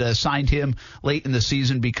Jags had signed him late in the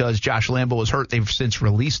season because Josh Lambo was hurt. They've since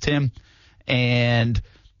released him. And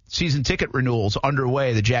season ticket renewals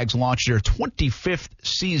underway. The Jags launched their 25th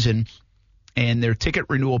season. And their ticket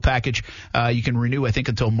renewal package, you can renew, I think,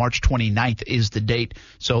 until March 29th is the date.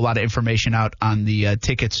 So a lot of information out on the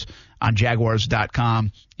tickets on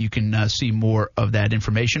Jaguars.com. You can see more of that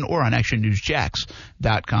information or on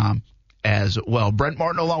ActionNewsJax.com as well. Brent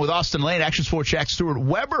Martin along with Austin Lane, Action Sports Jack Stewart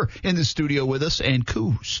Weber in the studio with us, and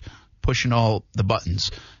Coos pushing all the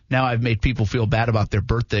buttons. Now I've made people feel bad about their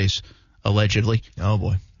birthdays, allegedly. Oh,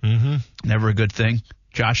 boy. Mm-hmm. Never a good thing.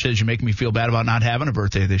 Josh says you're making me feel bad about not having a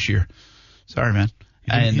birthday this year. Sorry, man.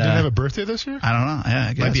 You didn't have a birthday this year? I don't know. Yeah,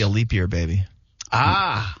 I guess. Might be a leap year, baby.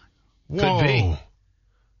 Ah. Whoa. Could be.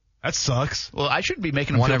 That sucks. Well, I shouldn't be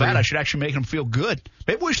making him feel bad. I should actually make him feel good.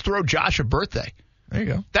 Maybe we should throw Josh a birthday. There you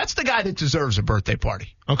go. That's the guy that deserves a birthday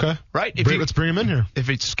party. Okay. Right? Let's bring him in here. If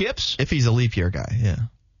it skips. If he's a leap year guy, yeah.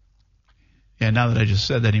 Yeah, now that I just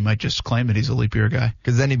said that, he might just claim that he's a leap year guy.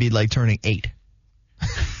 Because then he'd be like turning 8.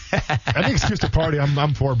 Any excuse to party,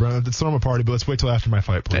 I'm for, Brent. It's not my party, but let's wait till after my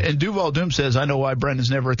fight, please. And Duval Doom says, I know why Brent has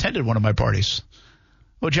never attended one of my parties.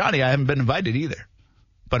 Well, Johnny, I haven't been invited either.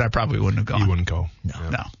 But I probably wouldn't have gone. You wouldn't go.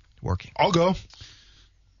 No. Working. I'll go.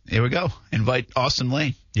 Here we go. Invite Austin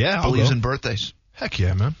Lane. Yeah, I'll believes go. in birthdays. Heck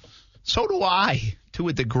yeah, man. So do I, to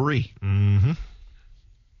a degree. Mm-hmm.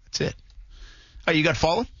 That's it. Oh, you got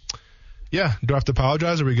fallen? Yeah. Do I have to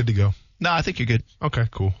apologize, or are we good to go? No, I think you're good. Okay,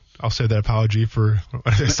 cool. I'll save that apology for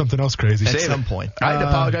something else crazy. At some point. I had to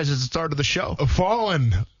apologize at the start of the show.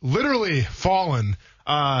 Fallen. Literally fallen.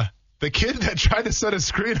 The kid that tried to set a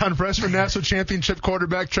screen on freshman national championship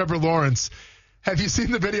quarterback Trevor Lawrence. Have you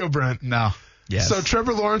seen the video, Brent? No. Yes. So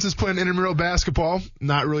Trevor Lawrence is playing intramural basketball.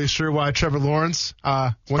 Not really sure why Trevor Lawrence.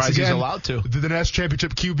 Once again, he's allowed to. The national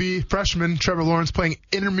championship QB freshman Trevor Lawrence playing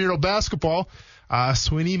intramural basketball.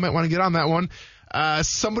 Sweeney might want to get on that one.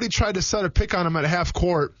 Somebody tried to set a pick on him at half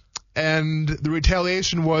court, and the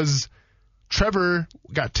retaliation was Trevor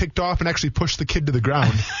got ticked off and actually pushed the kid to the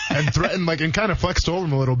ground and threatened, and kind of flexed over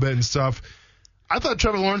him a little bit and stuff. I thought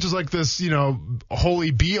Trevor Lawrence was like this,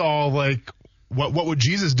 holy be-all, what would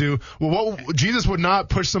Jesus do? Well, Jesus would not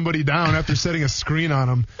push somebody down after setting a screen on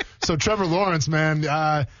him. So Trevor Lawrence, man,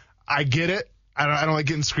 I get it. I don't like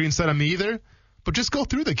getting screens set on me either. But just go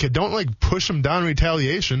through the kid. Don't push him down in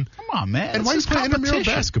retaliation. Come on, man. And why are you playing intramural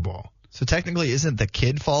basketball? So technically, isn't the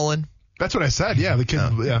kid fallen? That's what I said. Yeah, the kid.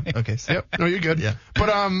 Oh. Yeah. Okay. So. Yep. No, you're good. Yeah. But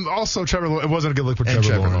also it wasn't a good look for And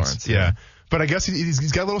Trevor Lawrence. Yeah. But I guess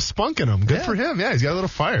he's got a little spunk in him. Good for him. Yeah, he's got a little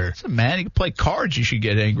fire. Listen, man, you can play cards. You should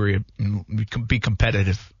get angry and be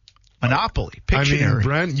competitive. Monopoly, Pictionary. I mean,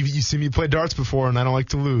 Brent, you see me play darts before, and I don't like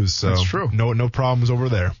to lose. So that's true. No problems over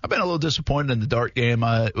there. I've been a little disappointed in the dart game.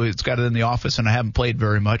 It's got it in the office, and I haven't played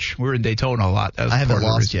very much. We were in Daytona a lot. I haven't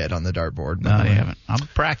lost yet on the dartboard. No, you haven't. I'm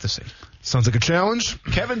practicing. Sounds like a challenge.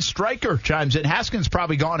 Kevin Stryker chimes in. Haskins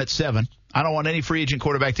probably gone at 7. I don't want any free agent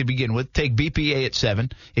quarterback to begin with. Take BPA at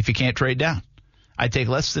 7 if you can't trade down. I'd take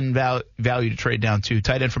less than value to trade down to.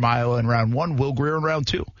 Tight end from Iowa in round 1. Will Grier in round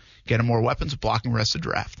 2. Get him more weapons, blocking the rest of the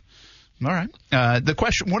draft. All right. The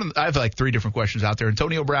question, I have 3 different questions out there.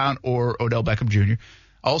 Antonio Brown or Odell Beckham Jr.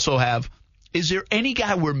 Also have, is there any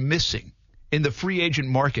guy we're missing in the free agent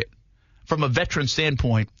market from a veteran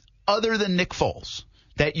standpoint other than Nick Foles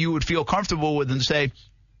that you would feel comfortable with and say,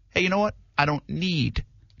 hey, you know what? I don't need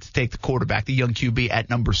to take the quarterback, the young QB at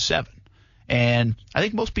number 7. And I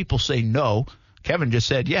think most people say no. Kevin just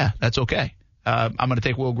said, yeah, that's okay. I'm going to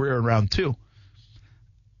take Will Grier in round 2.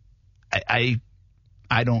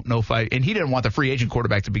 I don't know if and he didn't want the free agent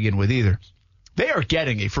quarterback to begin with either. They are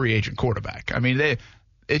getting a free agent quarterback. I mean,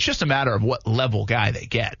 it's just a matter of what level guy they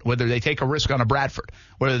get, whether they take a risk on a Bradford,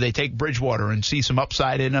 whether they take Bridgewater and see some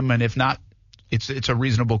upside in him, and if not, it's a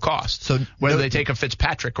reasonable cost. So whether they take a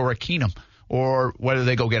Fitzpatrick or a Keenum, or whether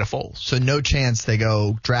they go get a Foles. So no chance they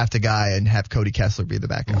go draft a guy and have Cody Kessler be the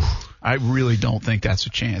backup. I really don't think that's a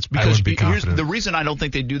chance. Because here's the reason I don't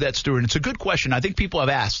think they do that, Stuart. It's a good question. I think people have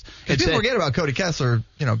asked. Because people forget about Cody Kessler,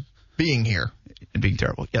 being here. And being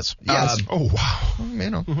terrible, yes. Oh,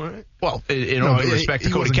 wow. Well, in all due respect to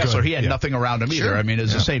Cody Kessler, he had nothing around him either. Sure. I mean,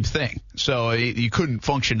 it's the same thing. So you couldn't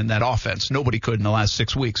function in that offense. Nobody could in the last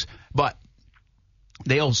 6 weeks. But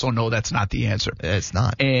they also know that's not the answer. It's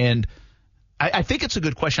not. And I think it's a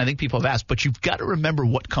good question. I think people have asked. But you've got to remember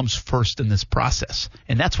what comes first in this process.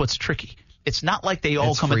 And that's what's tricky. It's not like they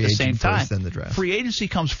all come at the same time. Then the draft. Free agency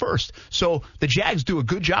comes first. So the Jags do a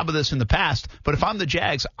good job of this in the past. But if I'm the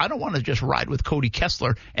Jags, I don't want to just ride with Cody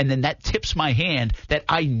Kessler, and then that tips my hand that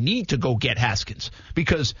I need to go get Haskins.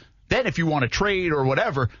 Because then if you want to trade or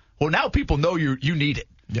whatever, well, now people know you need it.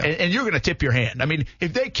 Yeah. And you're going to tip your hand. I mean,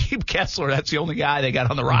 if they keep Kessler, that's the only guy they got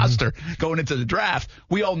on the roster going into the draft.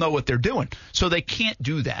 We all know what they're doing. So they can't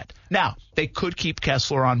do that. Now, they could keep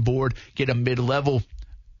Kessler on board, get a mid-level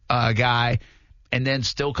guy, and then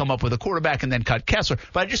still come up with a quarterback and then cut Kessler.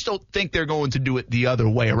 But I just don't think they're going to do it the other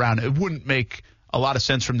way around. It wouldn't make a lot of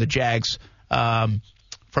sense from the Jags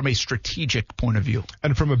from a strategic point of view.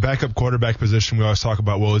 And from a backup quarterback position, we always talk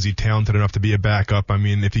about, well, is he talented enough to be a backup? I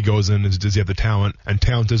mean, if he goes in, does he have the talent? And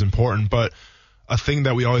talent is important. But a thing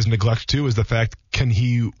that we always neglect, too, is the fact, can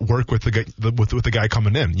he work with the guy, with the guy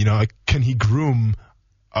coming in? Can he groom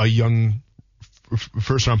a young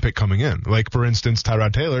first-round pick coming in? Like, for instance,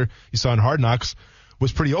 Tyrod Taylor, you saw in Hard Knocks,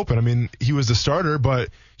 was pretty open. I mean, he was the starter, but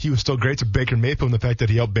he was still great to Baker Mayfield, and the fact that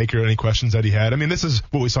he helped Baker any questions that he had. I mean, this is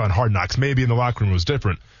what we saw in Hard Knocks. Maybe in the locker room it was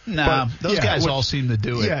different. Nah, those guys all seem to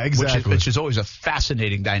do it. Yeah, exactly. Which is always a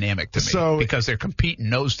fascinating dynamic to me, because they're competing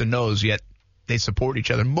nose to nose, yet they support each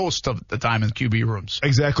other most of the time in QB rooms.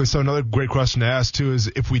 Exactly. So another great question to ask, too, is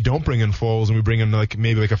if we don't bring in Foles and we bring in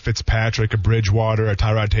maybe a Fitzpatrick, a Bridgewater, a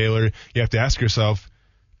Tyrod Taylor, you have to ask yourself,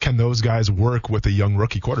 can those guys work with a young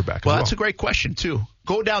rookie quarterback? Well, that's a great question, too.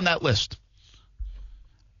 Go down that list.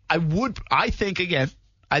 I think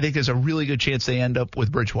there's a really good chance they end up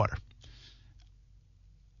with Bridgewater.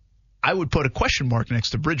 I would put a question mark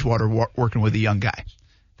next to Bridgewater working with a young guy.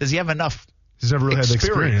 Does he have enough He's never really had the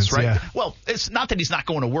experience, right? Yeah. Well, it's not that he's not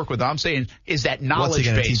going to work with them. I'm saying, is that knowledge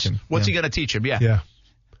base? What's he going to teach him? Yeah.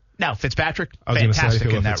 Now, Fitzpatrick,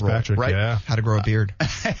 fantastic in that role, right? Yeah. How to grow a beard.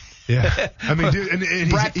 Yeah. I mean, dude, and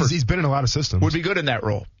he's been in a lot of systems. Would be good in that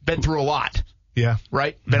role. Been through a lot. Yeah.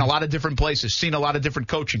 Right? Been a lot of different places, seen a lot of different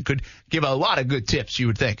coaching, could give a lot of good tips, you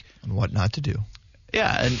would think. On what not to do.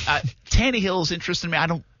 Yeah, and Tannehill's interested me. I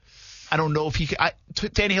don't know if he could.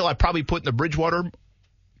 Tannehill I'd probably put in the Bridgewater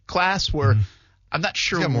class where I'm not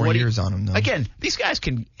sure. He's got more years on him, though. Again, these guys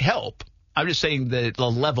can help. I'm just saying the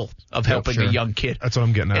level of helping a young kid. That's what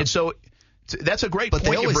I'm getting at. And so that's a great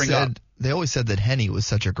point you bring up. They always said that Henne was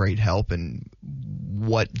such a great help, and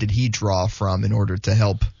what did he draw from in order to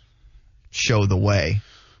help show the way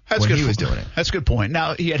when he was doing it? That's a good point.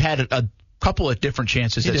 Now, he had a couple of different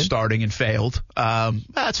chances at starting and failed.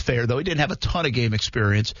 That's fair, though. He didn't have a ton of game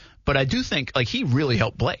experience, but I do think he really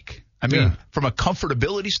helped Blake. I mean, from a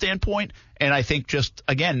comfortability standpoint, and I think just,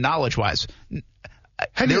 again, knowledge-wise.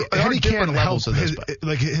 Henne can't help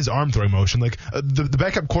his arm throwing motion. The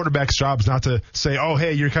backup quarterback's job is not to say, "Oh,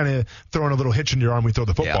 hey, you're kind of throwing a little hitch in your arm. We throw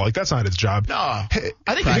the football." That's not his job. No, I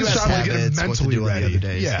think his job is to get him mentally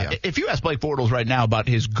ready. Yeah. If you ask Blake Bortles right now about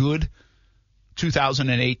his good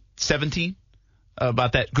 2008-17,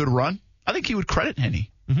 about that good run, I think he would credit Henne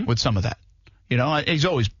with some of that. He's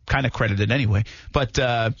always kind of credited anyway, but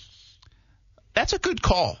that's a good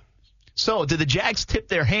call. So, did the Jags tip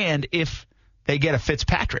their hand if they get a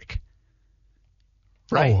Fitzpatrick?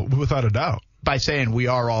 Right. Oh, without a doubt. By saying we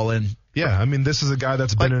are all in. Yeah, I mean, this is a guy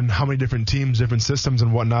that's been in how many different teams, different systems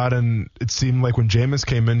and whatnot, and it seemed like when Jameis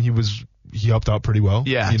came in, he helped out pretty well.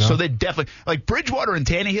 Yeah, so they definitely, Bridgewater and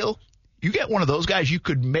Tannehill, you get one of those guys,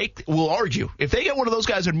 we'll argue. If they get one of those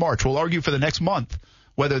guys in March, we'll argue for the next month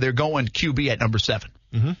whether they're going QB at number 7.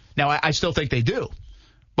 Now, I still think they do,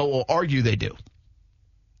 but we'll argue they do.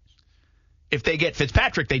 If they get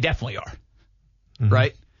Fitzpatrick, they definitely are.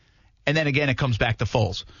 Right? And then again, it comes back to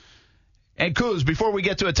Foles. And Kuz, before we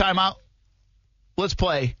get to a timeout, let's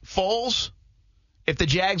play Foles. If the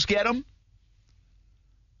Jags get him,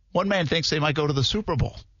 one man thinks they might go to the Super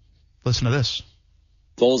Bowl. Listen to this.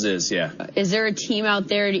 Foles is, yeah. Is there a team out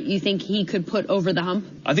there that you think he could put over the hump?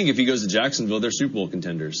 I think if he goes to Jacksonville, they're Super Bowl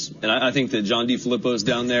contenders. And I think that John DeFilippo's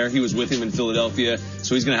down there. He was with him in Philadelphia,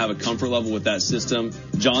 so he's going to have a comfort level with that system.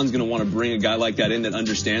 John's going to want to bring a guy like that in that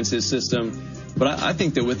understands his system. But I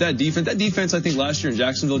think that with that defense, I think last year in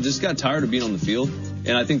Jacksonville just got tired of being on the field.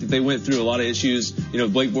 And I think that they went through a lot of issues.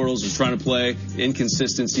 Blake Bortles was trying to play.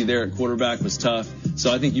 Inconsistency there at quarterback was tough.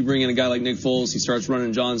 So I think you bring in a guy like Nick Foles. He starts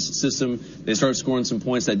running John's system. They start scoring some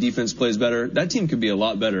points. That defense plays better. That team could be a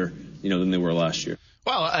lot better, than they were last year.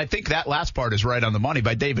 Well, I think that last part is right on the money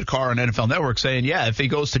by David Carr on NFL Network saying, yeah, if he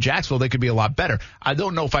goes to Jacksonville, they could be a lot better. I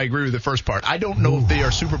don't know if I agree with the first part. I don't know if they are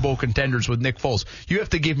Super Bowl contenders with Nick Foles. You have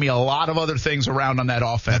to give me a lot of other things around on that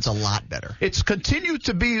offense. That's a lot better. It's continued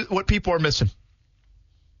to be what people are missing.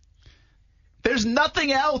 There's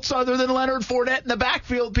nothing else other than Leonard Fournette in the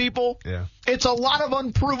backfield, people. Yeah. It's a lot of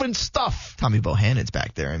unproven stuff. Tommy Bohannon's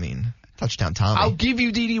back there. Touchdown Tommy. I'll give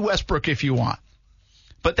you D.D. Westbrook if you want.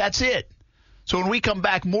 But that's it. So when we come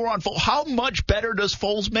back, more on Foles. How much better does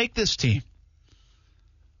Foles make this team?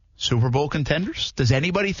 Super Bowl contenders? Does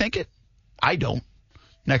anybody think it? I don't.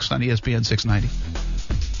 Next on ESPN 690.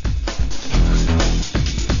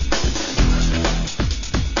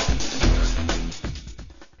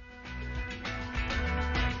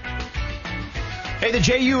 Hey, the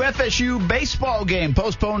JU-FSU baseball game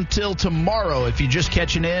postponed till tomorrow. If you're just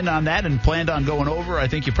catching in on that and planned on going over, I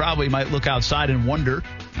think you probably might look outside and wonder.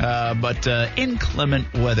 But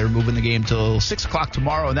inclement weather moving the game till 6 o'clock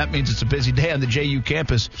tomorrow, and that means it's a busy day on the JU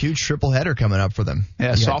campus. Huge triple header coming up for them.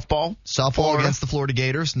 Yeah, softball. Softball against the Florida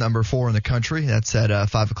Gators, number 4 in the country. That's at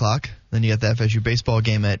 5 o'clock. Then you got the FSU baseball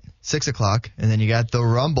game at 6 o'clock. And then you got the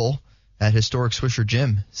Rumble at historic Swisher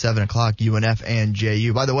Gym, 7 o'clock, UNF and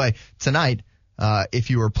JU. By the way, tonight, if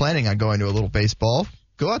you were planning on going to a little baseball,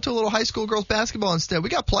 go out to a little high school girls basketball instead. We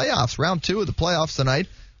got playoffs, round 2 of the playoffs tonight.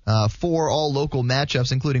 4 all local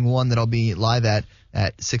matchups, including one that I'll be live at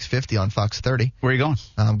 6:50 on Fox 30. Where are you going?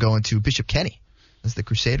 I'm going to Bishop Kenny, as the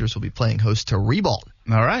Crusaders will be playing host to Ribault.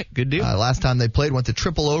 All right, good deal. Last time they played went to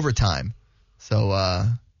triple overtime, so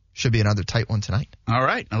should be another tight one tonight. All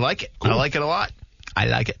right, I like it. Cool. I like it a lot. I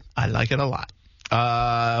like it a lot.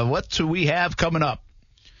 What do we have coming up?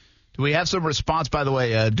 Do we have some response? By the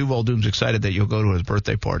way, Duval Doom's excited that you'll go to his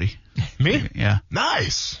birthday party. Me? Yeah.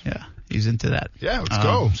 Nice. Yeah, he's into that. Yeah, let's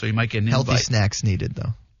go. So you might get an Healthy invite. snacks needed,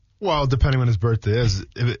 though. Well, depending when his birthday is.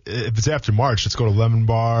 If it's after March, let's go to Lemon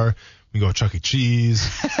Bar. We can go to Chuck E. Cheese.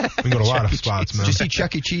 We can go to a lot of spots, man. Did you see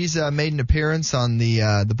Chuck E. Cheese made an appearance on the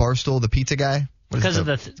Barstool, the pizza guy? Because of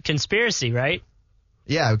the conspiracy, right?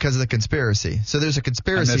 Yeah, because of the conspiracy. So there's a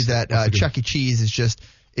conspiracy that Chuck E. Cheese is just,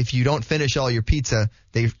 if you don't finish all your pizza,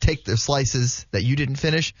 they take the slices that you didn't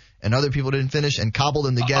finish and other people didn't finish and cobble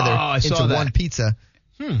them together into one pizza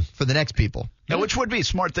for the next people. Now, which would be a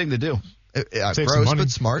smart thing to do. Gross, but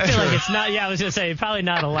smart. I feel like it's not. Yeah, I was gonna say probably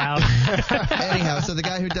not allowed. Anyhow, so the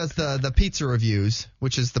guy who does the pizza reviews,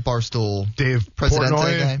 which is the Barstool Dave Presidente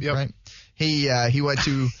Portnoy, guy, yep. right? He went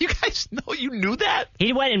to. You guys know you knew that?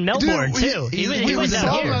 He went in Melbourne too. He was was down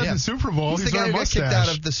in here. Melbourne. the Super Bowl. He's the guy who got kicked out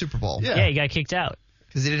of the Super Bowl. Yeah, he got kicked out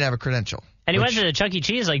because he didn't have a credential. And he went to the Chuck E.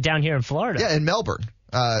 Cheese like down here in Florida. Yeah, in Melbourne.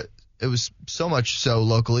 It was so much so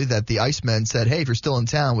locally that the Icemen said, "Hey, if you're still in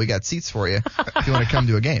town, we got seats for you if you want to come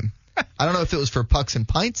to a game." I don't know if it was for pucks and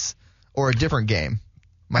pints or a different game.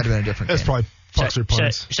 Might have been a different That's game. probably pucks or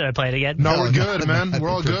pints. Should I play it again? No, we're good, man. We're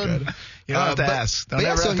all good. You don't have to ask. Don't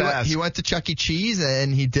ever have to ask. He went to Chuck E. Cheese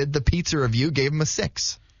and he did the pizza review, gave him a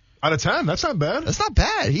 6. Out of 10, that's not bad. That's not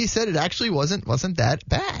bad. He said it actually wasn't that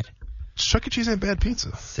bad. Chuck E. Cheese ain't bad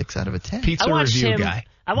pizza. 6 out of a 10. Pizza review guy.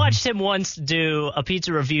 I watched him once do a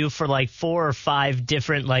pizza review for like 4 or 5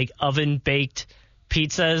 different like oven baked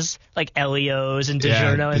pizzas, like Elio's and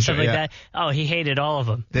DiGiorno and stuff like that. Oh, he hated all of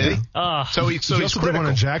them. Did he? Oh, So he's also did one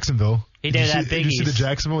in Jacksonville. He did at Did you see the Biggie's.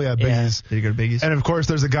 Jacksonville? Yeah, Biggie's. Did you go to Biggie's? And of course,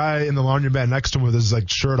 there's a guy in the laundromat next to him with his like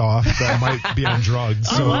shirt off that might be on drugs.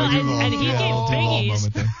 Oh, So well, like, and he gave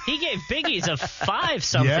moment there. Biggies a 5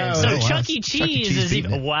 something. Yeah, so wow. Chuck E. Cheese is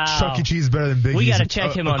beating even it. wow. Chuck E. Cheese better than Biggie's. We gotta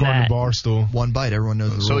check him on according that. to Barstool. One bite, everyone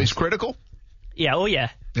knows the rules. So he's critical? Yeah, oh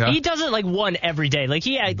yeah. Yeah. He does it like one every day. Like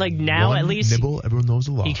he like now One at least nibble, everyone knows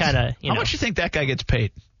the law. he kind of How much do you think that guy gets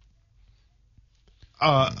paid?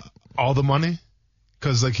 All the money,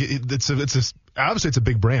 because like obviously it's a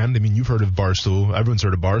big brand. I mean, you've heard of Barstool. Everyone's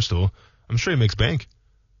heard of Barstool. I'm sure he makes bank.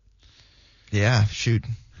 Yeah, shoot.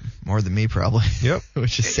 More than me, probably. Yep.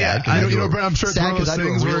 Which is sad. I know, Brent, I'm sure it's one of those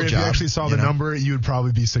things where if you actually saw the number, you would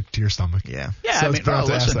probably be sick to your stomach. Yeah. Yeah, So I mean, it's fair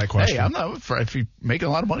to ask that question. Hey, I'm not if you're making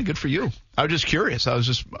a lot of money, good for you. I was just curious. I was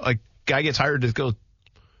just like, guy gets hired to go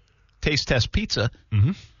taste test pizza.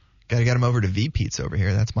 Mm-hmm. Got to get him over to V-Pete's over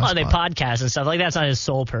here. That's my spot. They podcast and stuff. Like, that's not his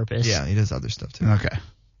sole purpose. Yeah, he does other stuff, too. Okay.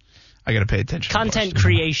 I got to pay attention. Content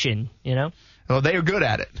creation, you know? Well, they are good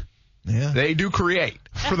at it. Yeah. They do create.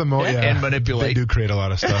 For the most, yeah. And manipulate. They do create a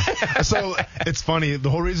lot of stuff. So it's funny. The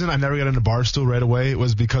whole reason I never got into Barstool right away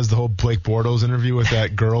was because the whole Blake Bortles interview with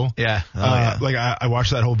that girl. Yeah. Like I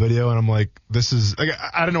watched that whole video and I'm like, this is like,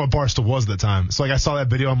 I didn't know what Barstool was at the time. So like I saw that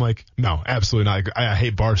video, I'm like, no, absolutely not. Like, I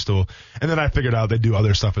hate Barstool. And then I figured out they do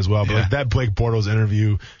other stuff as well. But like that Blake Bortles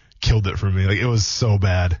interview killed it for me. Like it was so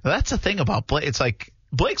bad. Well, that's the thing about Blake. It's like,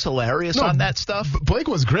 Blake's hilarious on that stuff. Blake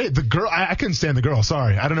was great. The girl, I couldn't stand the girl.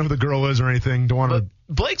 Sorry. I don't know who the girl is or anything. Don't want to.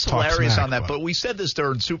 Blake's hilarious on that, but we said this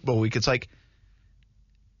during Super Bowl week. It's like,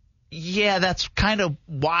 yeah, that's kind of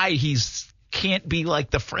why he's can't be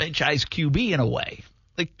like the franchise QB in a way.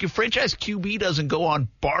 Like, your franchise QB doesn't go on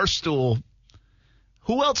Barstool.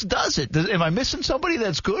 Who else does it? Am I missing somebody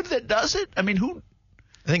that's good that does it? I mean, who?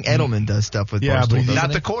 I think Edelman does stuff with Barstool. But he's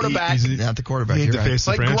not the quarterback. Not the quarterback. He You're right. face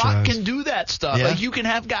the like franchise. Glock can do that stuff. Yeah. Like, you can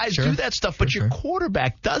have guys do that stuff, but your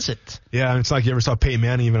quarterback doesn't. Yeah, it's like you ever saw Peyton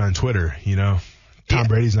Manning even on Twitter, you know? Tom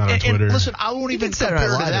Brady's not on Twitter. And listen, I won't even compare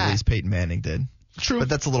to that. At least Peyton Manning did. True. But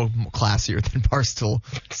that's a little classier than Barstool.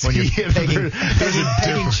 When you're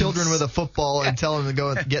pegging children with a football and telling them to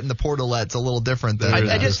go get in the portalette, it's a little different. Than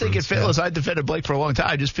I just think it fits. I defended Blake for a long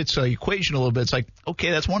time. It just fits the equation a little bit. It's like,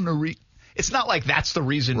 okay, that's one of the it's not like that's the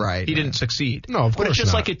reason he didn't succeed. No, of course But it's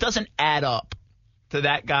just not. like it doesn't add up to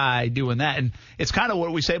that guy doing that. And it's kind of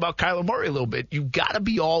what we say about Kyler Murray a little bit. You've got to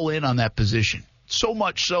be all in on that position. So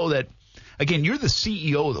much so that, again, you're the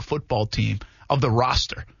CEO of the football team, of the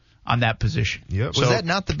roster on that position. Yep. Was that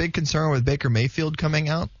not the big concern with Baker Mayfield coming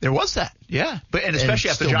out? There was that, yeah. But and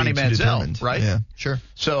especially after still Johnny being too Manziel, determined. right? Yeah, sure.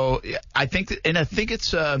 So I think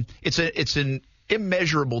it's an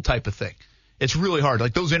immeasurable type of thing. It's really hard.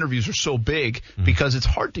 Like, those interviews are so big because it's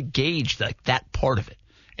hard to gauge like that part of it.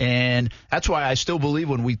 And that's why I still believe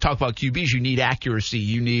when we talk about QBs, you need accuracy,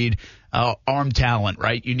 you need arm talent,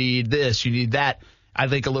 right? You need this, you need that. I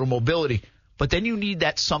think a little mobility. But then you need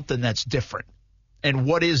that something that's different. And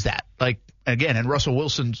what is that? Like, again, in Russell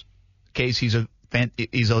Wilson's case, he's a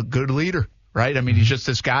good leader, right? I mean, he's just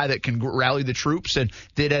this guy that can rally the troops and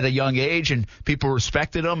did at a young age, and people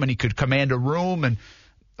respected him, and he could command a room, and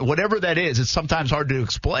whatever that is, it's sometimes hard to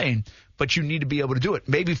explain, but you need to be able to do it.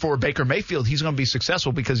 Maybe for Baker Mayfield, he's going to be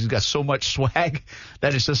successful because he's got so much swag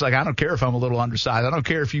that it's just like, I don't care if I'm a little undersized. I don't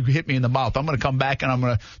care if you hit me in the mouth. I'm going to come back and I'm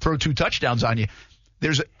going to throw 2 touchdowns on you.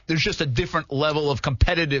 There's just a different level of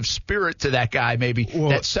competitive spirit to that guy maybe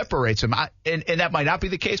that separates him. And that might not be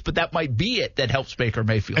the case, but that might be it that helps Baker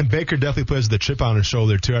Mayfield. And Baker definitely plays the chip on his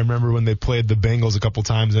shoulder, too. I remember when they played the Bengals a couple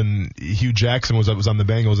times, and Hugh Jackson was on the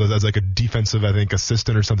Bengals as like a defensive, I think,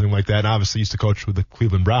 assistant or something like that, and obviously used to coach with the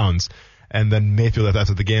Cleveland Browns. And then Mayfield,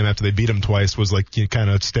 after the game, after they beat him twice, was like kind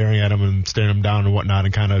of staring at him and staring him down and whatnot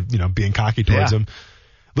and kind of, being cocky towards him.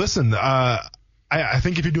 Listen, I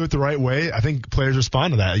think if you do it the right way, I think players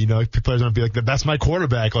respond to that. Players don't be like, that's my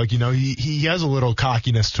quarterback. Like, he has a little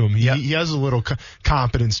cockiness to him. He has a little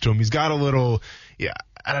confidence to him. He's got a little,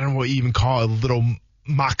 I don't know what you even call it, a little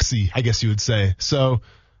moxie, I guess you would say. So,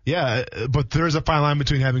 yeah, but there's a fine line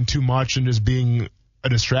between having too much and just being a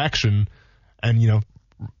distraction and,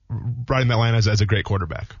 riding that line as a great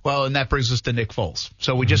quarterback. Well, and that brings us to Nick Foles.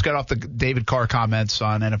 So we just got off the David Carr comments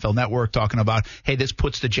on NFL Network talking about, hey, this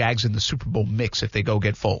puts the Jags in the Super Bowl mix if they go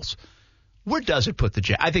get Foles. Where does it put the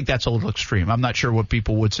Jags? I think that's a little extreme. I'm not sure what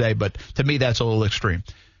people would say, but to me that's a little extreme.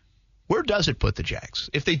 Where does it put the Jags?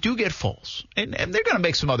 If they do get Foles, and they're going to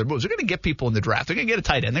make some other moves. They're going to get people in the draft. They're going to get a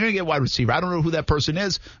tight end. They're going to get a wide receiver. I don't know who that person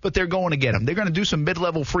is, but they're going to get him. They're going to do some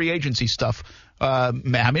mid-level free agency stuff.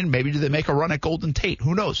 Maybe do they make a run at Golden Tate?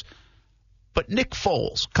 Who knows? But Nick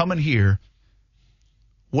Foles coming here,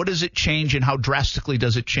 what does it change and how drastically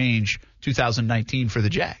does it change 2019 for the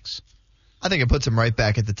Jags? I think it puts them right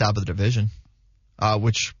back at the top of the division,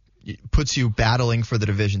 which puts you battling for the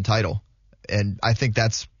division title. And I think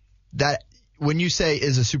that when you say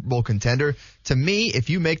is a Super Bowl contender, to me, if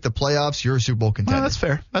you make the playoffs, you're a Super Bowl contender. Well, that's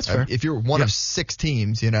fair. That's fair. If you're one of 6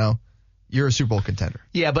 teams, you're a Super Bowl contender.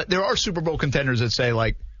 Yeah, but there are Super Bowl contenders that say,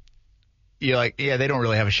 they don't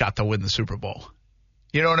really have a shot to win the Super Bowl.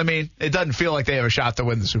 You know what I mean? It doesn't feel like they have a shot to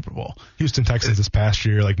win the Super Bowl. Houston Texans this past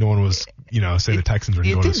year, no one was, saying the Texans were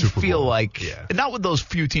going to the Super Bowl. It didn't feel like, not with those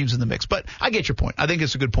few teams in the mix, but I get your point. I think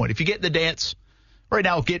it's a good point. If you get in the dance, right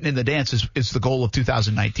now getting in the dance is the goal of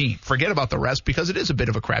 2019. Forget about the rest because it is a bit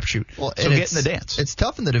of a crapshoot. So get in the dance. It's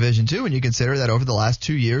tough in the division, too, when you consider that over the last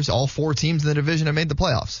 2 years, all 4 teams in the division have made the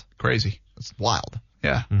playoffs. Crazy. It's wild.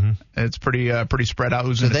 Yeah. It's pretty spread out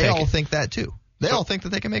who's so going to take it. they all think that, too. They all think that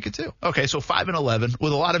they can make it too. Okay, so 5-11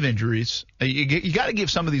 with a lot of injuries. You got to give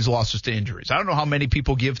some of these losses to injuries. I don't know how many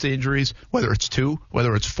people give to injuries, whether it's 2,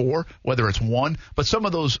 whether it's 4, whether it's 1. But some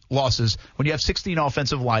of those losses, when you have 16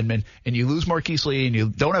 offensive linemen and you lose Marquise Lee and you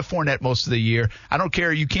don't have Fournette most of the year, I don't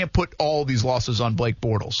care. You can't put all these losses on Blake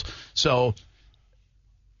Bortles. So,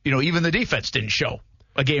 even the defense didn't show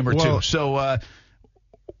a game or two. So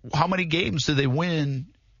how many games do they win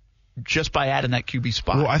just by adding that QB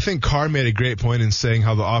spot? Well, I think Carr made a great point in saying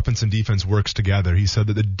how the offense and defense works together. He said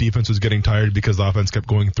that the defense was getting tired because the offense kept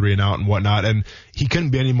going 3 and out and whatnot, and he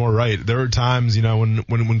couldn't be any more right. There were times, when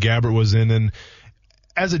Gabbert was in, and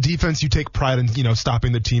as a defense, you take pride in,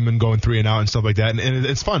 stopping the team and going 3 and out and stuff like that, and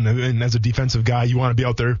it's fun. And as a defensive guy, you want to be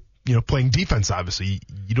out there, playing defense, obviously.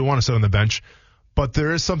 You don't want to sit on the bench, but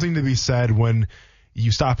there is something to be said when you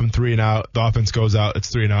stop them 3 and out, the offense goes out, it's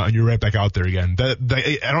 3 and out, and you're right back out there again. I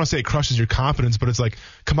don't want to say it crushes your confidence, but it's like,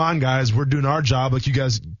 come on, guys, we're doing our job. Like, you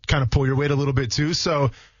guys kind of pull your weight a little bit too.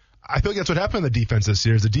 So I feel like that's what happened in the defense this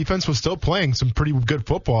year. Is the defense was still playing some pretty good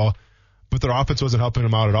football, but their offense wasn't helping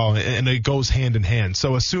them out at all, and it goes hand in hand.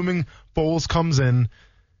 So assuming Foles comes in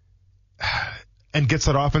and gets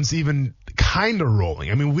that offense even kind of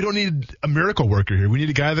rolling. I mean, we don't need a miracle worker here. We need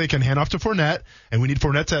a guy that can hand off to Fournette, and we need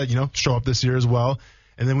Fournette to, show up this year as well.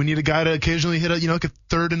 And then we need a guy to occasionally hit like a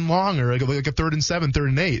 3rd and long or like a 3rd and 7, 3rd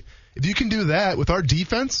and 8. If you can do that with our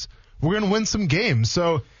defense, we're going to win some games.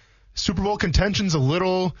 So Super Bowl contention's a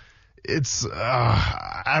little,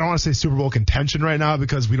 I don't want to say Super Bowl contention right now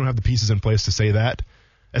because we don't have the pieces in place to say that,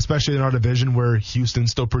 especially in our division where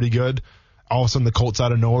Houston's still pretty good. All of a sudden, the Colts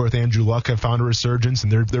out of nowhere with Andrew Luck have found a resurgence,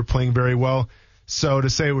 and they're playing very well. So to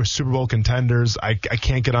say we're Super Bowl contenders, I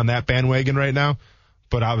can't get on that bandwagon right now,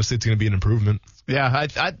 but obviously it's going to be an improvement. Yeah,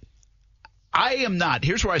 I am not.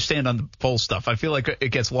 Here's where I stand on the Foles stuff. I feel like it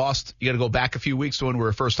gets lost. You got to go back a few weeks to when we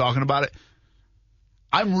were first talking about it.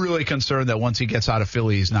 I'm really concerned that once he gets out of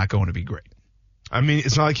Philly, he's not going to be great. I mean,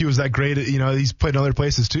 it's not like he was that great. He's played in other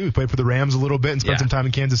places, too. He played for the Rams a little bit and spent some time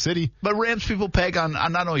in Kansas City. But Rams people peg on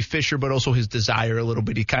not only Fisher, but also his desire a little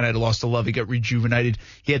bit. He kind of lost the love. He got rejuvenated.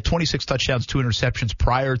 He had 26 touchdowns, 2 interceptions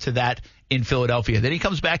prior to that in Philadelphia. Then he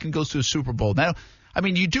comes back and goes to a Super Bowl. Now, I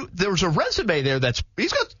mean, there was a resume there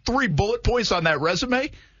he's got 3 bullet points on that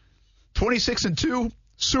resume. 26-2,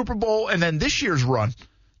 Super Bowl, and then this year's run.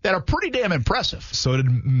 That are pretty damn impressive. So did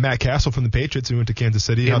Matt Castle from the Patriots who went to Kansas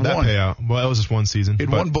City. How'd that pay out? Well, that was just one season. In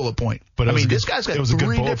 1 bullet point. But I mean, this guy's got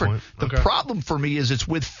 3 different. The Okay. problem for me is it's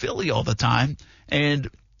with Philly all the time, and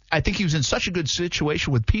I think he was in such a good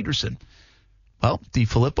situation with Peterson. Well,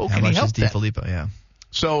 DeFilippo, can he help that? DeFilippo, yeah.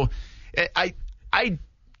 So,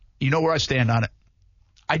 you know where I stand on it.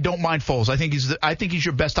 I don't mind Foles. I think he's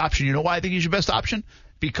your best option. You know why I think he's your best option?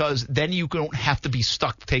 Because then you don't have to be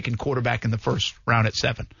stuck taking quarterback in the first round at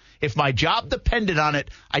 7. If my job depended on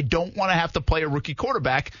it, I don't want to have to play a rookie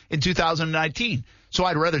quarterback in 2019. So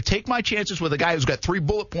I'd rather take my chances with a guy who's got 3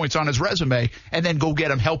 bullet points on his resume and then go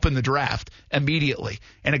get him help in the draft immediately.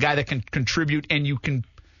 And a guy that can contribute and you can,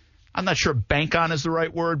 I'm not sure bank on is the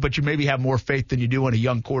right word, but you maybe have more faith than you do in a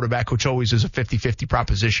young quarterback, which always is a 50-50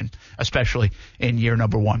 proposition, especially in year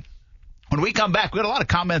number 1. When we come back, we got a lot of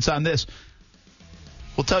comments on this.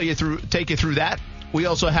 We'll take you through that. We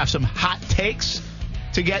also have some hot takes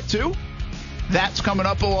to get to. That's coming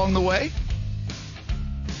up along the way.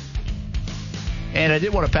 And I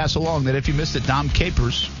did want to pass along that if you missed it, Dom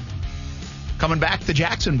Capers coming back to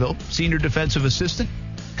Jacksonville, senior defensive assistant.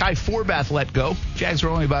 Kai Forbath let go. Jags are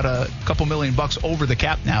only about a couple $1 million over the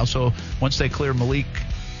cap now, so once they clear Malik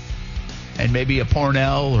and maybe a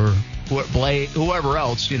Parnell or Blake, whoever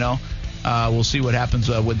else, we'll see what happens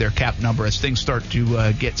with their cap number as things start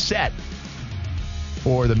to get set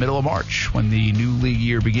for the middle of March when the new league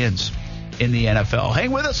year begins in the NFL.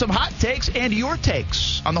 Hang with us, some hot takes and your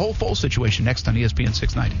takes on the whole Foles situation next on ESPN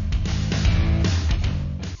 690.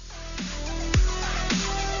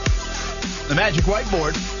 The magic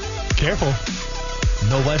whiteboard. Careful.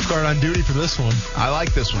 No lifeguard on duty for this one. I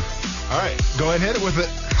like this one. All right, go ahead and hit it with it.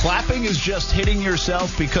 Clapping is just hitting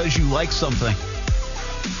yourself because you like something.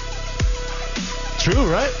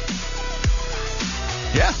 True, right?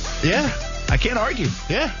 Yeah. Yeah. I can't argue.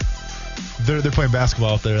 Yeah. They're playing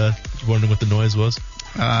basketball out there. Wondering what the noise was.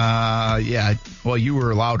 Yeah. Well, you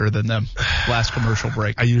were louder than them last commercial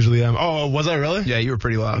break. I usually am. Oh, was I really? Yeah, you were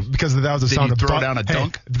pretty loud. Because that was the sound of throw down a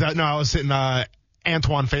dunk? No, I was hitting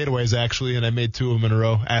Antoine fadeaways, actually, and I made 2 of them in a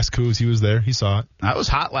row. Ask Coos. He was there. He saw it. I was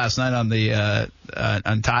hot last night on the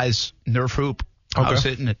on Ty's Nerf hoop. Okay. I was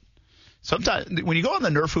hitting it. Sometimes when you go on the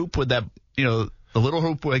Nerf hoop with that, the little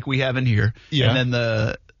hoop like we have in here, yeah, and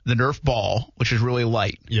then the Nerf ball, which is really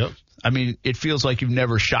light. Yep. I mean, it feels like you've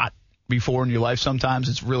never shot before in your life sometimes.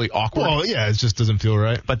 It's really awkward. Well, yeah, it just doesn't feel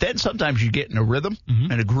right. But then sometimes you get in a rhythm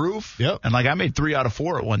and a groove. Yep. And like I made 3 out of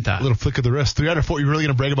 4 at one time. A little flick of the wrist. 3 out of 4. You're really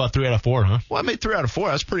going to brag about 3 out of 4, huh? Well, I made 3 out of 4.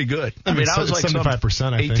 That's pretty good. I mean, I was like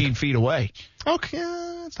 75%, I think. 18 feet away. Okay,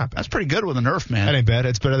 that's not bad. That's pretty good with a Nerf, man. That ain't bad.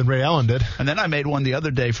 It's better than Ray Allen did. And then I made one the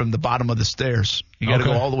other day from the bottom of the stairs. You got to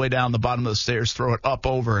go all the way down the bottom of the stairs, throw it up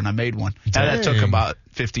over, and I made one. And that took about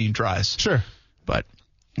 15 tries. Sure. But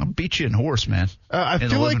I'll beat you in horse, man. I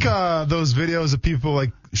feel like those videos of people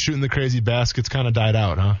like shooting the crazy baskets kind of died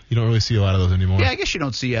out, huh? You don't really see a lot of those anymore. Yeah, I guess you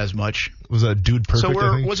don't see as much. Was that Dude Perfect?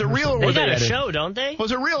 So was it real or was it edited? They got a show, don't they?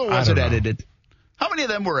 Was it real or was it edited? How many of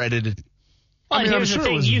them were edited? Well, I mean, here's the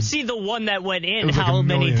thing. You see the one that went in. How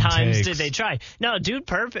many times did they try? No, Dude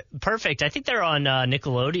Perfect. I think they're on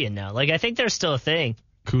Nickelodeon now. Like, I think they're still a thing.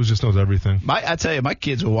 Kuz just knows everything. I tell you, my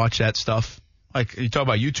kids will watch that stuff. Like, you talk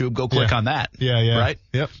about YouTube, go click on that. Yeah. Right?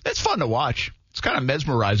 Yep. It's fun to watch. It's kind of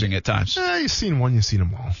mesmerizing at times. You've seen one, you've seen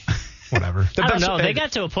them all. Whatever. I don't know. They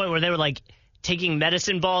got to a point where they were, like, taking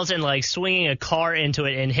medicine balls and, like, swinging a car into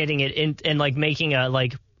it and hitting it and, like, making a,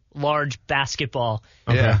 like, large basketball.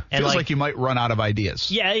 Okay. Yeah. And Feels like you might run out of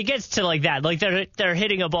ideas. Yeah, it gets to like that. Like they're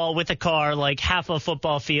hitting a ball with a car like half a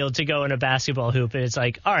football field to go in a basketball hoop, and it's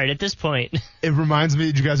like, all right, at this point. It reminds me,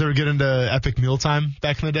 did you guys ever get into Epic Mealtime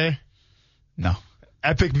back in the day? No.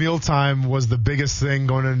 Epic Mealtime was the biggest thing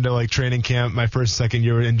going into like training camp. My second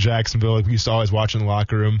year in Jacksonville, like we used to always watch in the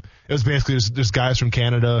locker room. It was basically just guys from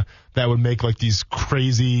Canada that would make like these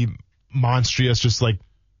crazy, monstrous, just like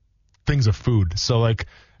things of food. So like,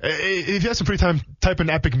 if you have some free time, type in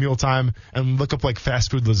Epic Mealtime and look up like fast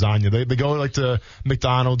food lasagna. They go like to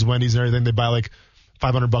McDonald's, Wendy's, and everything. They buy like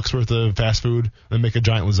 $500 worth of fast food and make a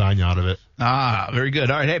giant lasagna out of it. Ah, very good.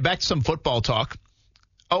 All right, hey, back to some football talk.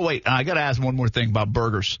 Oh wait, I got to ask one more thing about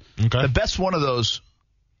burgers. Okay. The best one of those,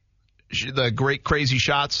 the great crazy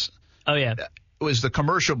shots. Oh yeah, was the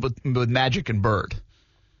commercial with Magic and Bird.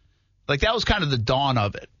 Like that was kind of the dawn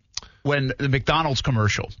of it when the McDonald's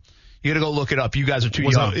commercial. You got to go look it up. You guys are too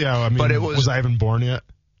young. I mean, but was I even born yet?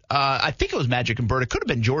 I think it was Magic and Bird. It could have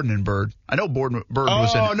been Jordan and Bird. I know Bird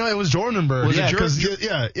was in it. Oh, no, it was Jordan and Bird. Was it It was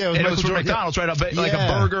from Jordan. McDonald's, right? Like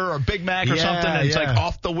a burger or Big Mac or something, and it's like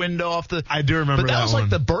off the window, I do remember that. But that was one. like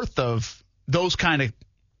the birth of those kind of.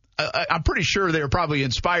 I'm pretty sure they were probably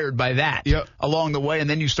inspired by that along the way, and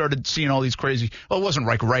then you started seeing all these crazy. Well, it wasn't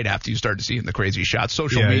like right after you started seeing the crazy shots,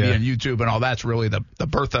 social media and YouTube and all that's really the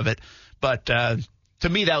birth of it. But to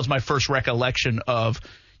me, that was my first recollection of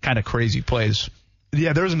kind of crazy plays.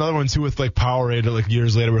 Yeah, there was another one too with like Powerade like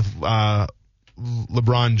years later with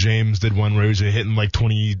LeBron James did one where he was hitting like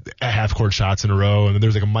 20 half-court shots in a row, and then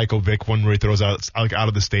there's like a Michael Vick one where he throws out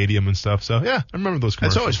of the stadium and stuff. So yeah, I remember those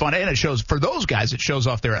commercials. It's always fun, and it shows for those guys. It shows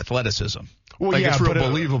off their athleticism. Well, like yeah, it's real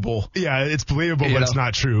believable. Yeah, it's believable, but it's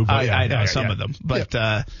not true. But I know some of them, but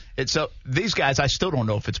it's so these guys. I still don't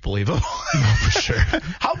know if it's believable. No, for sure.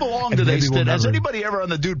 How long do they stand? Has anybody ever on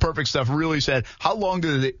the Dude Perfect stuff really said how long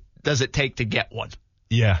does it take to get one?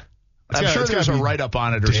 Yeah. I'm sure there's a write-up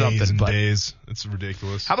on it or something. But days. It's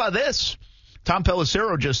ridiculous. How about this? Tom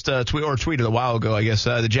Pelissero just tweeted a while ago, I guess.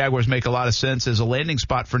 The Jaguars make a lot of sense as a landing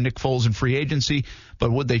spot for Nick Foles in free agency,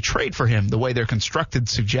 but would they trade for him? The way they're constructed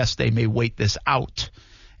suggests they may wait this out.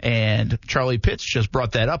 And Charlie Pitts just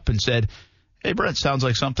brought that up and said, hey, Brent, sounds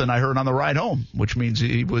like something I heard on the ride home, which means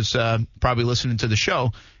he was probably listening to the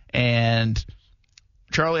show. And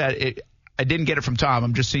Charlie, I didn't get it from Tom.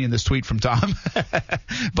 I'm just seeing this tweet from Tom.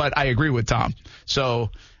 But I agree with Tom. So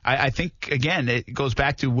I think, again, it goes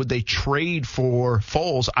back to would they trade for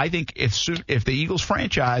Foles? I think if the Eagles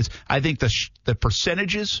franchise, I think the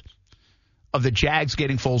percentages of the Jags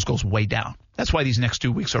getting Foles goes way down. That's why these next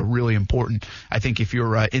 2 weeks are really important. I think if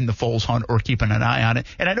you're in the Foles hunt or keeping an eye on it.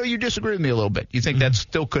 And I know you disagree with me a little bit. You think that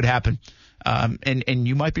still could happen. And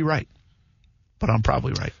you might be right. But I'm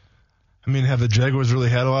probably right. I mean, have the Jaguars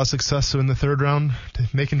really had a lot of success in the third round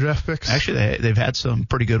making draft picks? Actually, they've had some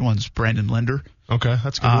pretty good ones. Brandon Linder. Okay,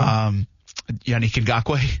 that's a good one. Yannick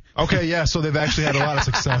Ngakoue. Okay, yeah, so they've actually had a lot of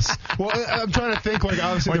success. Well, I'm trying to think, like,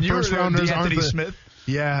 obviously when the first rounders aren't the Smith.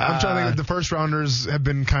 Yeah, I'm trying to think the first rounders have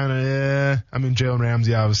been kind of, I mean, Jalen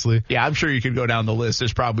Ramsey, obviously. Yeah, I'm sure you could go down the list.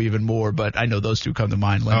 There's probably even more, but I know those two come to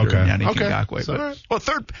mind, Linder and Yannick Ngakoue. So, right. Well,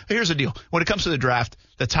 here's the deal. When it comes to the draft,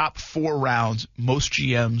 the top 4 rounds, most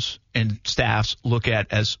GMs and staffs look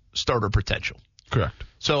at as starter potential. Correct.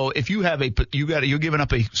 So if you have you're giving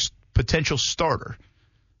up a potential starter,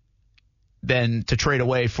 then to trade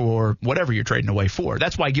away for whatever you're trading away for.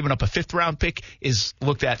 That's why giving up a 5th round pick is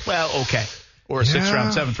looked at, well, okay. Or a 6th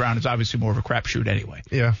round, 7th round is obviously more of a crapshoot anyway.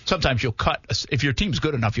 Yeah. Sometimes you'll cut, if your team's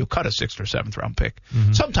good enough, you'll cut a 6th or 7th round pick.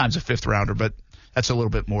 Mm-hmm. Sometimes a 5th rounder, but that's a little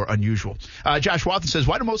bit more unusual. Josh Watson says,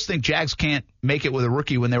 why do most think Jags can't make it with a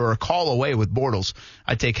rookie when they were a call away with Bortles?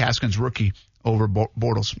 I'd take Haskins rookie over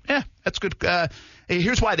Bortles. Yeah, that's good.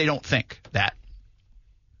 Here's why they don't think that.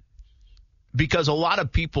 Because a lot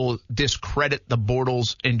of people discredit the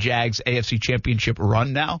Bortles and Jags AFC Championship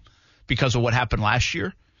run now because of what happened last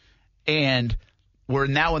year. And we're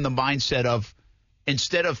now in the mindset of,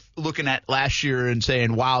 instead of looking at last year and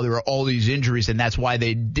saying, wow, there are all these injuries and that's why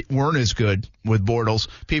they weren't as good with Bortles,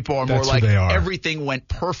 people are more like, everything went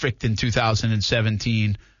perfect in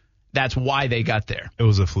 2017. That's why they got there. It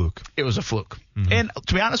was a fluke. It was a fluke. Mm-hmm. And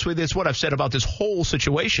to be honest with you, it's what I've said about this whole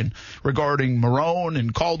situation regarding Marrone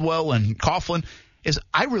and Caldwell and Coughlin is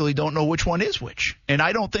I really don't know which one is which. And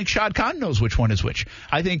I don't think Shad Khan knows which one is which.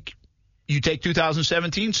 I think you take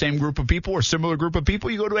 2017, same group of people or similar group of people,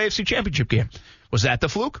 you go to AFC Championship game. Was that the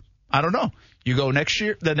fluke? I don't know. You go the next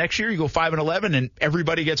year, you go 5-11 and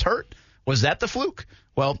everybody gets hurt. Was that the fluke?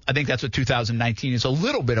 Well, I think that's what 2019 is a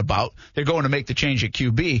little bit about. They're going to make the change at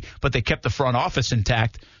QB, but they kept the front office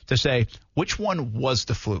intact to say, which one was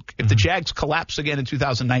the fluke? If the Jags collapse again in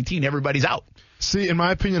 2019, everybody's out. See, in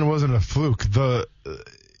my opinion, it wasn't a fluke.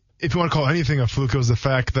 If you want to call anything a fluke, it was the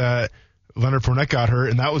fact that Leonard Fournette got hurt,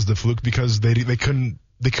 and that was the fluke because they couldn't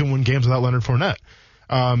win games without Leonard Fournette.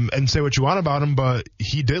 And say what you want about him, but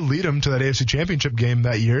he did lead him to that AFC Championship game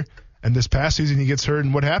that year. And this past season, he gets hurt,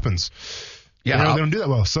 and what happens? Yeah, they don't do that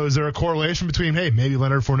well. So is there a correlation between, hey, maybe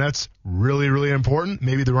Leonard Fournette's really, really important?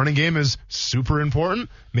 Maybe the running game is super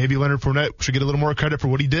important? Maybe Leonard Fournette should get a little more credit for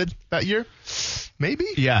what he did that year? Maybe?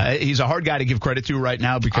 Yeah, he's a hard guy to give credit to right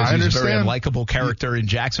now because he's a very unlikable character in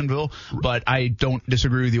Jacksonville, but I don't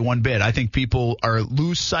disagree with you one bit. I think people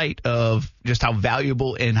lose sight of just how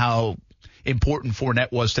valuable and how important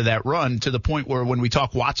Fournette was to that run, to the point where when we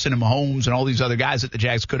talk Watson and Mahomes and all these other guys that the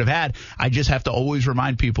Jags could have had, I just have to always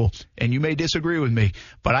remind people, and you may disagree with me,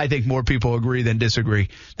 but I think more people agree than disagree,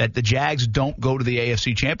 that the Jags don't go to the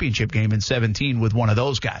AFC Championship game in 17 with one of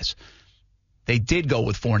those guys. They did go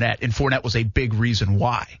with Fournette, and Fournette was a big reason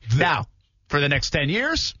why. Now, for the next 10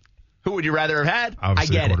 years, who would you rather have had?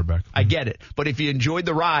 Obviously, I get quarterback. I get it. But if you enjoyed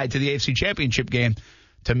the ride to the AFC Championship game,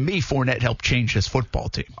 to me, Fournette helped change this football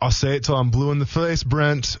team. I'll say it till I'm blue in the face,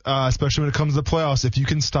 Brent, especially when it comes to the playoffs. If you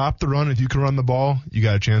can stop the run, if you can run the ball, you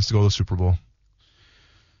got a chance to go to the Super Bowl.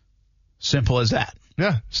 Simple as that.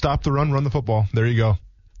 Yeah, stop the run, run the football. There you go.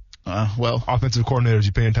 Well, offensive coordinators,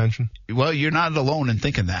 you paying attention? Well, you're not alone in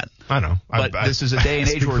thinking that. I know. But this is a day and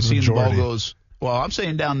age where seeing the ball goes. Well, I'm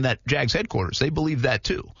saying down that Jags headquarters, they believe that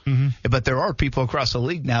too. Mm-hmm. But there are people across the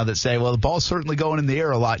league now that say, well, the ball's certainly going in the air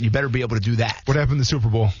a lot, and you better be able to do that. What happened in the Super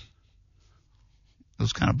Bowl? It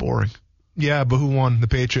was kind of boring. Yeah, but who won? The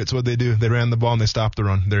Patriots. What'd they do? They ran the ball and they stopped the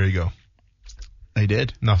run. There you go. They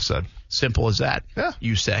did. Enough said. Simple as that. Yeah.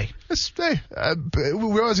 You say.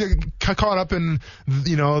 We always get caught up in,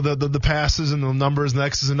 the passes and the numbers and the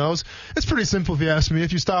X's and O's. It's pretty simple if you ask me.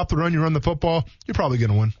 If you stop the run, you run the football, you're probably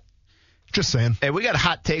going to win. Just saying. Hey, we got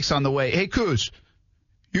hot takes on the way. Hey, Kuz,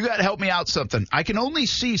 you got to help me out something. I can only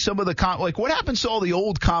see some of the what happens to all the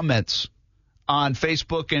old comments on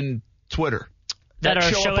Facebook and Twitter that are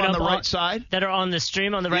show showing up on the right side? That are on the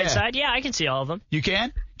stream on the right side? Yeah, I can see all of them. You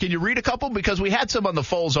can? Can you read a couple? Because we had some on the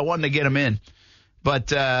Foles. I wanted to get them in.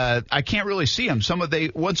 But I can't really see them.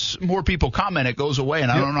 Once more people comment, it goes away,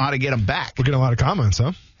 and I don't know how to get them back. We're getting a lot of comments,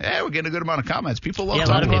 huh? Yeah, we're getting a good amount of comments. People love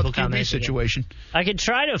talking about the QB situation. I could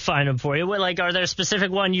try to find them for you. Are there a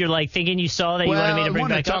specific one you're thinking you saw that you wanted me to bring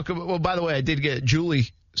back up? Well, by the way, I did get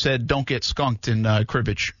Julie said don't get skunked in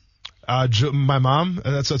cribbage. My mom?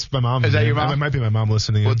 That's my mom. Is that your mom? It might be my mom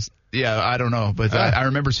listening in. Yeah, I don't know, but I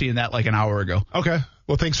remember seeing that like an hour ago. Okay.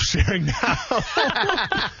 Well, thanks for sharing now.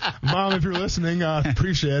 Mom, if you're listening,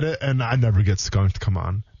 appreciate it. And I never get skunked. Come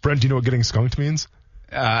on. Brent, do you know what getting skunked means?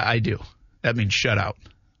 I do. That means shut out,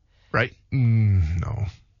 right? No.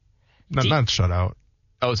 Not shut out.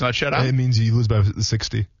 Oh, it's not shut out? It means you lose by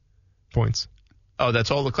 60 points. Oh,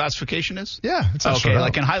 that's all the classification is? Yeah, it's not okay.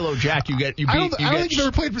 Like in high-low jack, I don't think you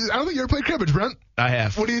ever played cribbage, Brent. I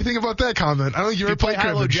have. What do you think about that comment? I don't think you ever played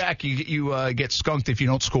cribbage. High-low jack, you get skunked if you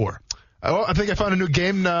don't score. Well, I think I found a new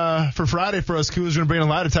game for Friday for us. Kuz going to bring a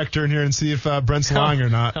lie detector in here and see if Brent's lying or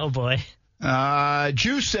not. Oh boy.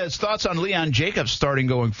 Juice says thoughts on Leon Jacobs starting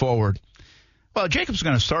going forward. Well, Jacobs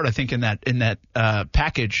going to start, I think, in that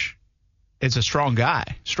package. It's a strong guy,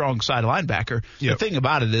 strong side linebacker. Yep. The thing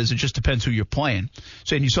about it is it just depends who you're playing.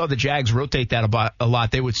 So, and you saw the Jags rotate that a lot.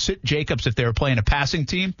 They would sit Jacobs if they were playing a passing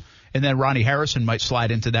team, and then Ronnie Harrison might slide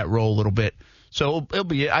into that role a little bit. So it'll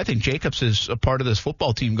be. I think Jacobs is a part of this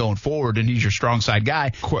football team going forward, and he's your strong side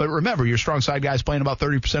guy. But remember, your strong side guy is playing about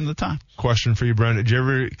 30% of the time. Question for you, Brent.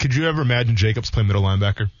 Could you ever imagine Jacobs play middle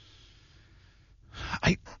linebacker?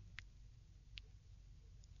 I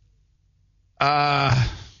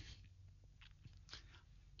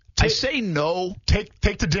say no. Take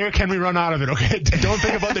the Derrick Henry run out of it, okay? Don't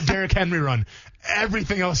think about the Derrick Henry run.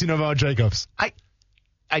 Everything else you know about Jacobs.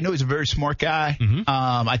 I know he's a very smart guy. Mm-hmm.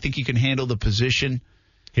 I think he can handle the position.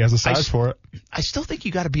 He has the size for it. I still think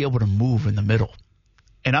you got to be able to move in the middle.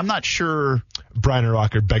 And I'm not sure. Brian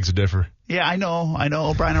Urlacher begs to differ. Yeah, I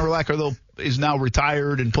know. Brian Urlacher, though, is now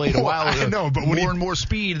retired and played a while. I know, but more and more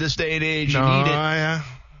speed this day and age. No, you need it. Yeah.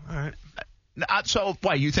 All right. So,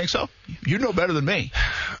 why, you think so? You know better than me.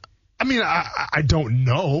 I mean, I don't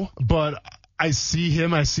know, but I see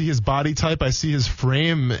him. I see his body type. I see his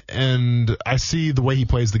frame, and I see the way he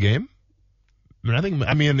plays the game. Granted,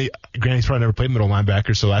 he's probably never played middle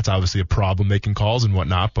linebacker, so that's obviously a problem making calls and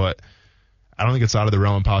whatnot, but I don't think it's out of the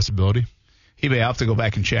realm of possibility. He may have to go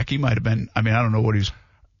back and check. He might have been. I don't know what he's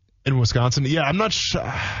in Wisconsin. Yeah, I'm not sure.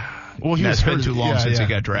 Well, it's been too long since he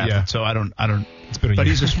got drafted, so I don't. It's been a but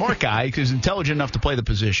year. He's a smart guy because he's intelligent enough to play the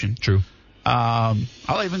position. True.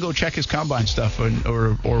 I'll even go check his combine stuff or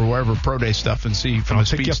wherever pro day stuff and see from a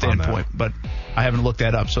speed standpoint. But I haven't looked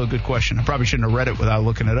that up, so a good question. I probably shouldn't have read it without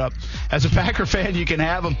looking it up. As a Packer fan, you can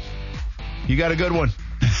have him. You got a good one.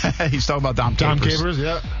 He's talking about Dom Capers. Dom Capers,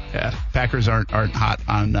 yeah. Yeah, Packers aren't hot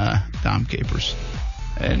on Dom Capers.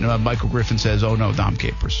 And Michael Griffin says, "Oh no, Dom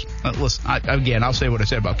Capers." Listen, I'll say what I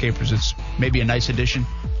said about Capers. It's maybe a nice addition,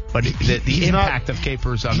 but the impact of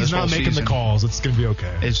Capers on this whole season, he's not making the calls. It's going to be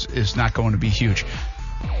okay. Is not going to be huge.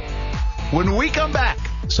 When we come back,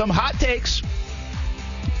 some hot takes.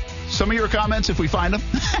 Some of your comments, if we find them.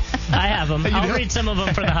 I have them. I'll read some of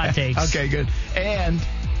them for the hot takes. Okay, good. And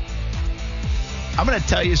I'm going to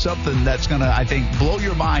tell you something that's going to, I think, blow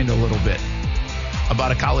your mind a little bit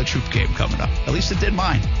about a college hoop game coming up. At least it did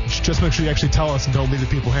mine. Just make sure you actually tell us and don't leave the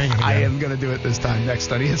people hanging again. I am going to do it this time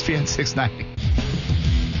next on ESPN 690.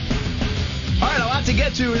 All right, a lot to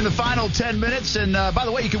get to in the final 10 minutes. And by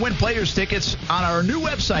the way, you can win players tickets on our new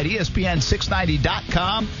website,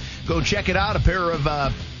 ESPN690.com. Go check it out. A pair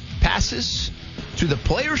of passes to the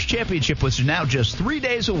Players Championship, which is now just 3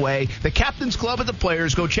 days away. The Captain's Club at the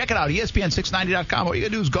Players. Go check it out, ESPN690.com. All you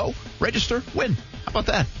got to do is go, register, win. How about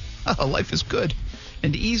that? Life is good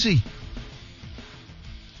and easy.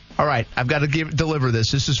 All right, I've got to deliver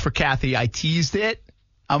this. This is for Kathy. I teased it.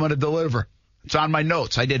 I'm going to deliver. It's on my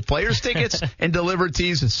notes. I did players tickets and delivered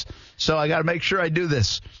teases. So I got to make sure I do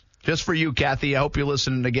this. Just for you, Kathy. I hope you're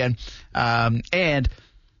listening again. And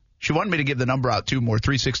she wanted me to give the number out, too, more,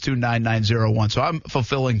 362-9901. So I'm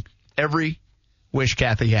fulfilling every wish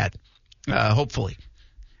Kathy had, hopefully.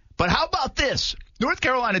 But how about this? North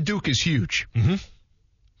Carolina Duke is huge. Mm-hmm.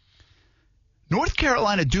 North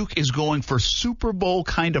Carolina Duke is going for Super Bowl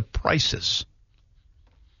kind of prices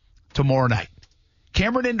tomorrow night.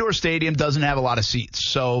 Cameron Indoor Stadium doesn't have a lot of seats,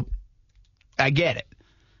 so I get it.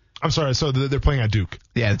 I'm sorry, so they're playing at Duke?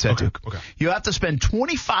 Yeah, it's at Duke. Okay. You have to spend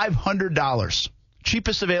 $2,500,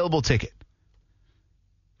 cheapest available ticket.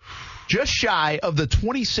 Just shy of the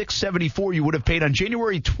 $2,674 you would have paid on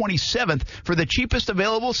January 27th for the cheapest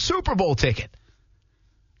available Super Bowl ticket.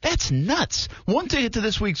 That's nuts. One ticket to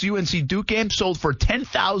this week's UNC Duke game sold for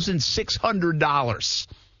 $10,600.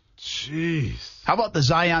 Jeez. How about the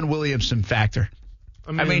Zion Williamson factor?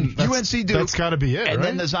 I mean UNC Duke. That's got to be it, and right?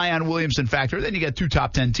 then the Zion Williamson factor. Then you get two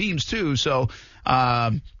top 10 teams, too. So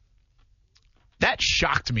that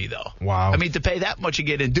shocked me, though. Wow. I mean, to pay that much to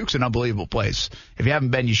get in, Duke's an unbelievable place. If you haven't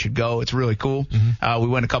been, you should go. It's really cool. Mm-hmm. We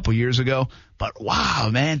went a couple years ago. But, wow,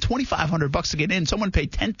 man, $2,500 to get in. Someone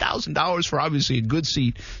paid $10,000 for obviously a good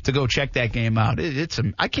seat to go check that game out.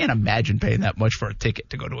 I can't imagine paying that much for a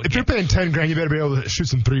ticket to go to a game. If you're paying $10,000, you better be able to shoot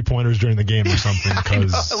some three-pointers during the game or something.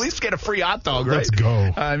 At least get a free hot dog, right? Let's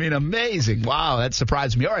go. I mean, amazing. Wow, that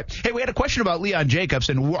surprised me. All right. Hey, we had a question about Leon Jacobs,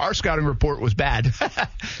 and our scouting report was bad.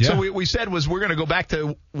 So we said we're going to go back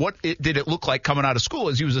to what did it look like coming out of school,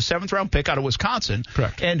 as he was a 7th-round pick out of Wisconsin.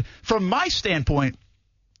 Correct. And from my standpoint,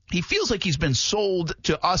 he feels like he's been sold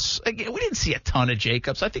to us. Again, we didn't see a ton of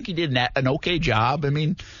Jacobs. I think he did an okay job. I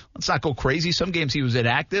mean, let's not go crazy. Some games he was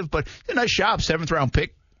inactive, but he did a nice job. 7th-round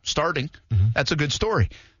pick starting. Mm-hmm. That's a good story.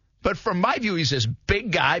 But from my view, he's this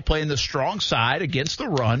big guy playing the strong side against the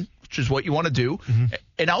run, which is what you want to do. Mm-hmm.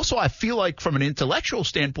 And also, I feel like from an intellectual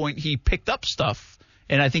standpoint, he picked up stuff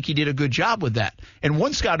And I think he did a good job with that. And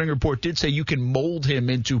one scouting report did say you can mold him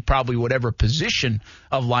into probably whatever position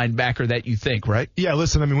of linebacker that you think, right? Yeah,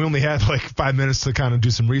 listen, I mean, we only had like 5 minutes to kind of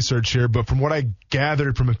do some research here, but from what I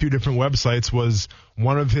gathered from a few different websites was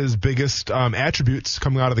one of his biggest attributes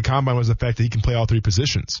coming out of the combine was the fact that he can play all three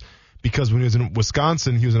positions. Because when he was in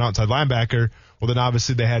Wisconsin, he was an outside linebacker. Well, then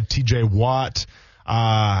obviously they had T.J. Watt.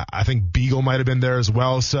 I think Beagle might have been there as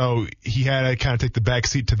well. So he had to kind of take the back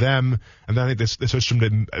seat to them. And then I think they switched him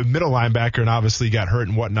to middle linebacker and obviously got hurt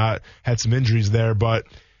and whatnot, had some injuries there. But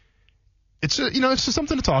it's it's just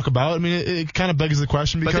something to talk about. I mean, it kind of begs the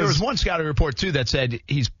question because. But there was one scouting report, too, that said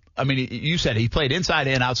you said he played inside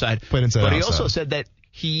and outside. Played inside but and he outside. also said that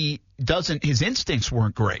his instincts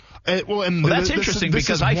weren't great. Well, that's interesting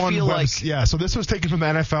because I feel like. Yeah, so this was taken from the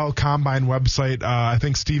NFL Combine website. I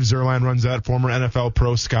think Steve Zerline runs that, former NFL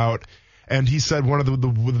pro scout. And he said one of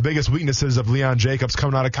the biggest weaknesses of Leon Jacobs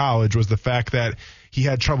coming out of college was the fact that he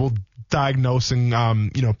had trouble diagnosing,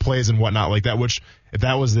 plays and whatnot like that, which if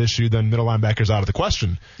that was the issue, then middle linebacker's out of the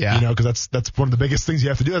question. Yeah. Because that's one of the biggest things you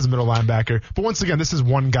have to do as a middle linebacker. But once again, this is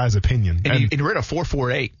one guy's opinion. And he ran a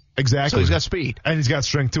 4.48. Exactly. So he's got speed. And he's got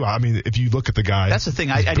strength too. I mean, if you look at the guy. That's the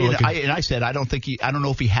thing. I said I don't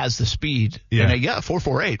know if he has the speed. Yeah. And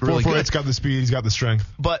 4.48. Really 4.48's good. got the speed, he's got the strength.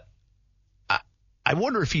 But I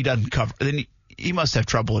wonder if he doesn't cover. Then he must have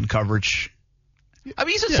trouble in coverage. I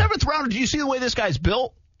mean, he's a seventh rounder. Do you see the way this guy's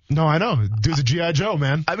built? No, I know. Dude's a G.I. Joe,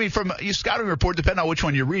 man. I mean, from your scouting report, depending on which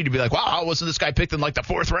one you read, you'd be like, wow, how wasn't this guy picked in like the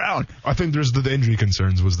fourth round? I think there's the injury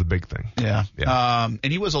concerns was the big thing. Yeah.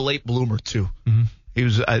 And he was a late bloomer, too. Mm-hmm. He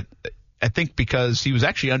was, I think, because he was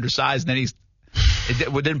actually undersized, and then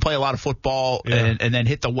didn't play a lot of football, and then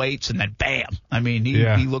hit the weights, and then bam. I mean,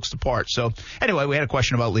 he looks the part. So, anyway, we had a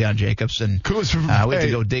question about Leon Jacobs, and we have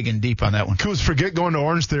to go digging deep on that one. Coos, forget going to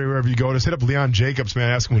Orange Theory wherever you go. Just hit up Leon Jacobs, man.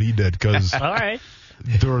 Ask him what he did, because all right.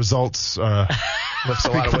 The results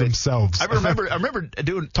speak for themselves. I remember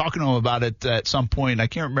talking to him about it at some point. I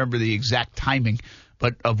can't remember the exact timing,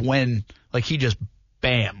 but of when, like, he just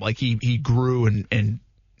bam, like he grew and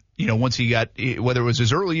once he got, whether it was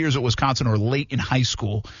his early years at Wisconsin or late in high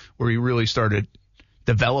school, where he really started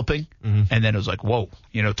developing, and then it was like, whoa,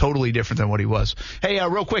 totally different than what he was. Hey,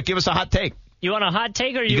 real quick, give us a hot take. You want a hot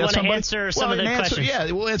take, or you want to answer some of the questions?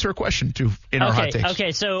 Yeah, we'll answer a question, too, in our hot takes.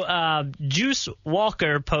 Okay, so Juice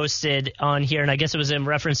Walker posted on here, and I guess it was in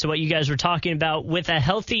reference to what you guys were talking about, with a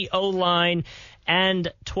healthy O-line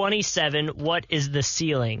and 27, what is the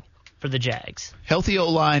ceiling for the Jags? Healthy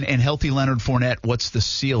O-line and healthy Leonard Fournette, what's the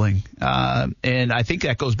ceiling? And I think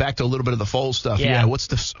that goes back to a little bit of the Foles stuff. Yeah, what's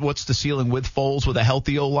the ceiling with Foles with a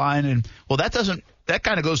healthy O-line? And, well, that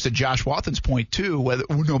kind of goes to Josh Wathan's point, too, whether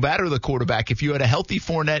no matter the quarterback, if you had a healthy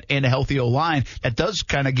Fournette and a healthy O-line, that does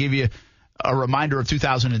kind of give you a reminder of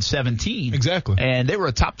 2017. Exactly. And they were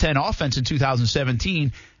a top 10 offense in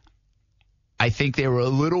 2017. I think they were a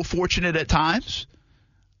little fortunate at times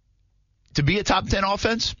to be a top 10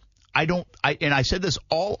 offense. And I said this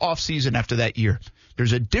all offseason after that year.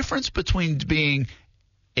 There's a difference between being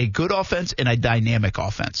a good offense and a dynamic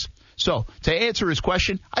offense. So, to answer his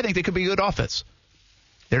question, I think they could be a good offense.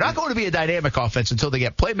 They're not going to be a dynamic offense until they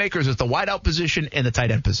get playmakers at the wideout position and the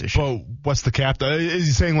tight end position. Well, what's the cap? Is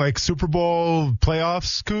he saying like Super Bowl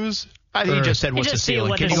playoffs, Coos? I think he just said, what's the ceiling?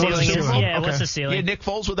 What the ceiling is. Yeah, okay. What's the ceiling? Yeah, Nick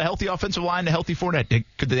Foles with a healthy offensive line and a healthy Fournette.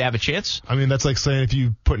 Could they have a chance? I mean, that's like saying if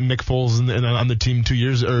you put Nick Foles on the team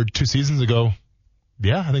 2 seasons ago,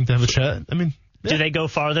 yeah, I think they have a chat. I mean, do they go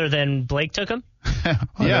farther than Blake took him?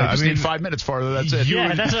 I need 5 minutes farther. That's it.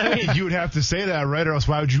 That's what I mean. You would have to say that, right? Or else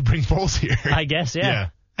why would you bring Foles here? I guess, yeah.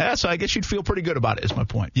 So I guess you'd feel pretty good about it, is my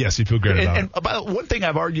point. Yes, you feel great about it. And about one thing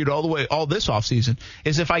I've argued all this offseason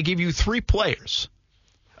is if I give you three players,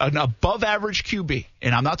 an above-average QB,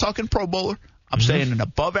 and I'm not talking Pro Bowler, I'm saying an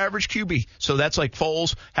above-average QB, so that's like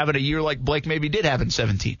Foles having a year like Blake maybe did have in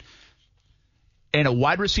 17, and a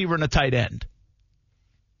wide receiver and a tight end,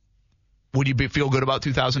 would you feel good about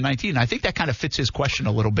 2019? I think that kind of fits his question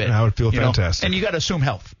a little bit. I would feel fantastic. And you got to assume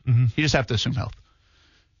health. You just have to assume health.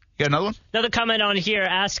 You got another one? Another comment on here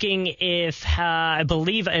asking if, I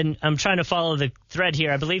believe, and I'm trying to follow the thread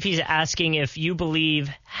here, I believe he's asking if you believe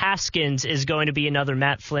Haskins is going to be another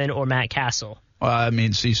Matt Flynn or Matt Castle. Well, I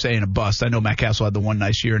mean, he's saying a bust. I know Matt Castle had the one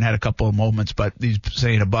nice year and had a couple of moments, but he's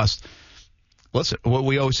saying a bust. Listen, what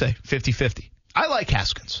we always say, 50-50. I like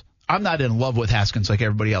Haskins. I'm not in love with Haskins like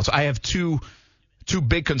everybody else. I have two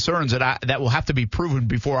big concerns that will have to be proven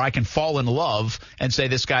before I can fall in love and say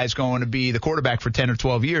this guy's going to be the quarterback for 10 or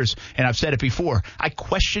 12 years. And I've said it before. I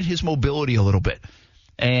question his mobility a little bit.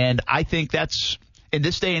 And I think that's, in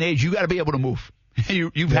this day and age, you got to be able to move.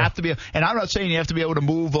 You have to be, and I'm not saying you have to be able to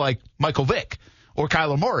move like Michael Vick or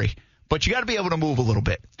Kyler Murray. But you got to be able to move a little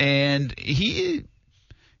bit. And he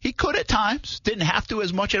could at times. Didn't have to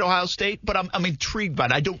as much at Ohio State, but I'm intrigued by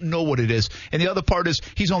it. I don't know what it is. And the other part is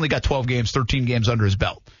he's only got 12 games, 13 games under his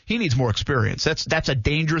belt. He needs more experience. That's a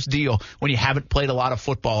dangerous deal when you haven't played a lot of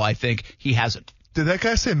football. I think he hasn't. Did that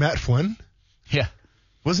guy say Matt Flynn? Yeah.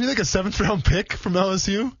 Wasn't he like a 7th-round pick from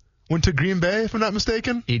LSU? Went to Green Bay, if I'm not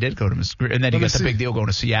mistaken. He did go to Missouri, and then he got the big deal going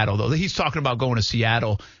to Seattle, though. He's talking about going to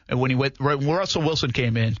Seattle, and when when Russell Wilson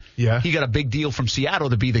came in, he got a big deal from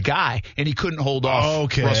Seattle to be the guy, and he couldn't hold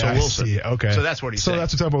off Russell Wilson. See. Okay, so that's what he's saying. So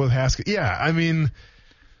that's what's up with Haskins. Yeah, I mean,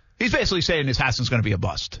 he's basically saying his Haskins going to be a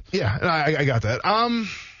bust. Yeah, I got that.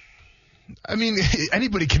 I mean,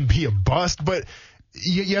 anybody can be a bust, but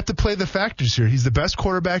you have to play the factors here. He's the best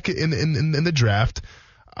quarterback in the draft.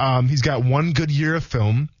 He's got one good year of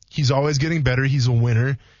film. He's always getting better. He's a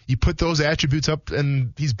winner. You put those attributes up,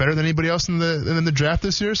 and he's better than anybody else in the draft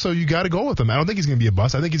this year. So you got to go with him. I don't think he's going to be a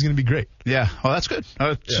bust. I think he's going to be great. Yeah. Well, that's good.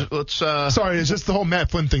 Let's. Sorry, it's just the whole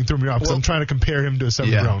Matt Flynn thing threw me off because I'm trying to compare him to a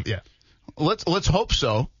 7th round. Yeah. Let's hope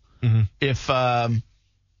so.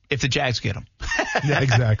 If the Jags get him. Yeah,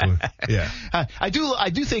 exactly. Yeah. I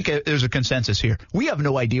do think there's a consensus here. We have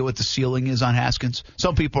no idea what the ceiling is on Haskins.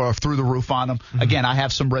 Some people are through the roof on him. Again, I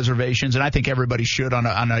have some reservations, and I think everybody should on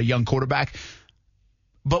a young quarterback.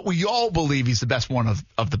 But we all believe he's the best one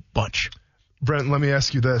of the bunch. Brent, let me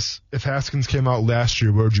ask you this. If Haskins came out last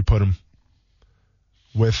year, where would you put him?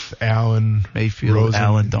 With Allen, Mayfield, Rosen,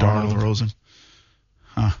 Allen, Darnold, Rosen.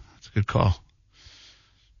 That's a good call.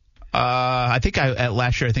 I think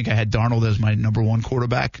last year I had Darnold as my number 1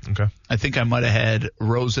 quarterback. Okay. I think I might have had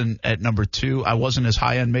Rosen at number 2. I wasn't as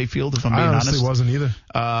high on Mayfield, if I'm being honest. I honestly wasn't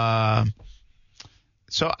either.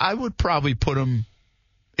 So I would probably put him,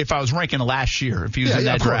 if I was ranking last year, if he was in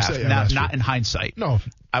that draft, not in hindsight. No,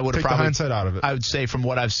 I would have take the hindsight out of it. I would say from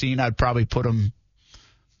what I've seen, I'd probably put him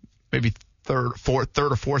maybe third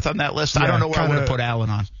or fourth on that list. I don't know where I would have put Allen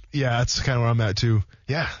on. Yeah, that's kind of where I'm at too.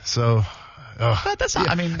 Yeah, so. That's not.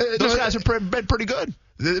 I mean, those guys have been pretty good.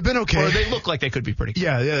 They've been okay. Or they look like they could be pretty good.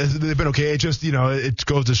 Yeah, they've been okay. It just, it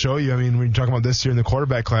goes to show you. I mean, when you're talking about this year in the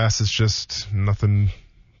quarterback class, it's just nothing.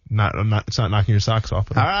 It's not knocking your socks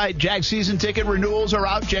off. All right, Jag season ticket renewals are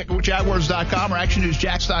out. Jaguars.com or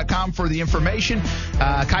ActionNewsJax.com for the information.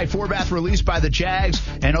 Kai Forbath released by the Jags,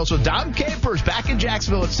 and also Dom Capers back in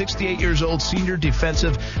Jacksonville at 68 years old, senior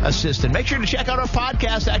defensive assistant. Make sure to check out our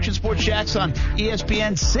podcast, Action Sports Jax, on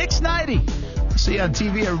ESPN 690. See you on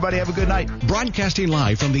TV, everybody. Have a good night. Broadcasting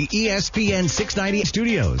live from the ESPN 690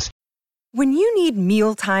 studios. When you need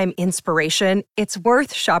mealtime inspiration, it's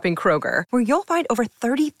worth shopping Kroger, where you'll find over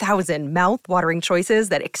 30,000 mouth-watering choices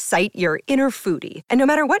that excite your inner foodie. And no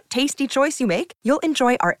matter what tasty choice you make, you'll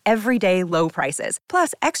enjoy our everyday low prices,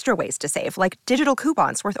 plus extra ways to save, like digital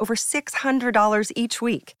coupons worth over $600 each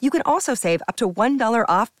week. You can also save up to $1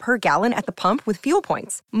 off per gallon at the pump with fuel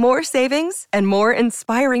points. More savings and more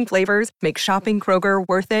inspiring flavors make shopping Kroger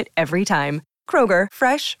worth it every time. Kroger,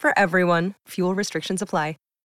 fresh for everyone. Fuel restrictions apply.